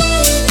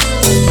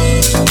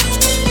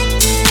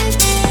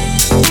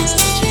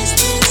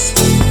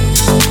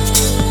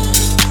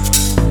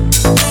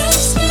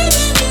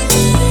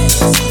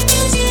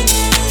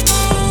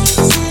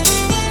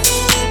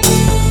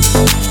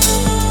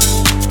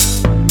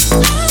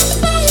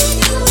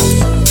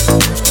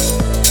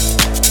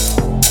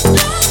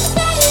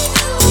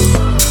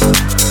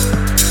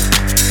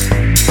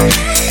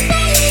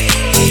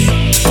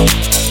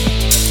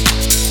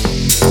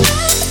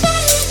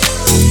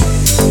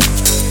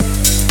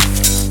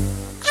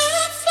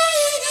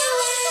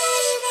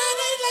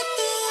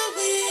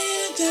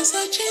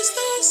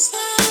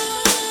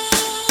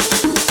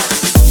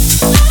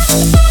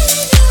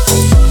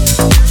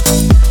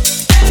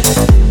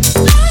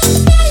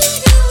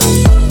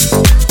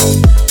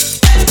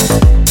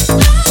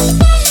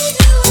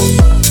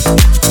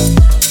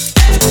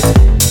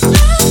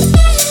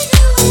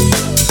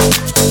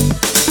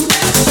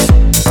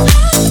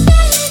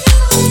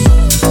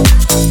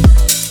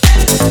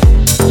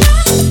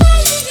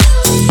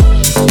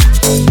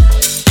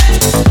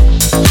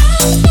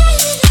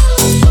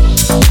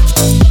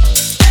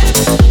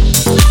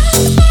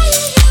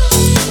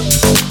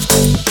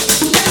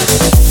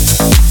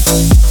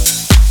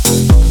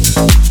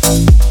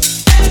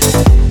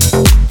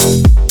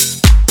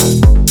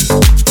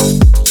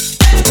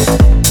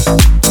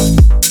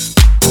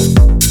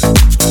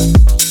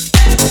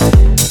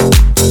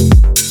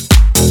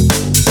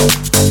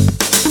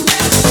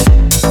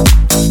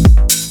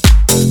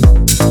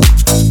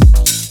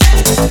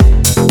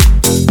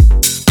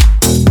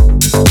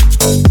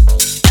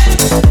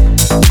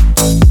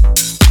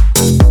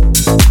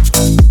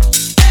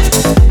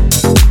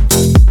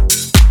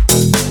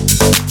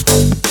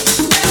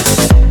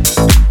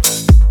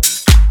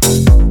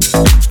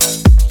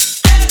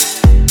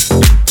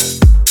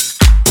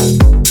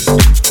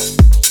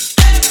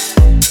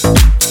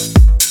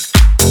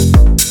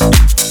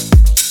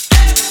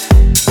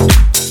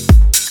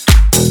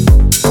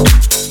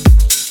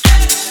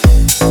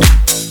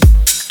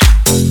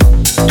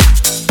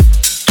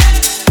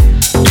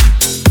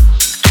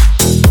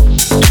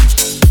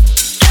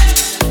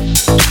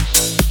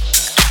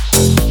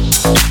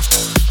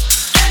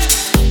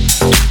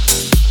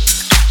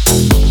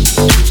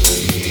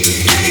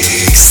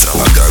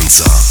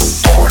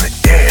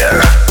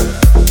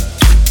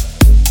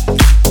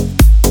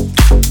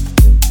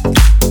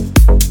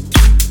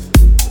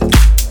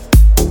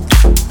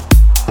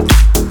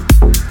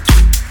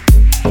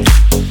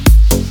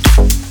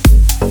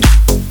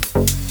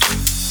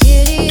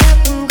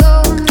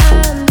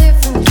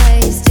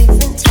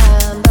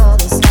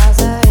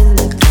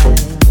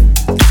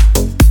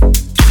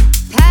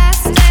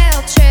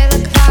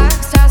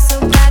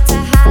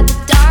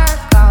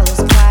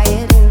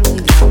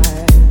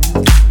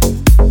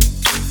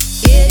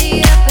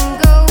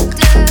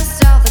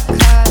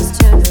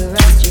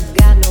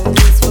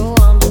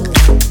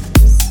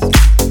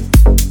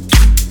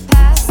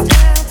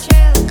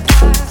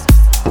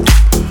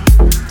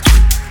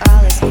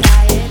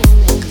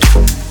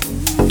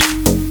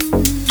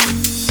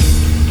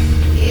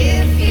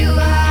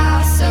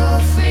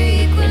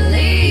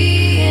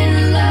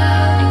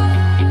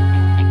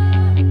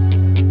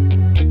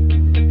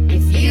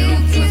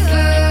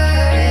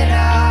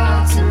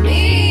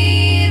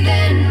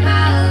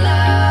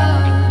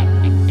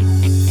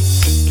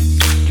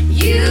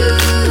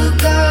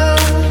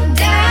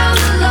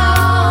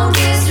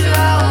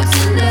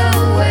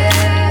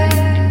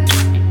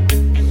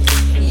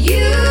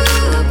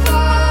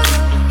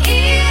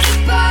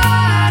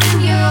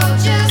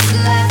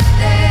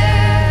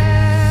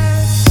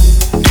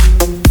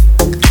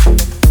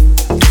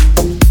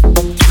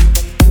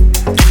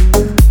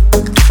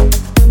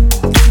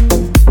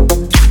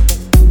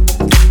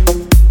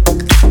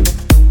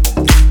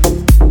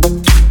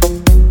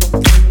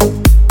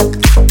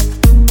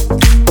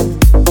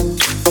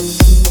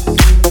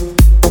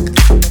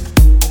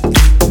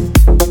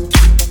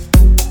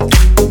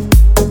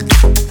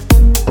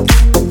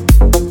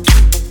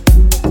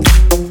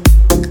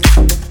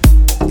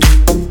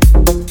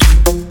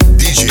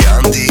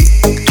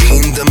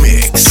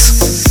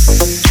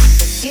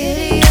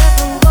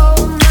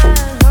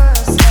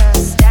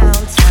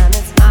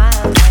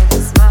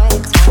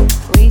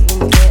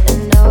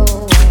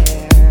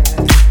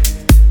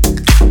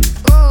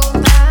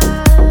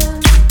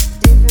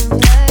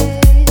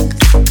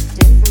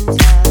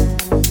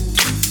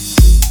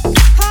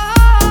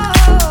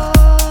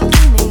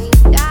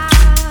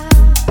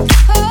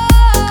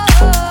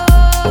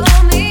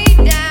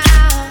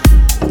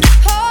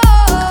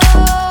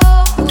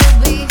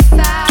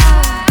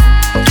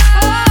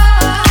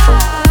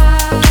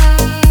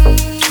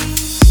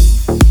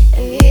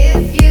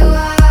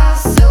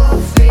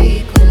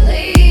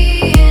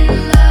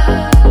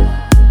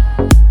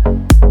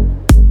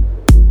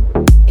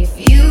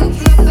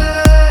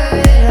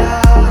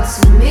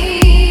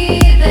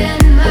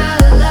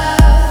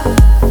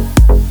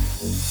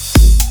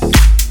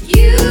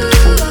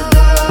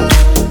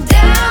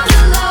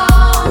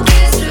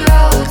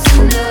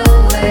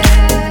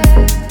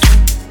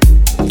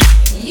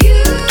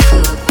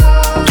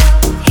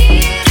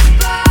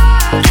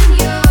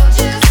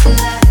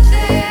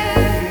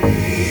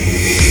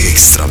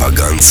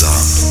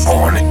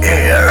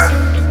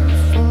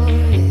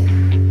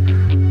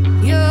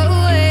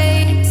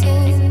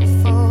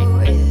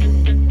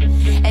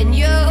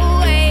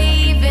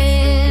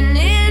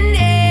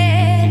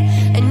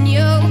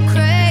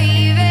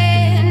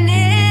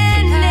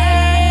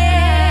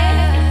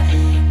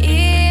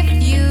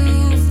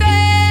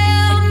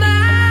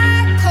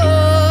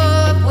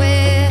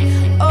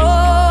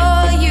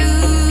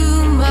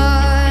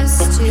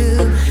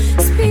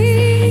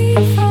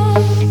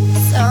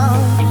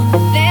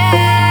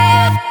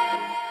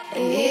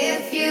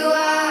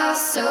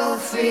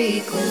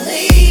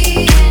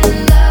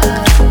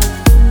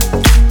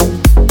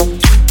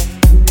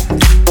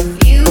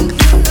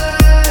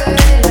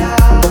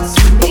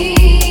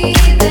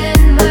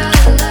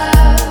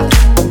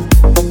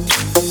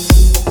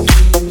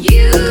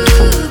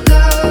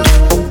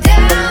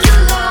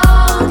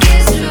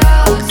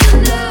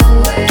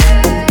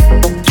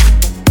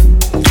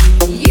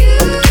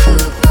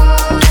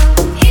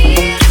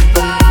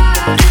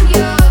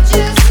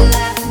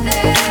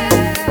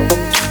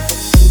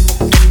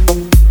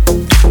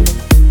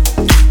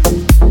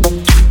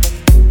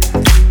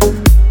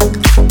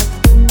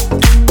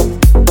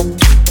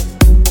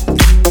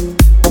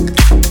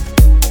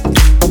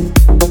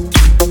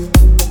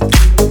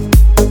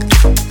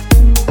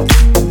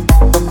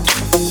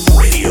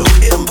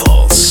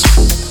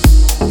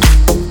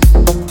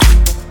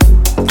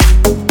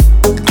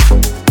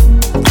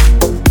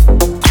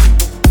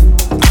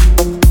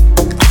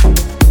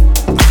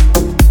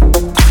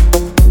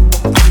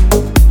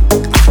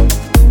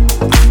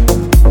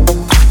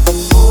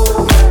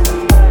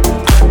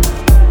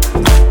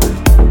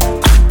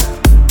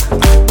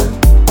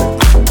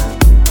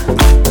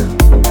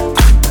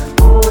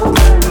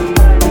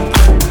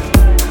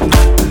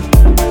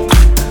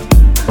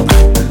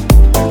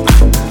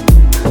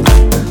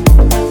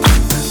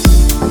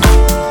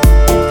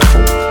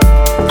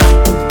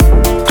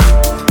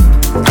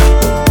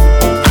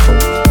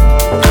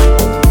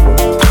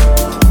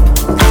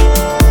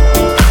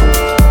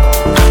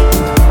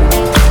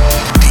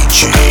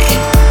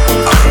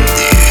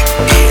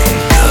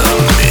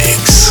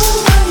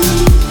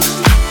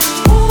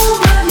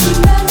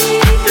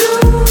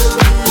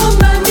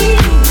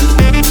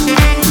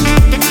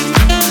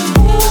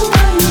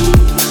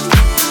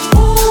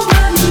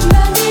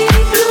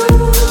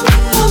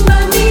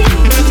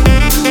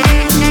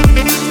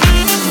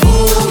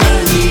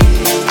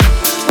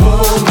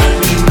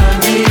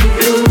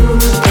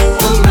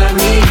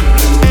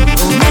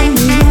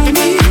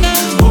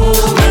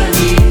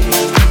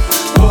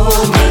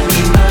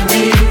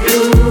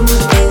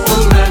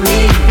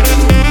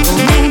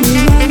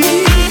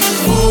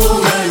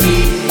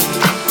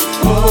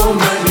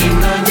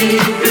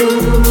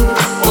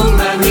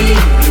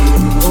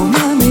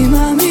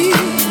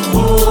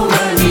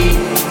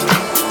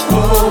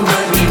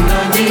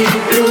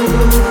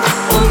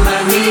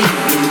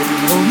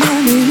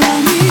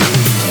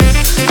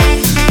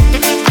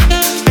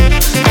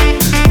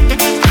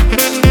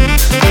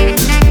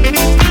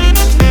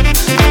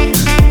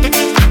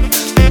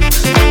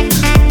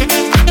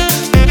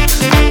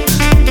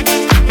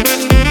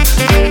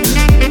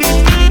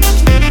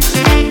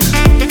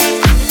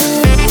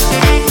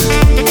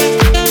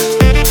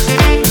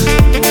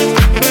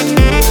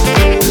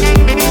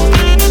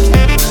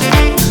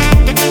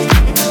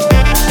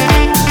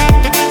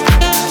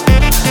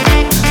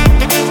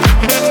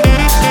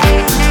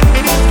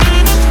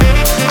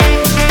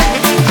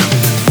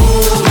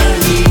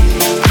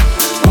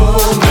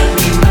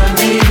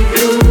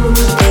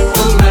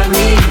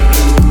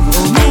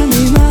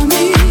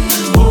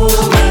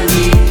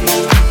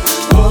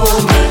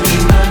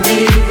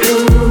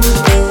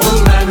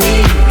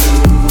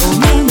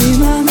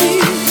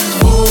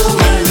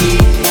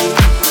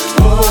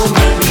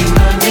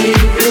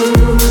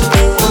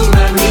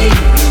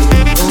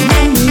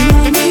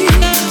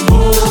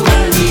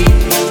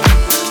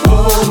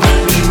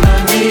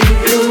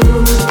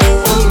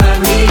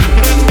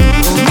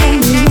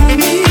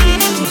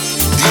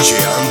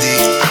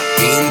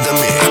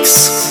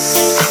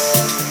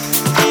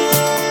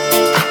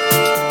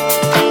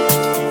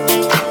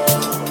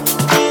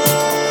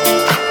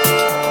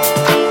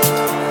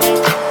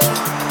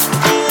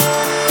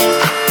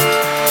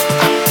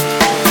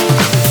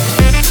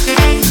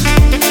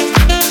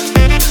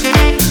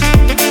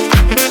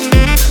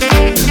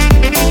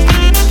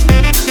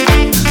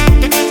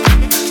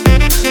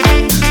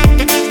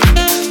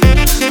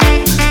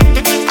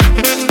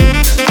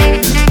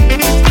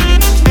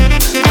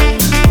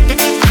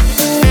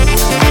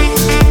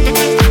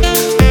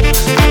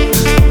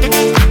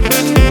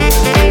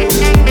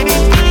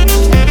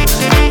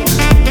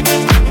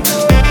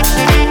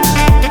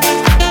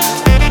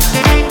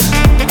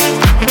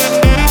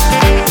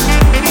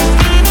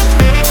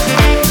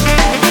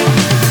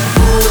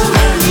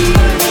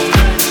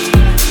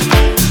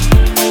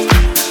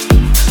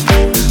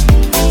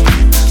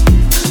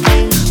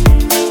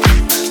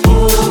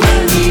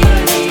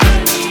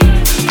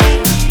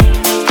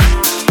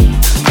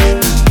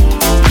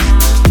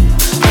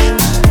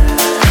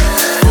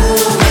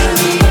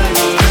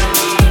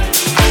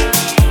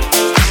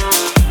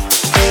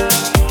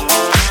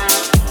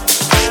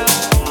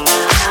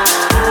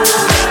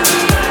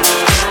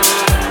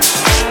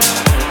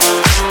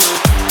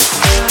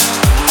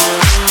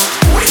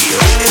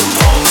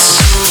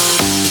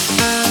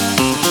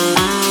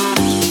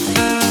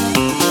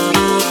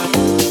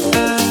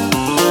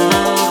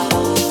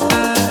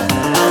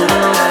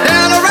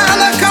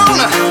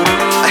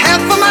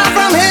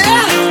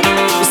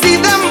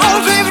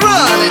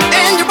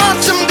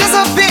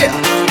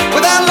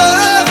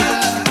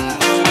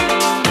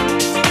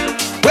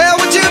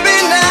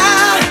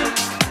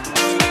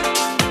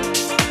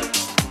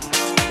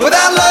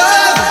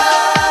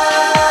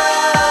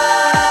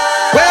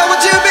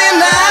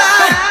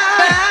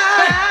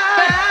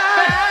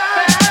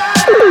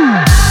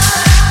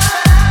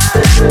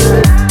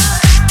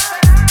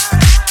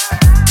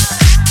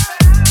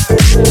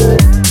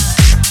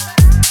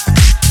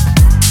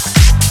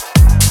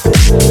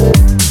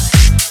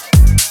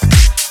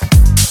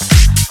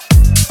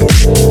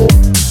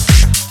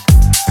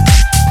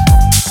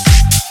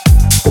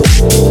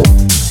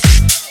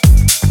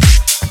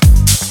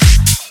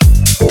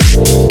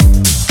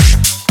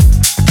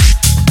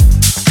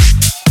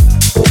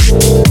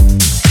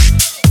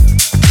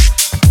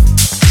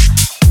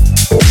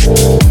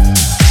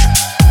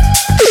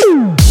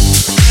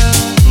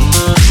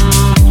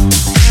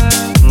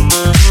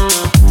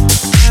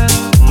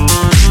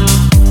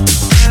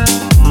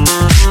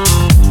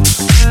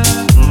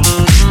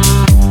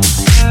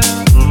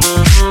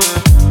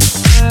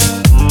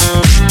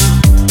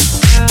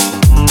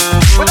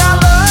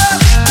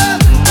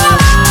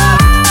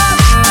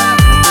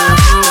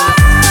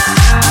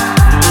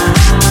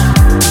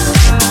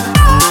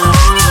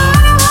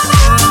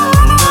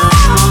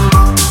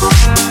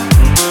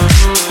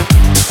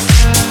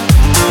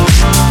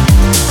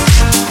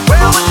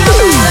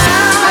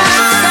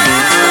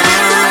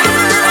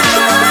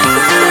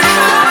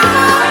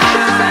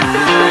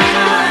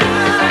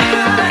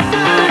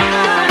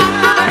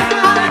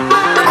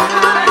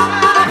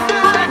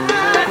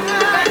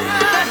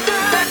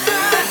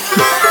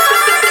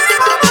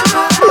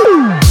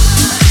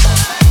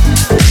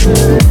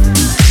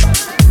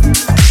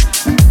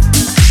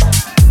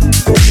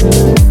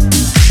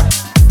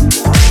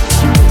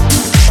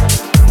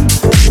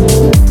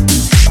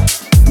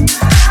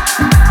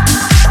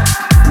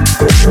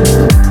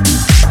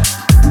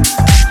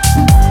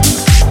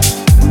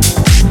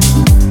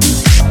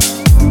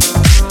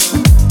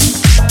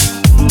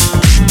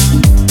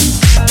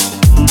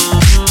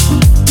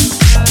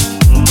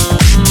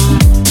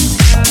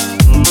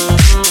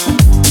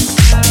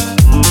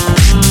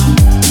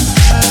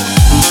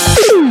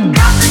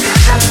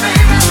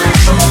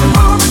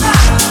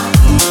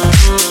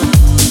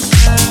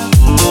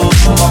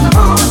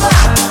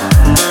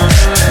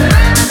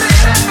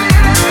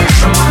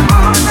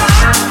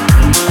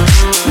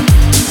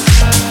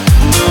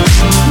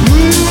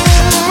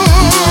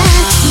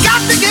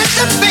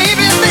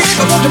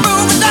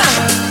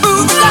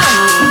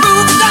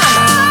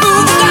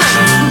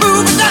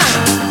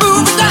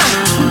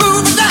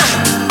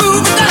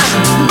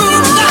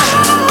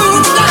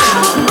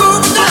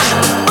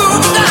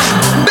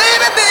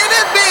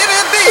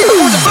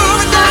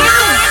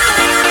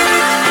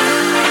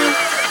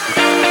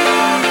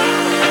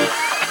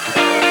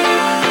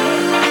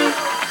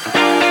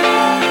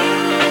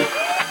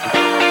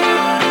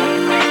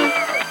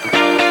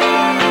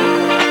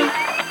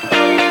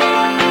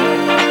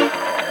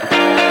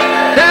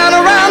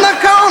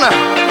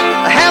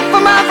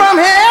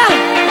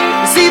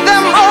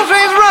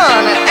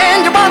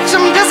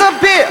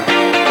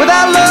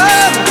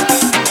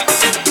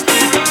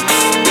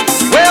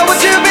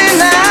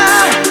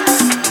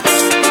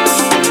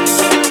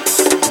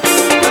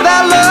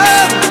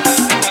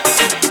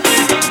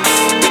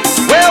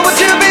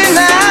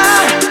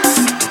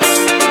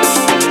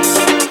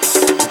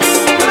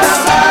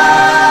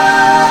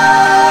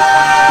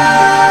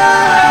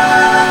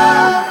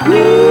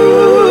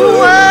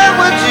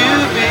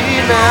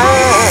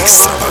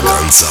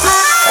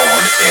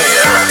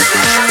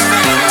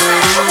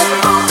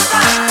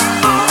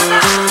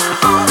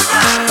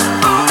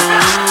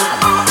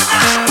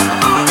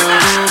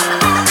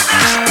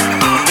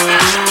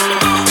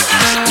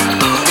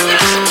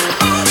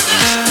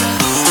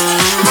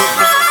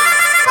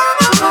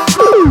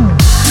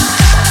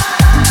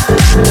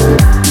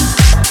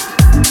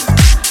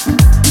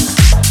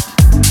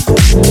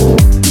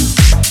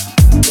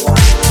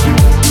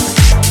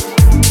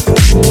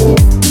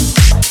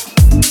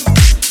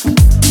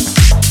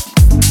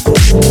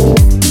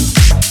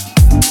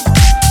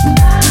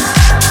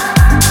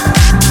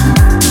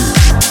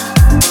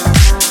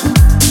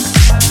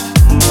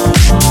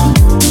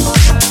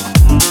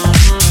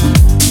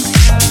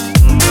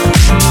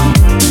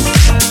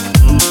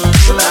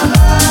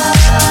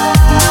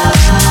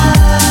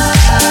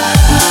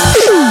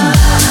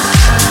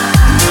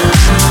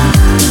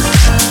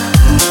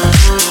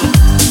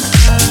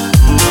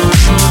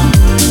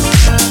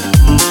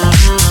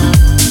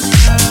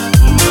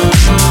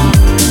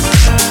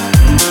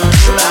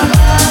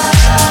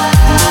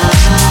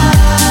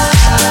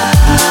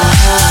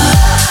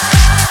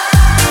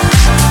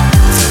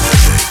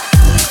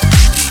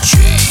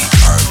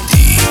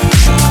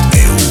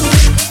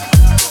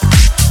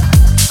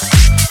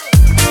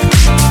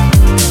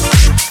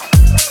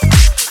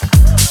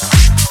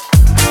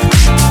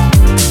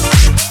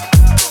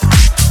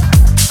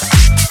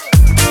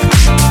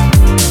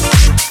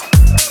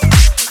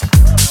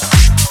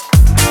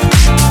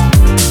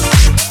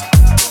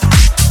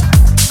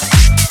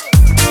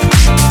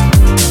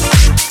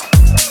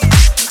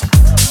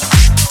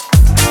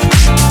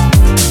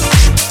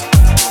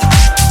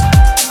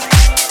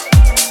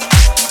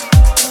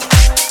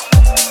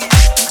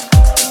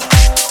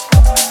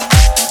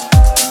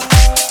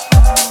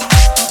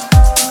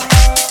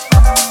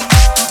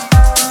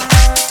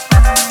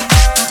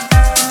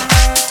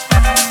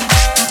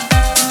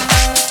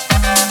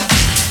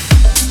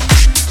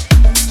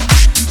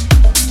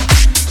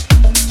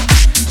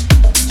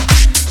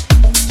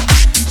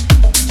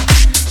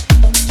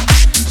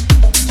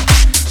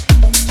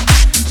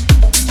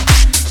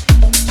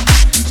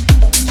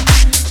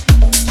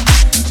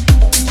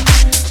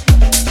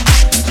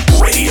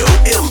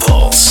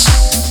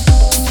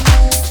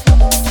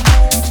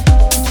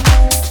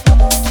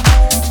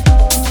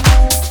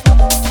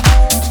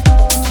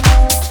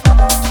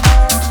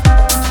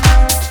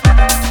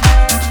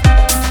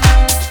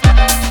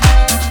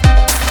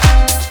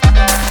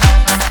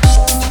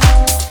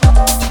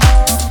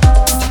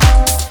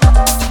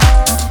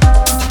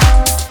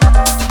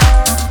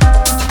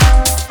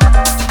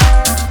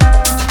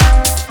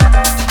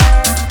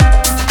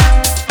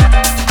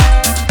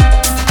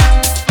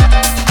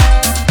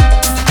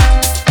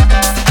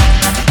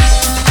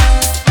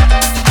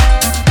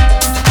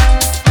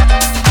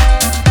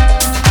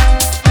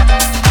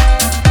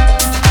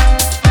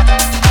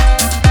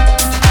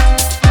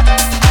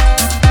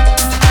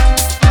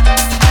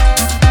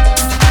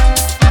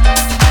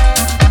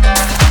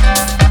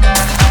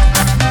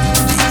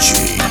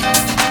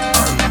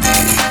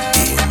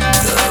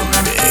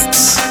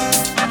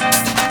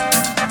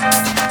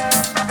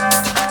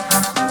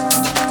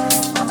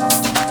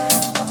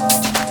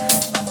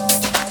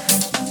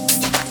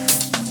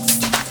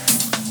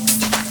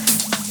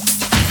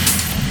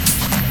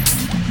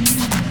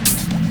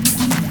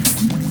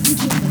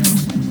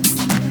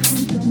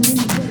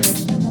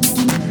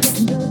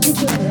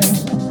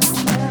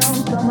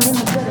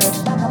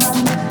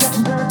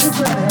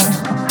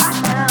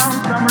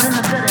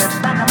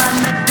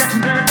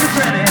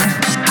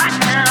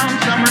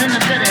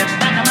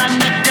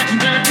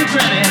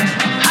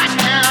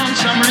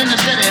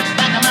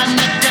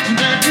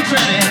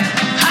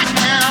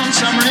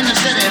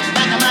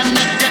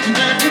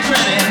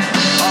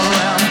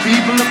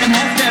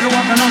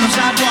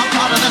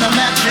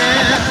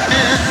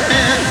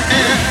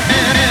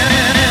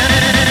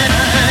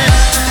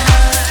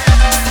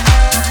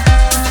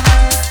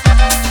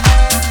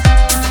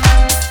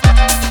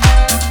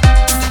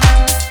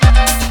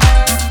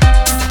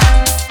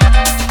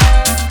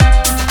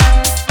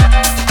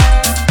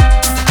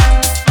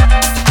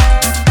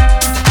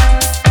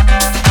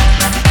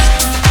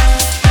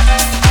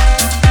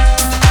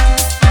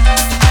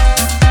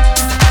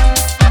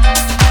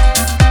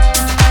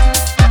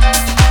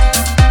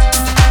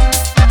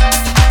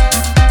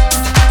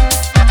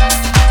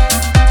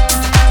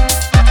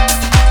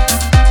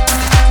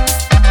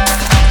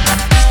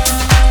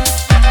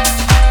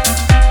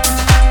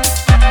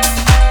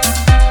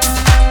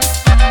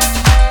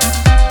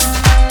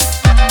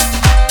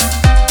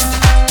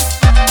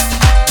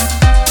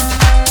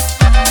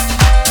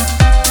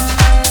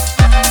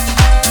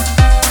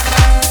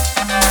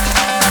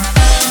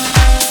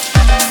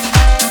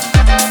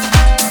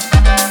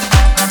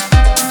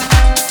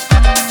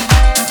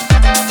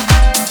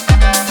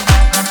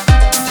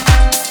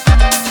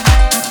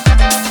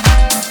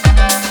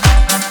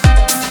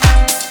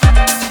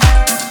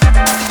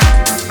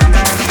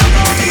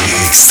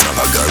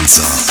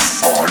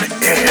 Extravaganza on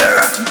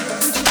air.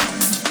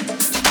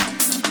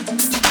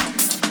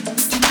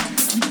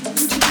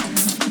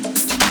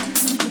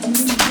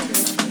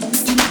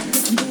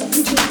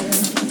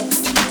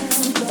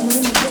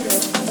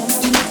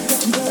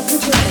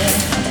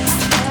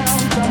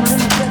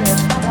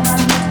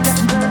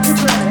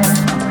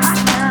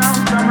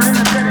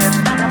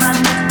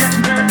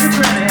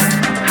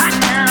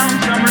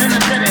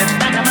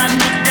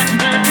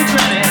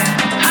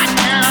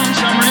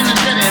 Summer in the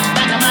city,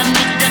 back of my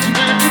neck getting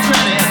dirty,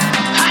 pretty.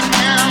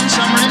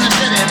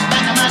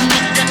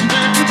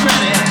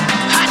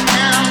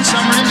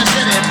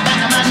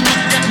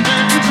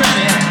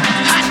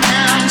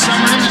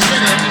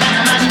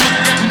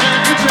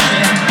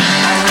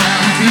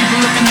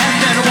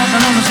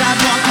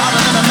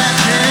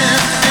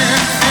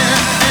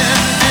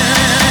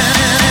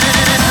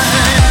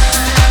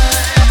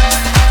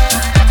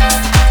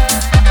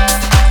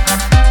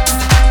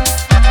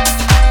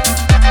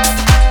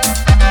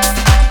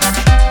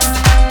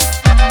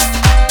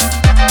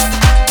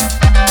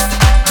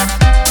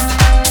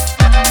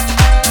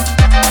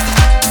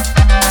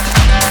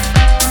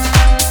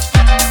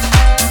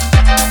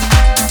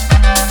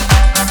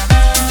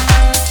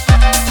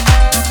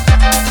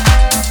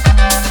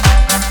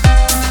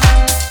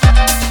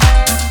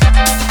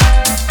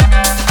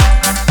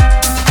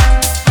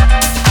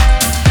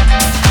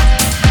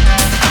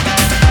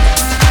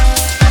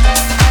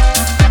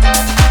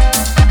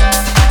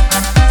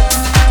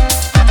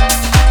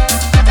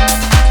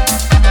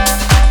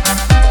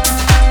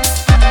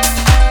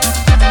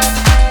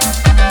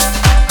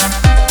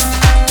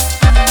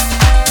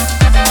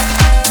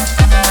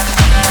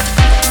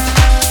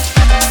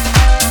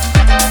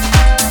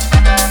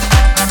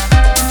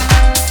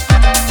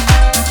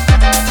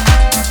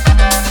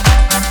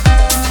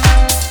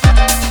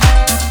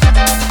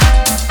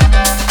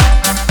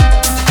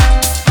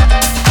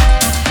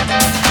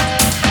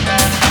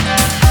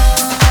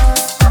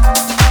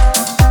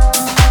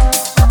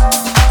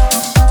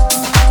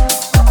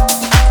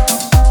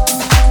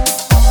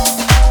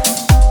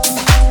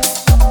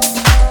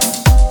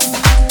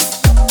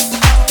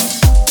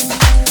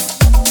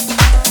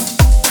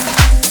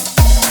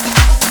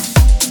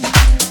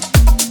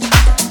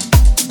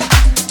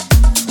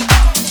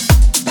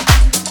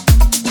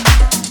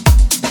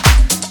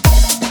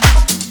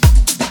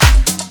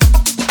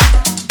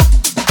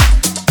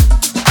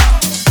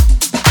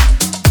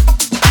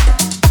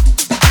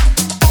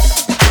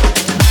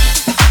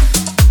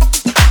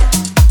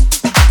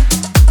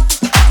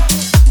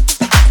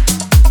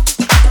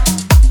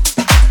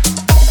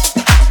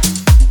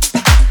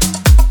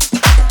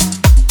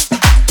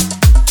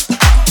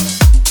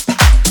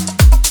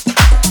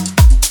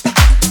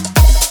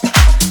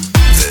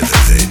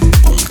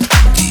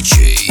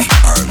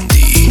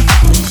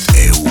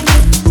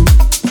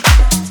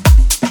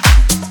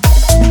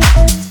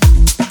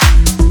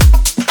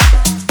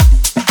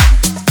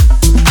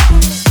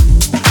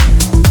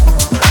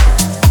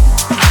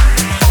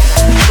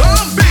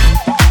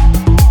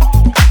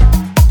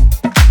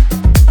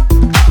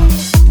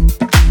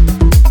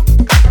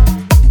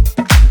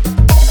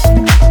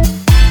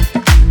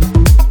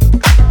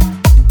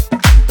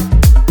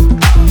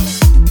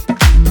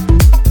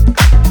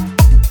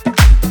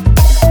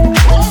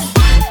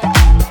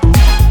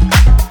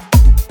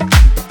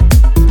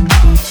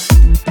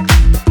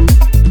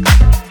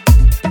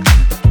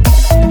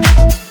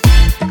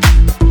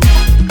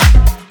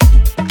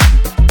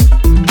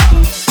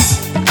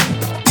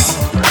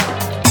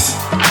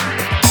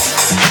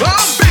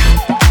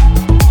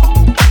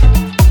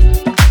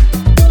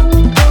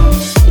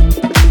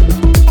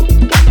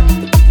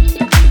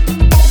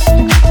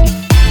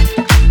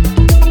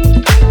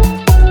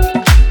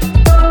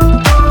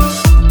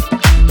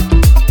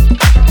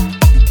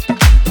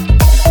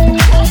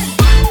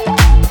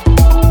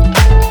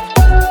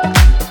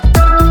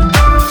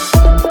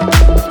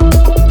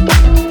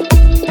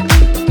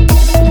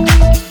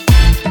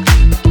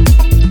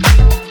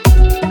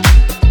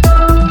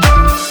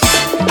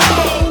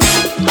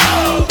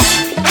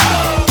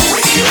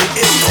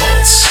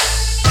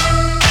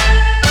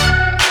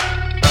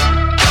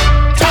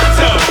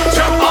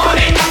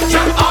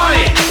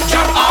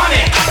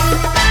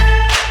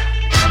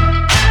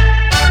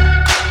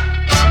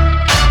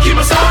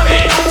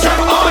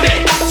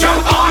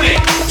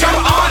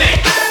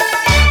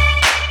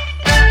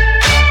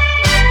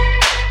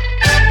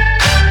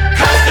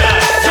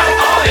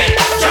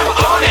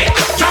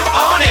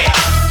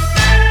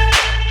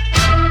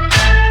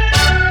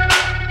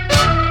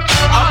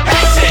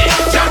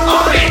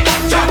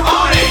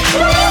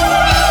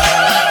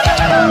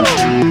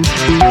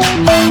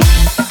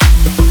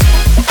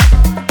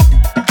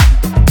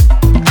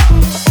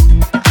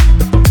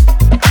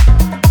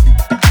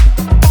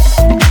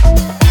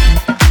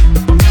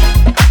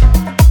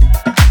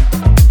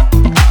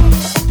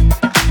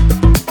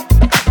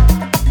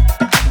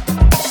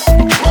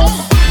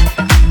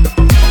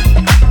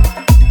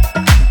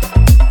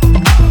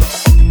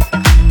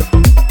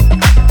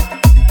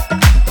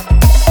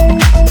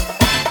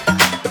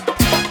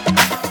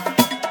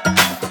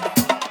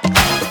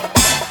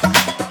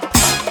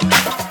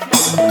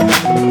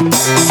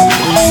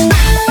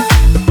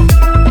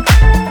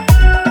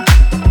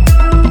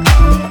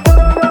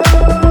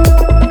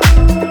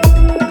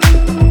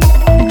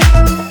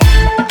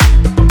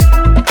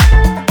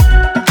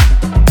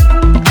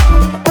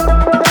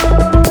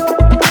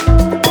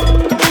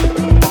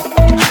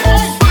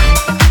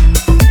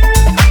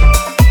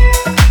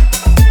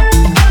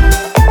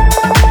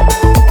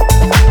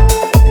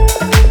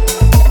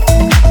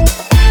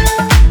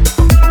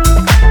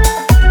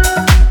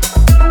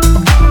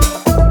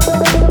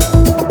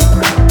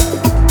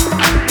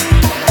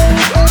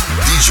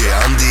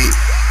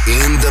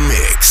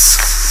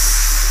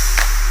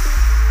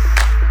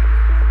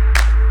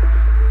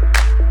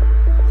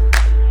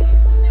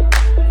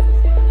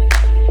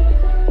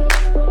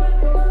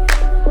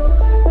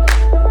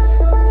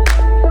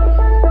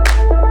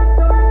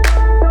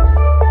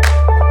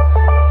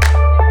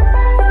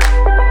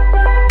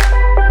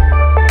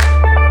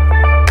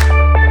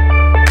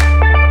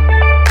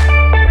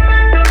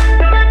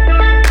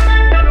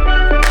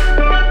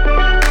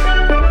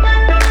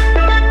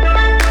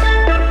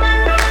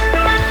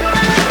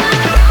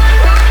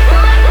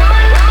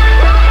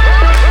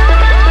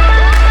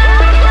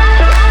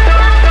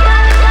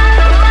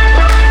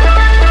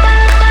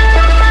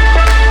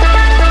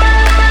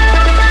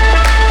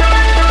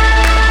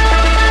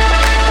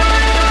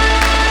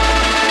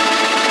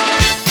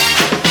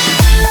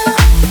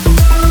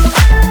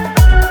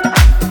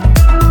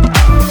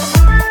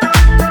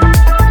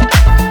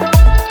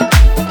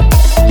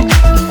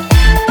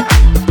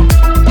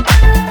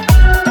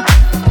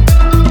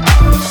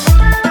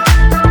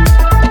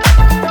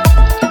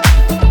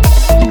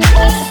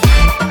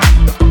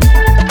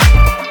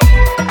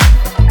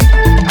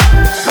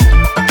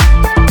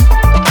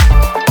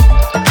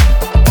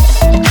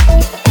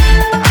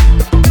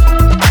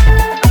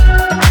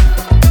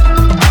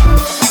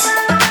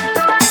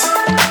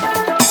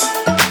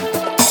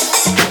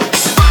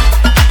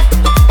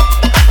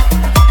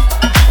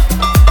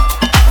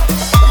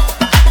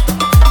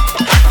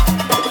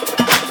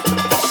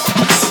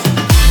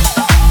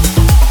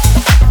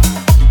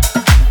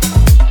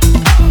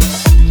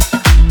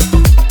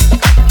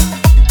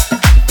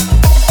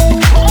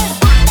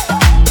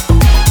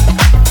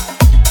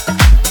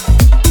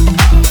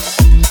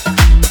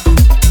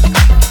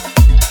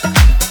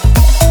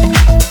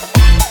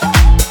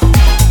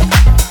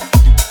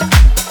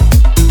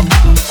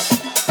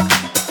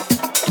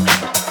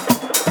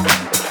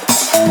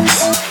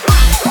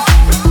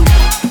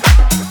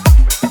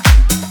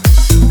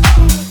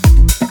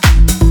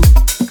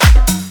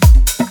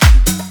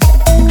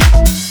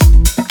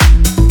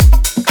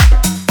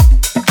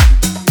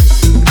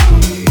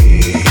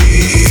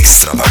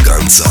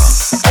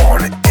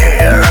 on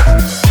air.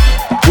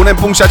 Punem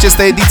punct și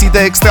aceste ediții de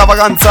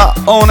Extravaganza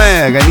On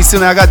Air,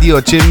 emisiunea radio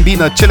ce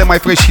îmbină cele mai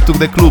fresh hit-uri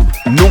de club,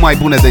 numai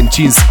bune de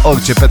încins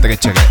orice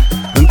petrecere.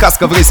 În caz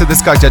că vrei să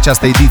descarci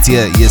această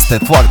ediție, este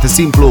foarte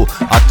simplu,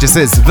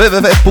 accesezi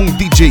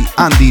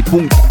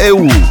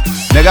www.djandi.eu.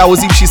 Ne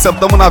reauzim și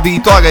săptămâna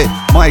viitoare,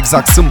 mai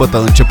exact sâmbătă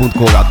începând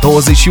cu ora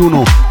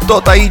 21,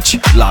 tot aici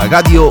la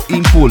Radio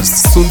Impuls.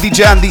 Sunt DJ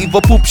Andy, vă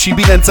pup și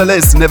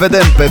bineînțeles ne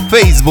vedem pe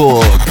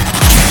Facebook.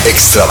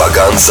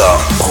 Extravaganza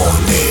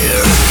on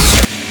air.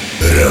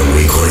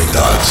 Rămâi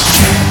conectat.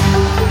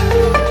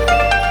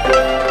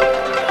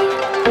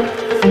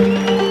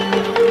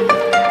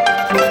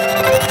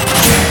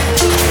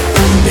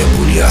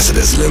 Nebunia se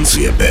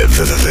dezlănțuie pe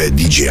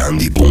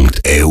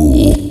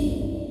www.djandi.eu.